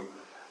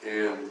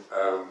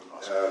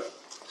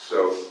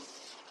 So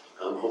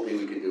I'm hoping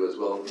we can do as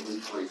well in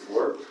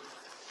 2024.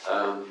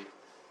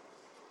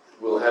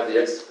 We'll have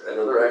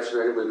another action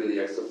item would be the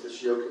ex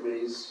officio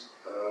committee's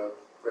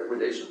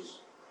recommendations.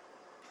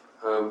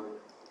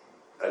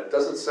 It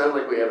doesn't sound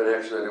like we have an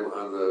action item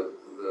on the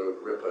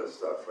RIPA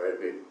stuff, right?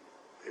 I mean,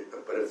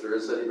 but if there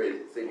is anybody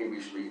thinking we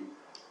should be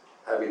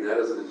having that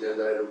as an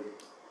agenda item,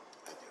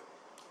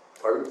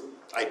 pardon?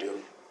 I do.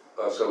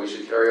 So we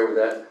should carry over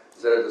that.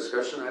 Is that a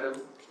discussion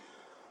item?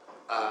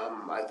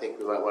 I think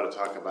we might want to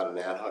talk about an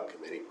ad hoc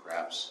committee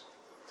perhaps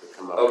to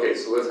come up. Okay,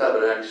 so let's have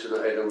an action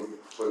item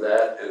for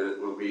that, and it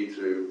will be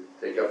to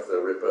take up the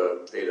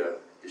RIPA data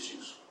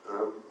issues.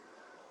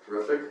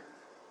 Terrific.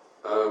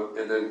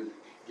 And then,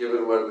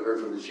 given what we heard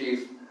from the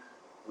chief,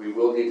 we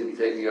will need to be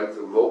taking up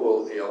the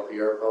mobile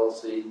ALPR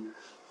policy,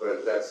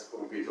 but that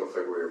won't be until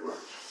February or March.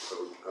 So,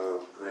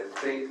 and I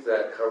think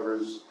that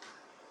covers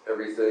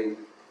everything.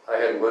 I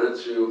had wanted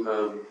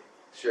to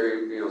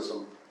share,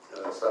 some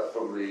stuff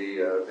from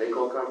the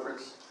NACO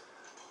conference.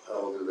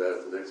 We'll do that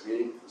at the next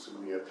meeting,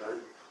 assuming we have time.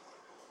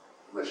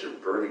 Unless you're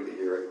burning to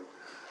hear it.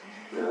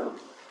 No.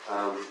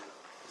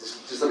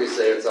 Just let me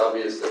say, it's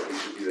obvious that we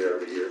should be there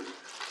every year.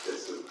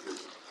 It's an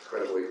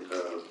incredibly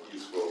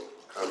useful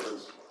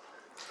conference.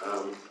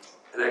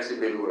 And actually,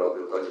 maybe what I'll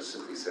do is I'll just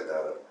simply send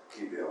out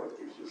an email that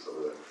gives you some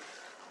of the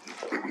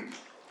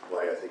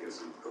why I think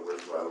it's a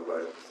worthwhile.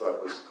 But I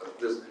thought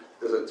was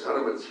there's a ton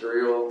of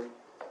material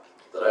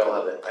that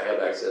I have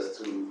access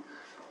to,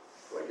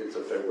 like into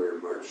February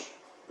or March.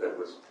 That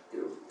was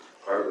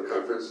part of the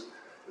conference.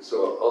 And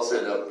so I'll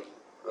send out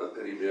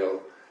an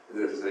email,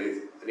 and if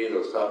there's any of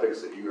those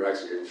topics that you're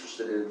actually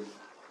interested in,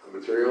 the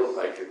material,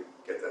 I can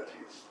get that to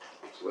you.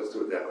 So let's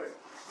do it that way.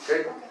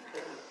 Okay?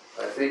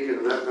 I think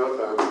in that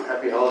note,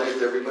 happy holidays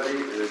to everybody,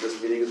 and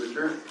this meeting is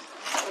adjourned.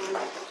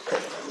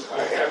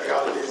 Happy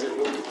holidays,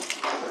 everyone.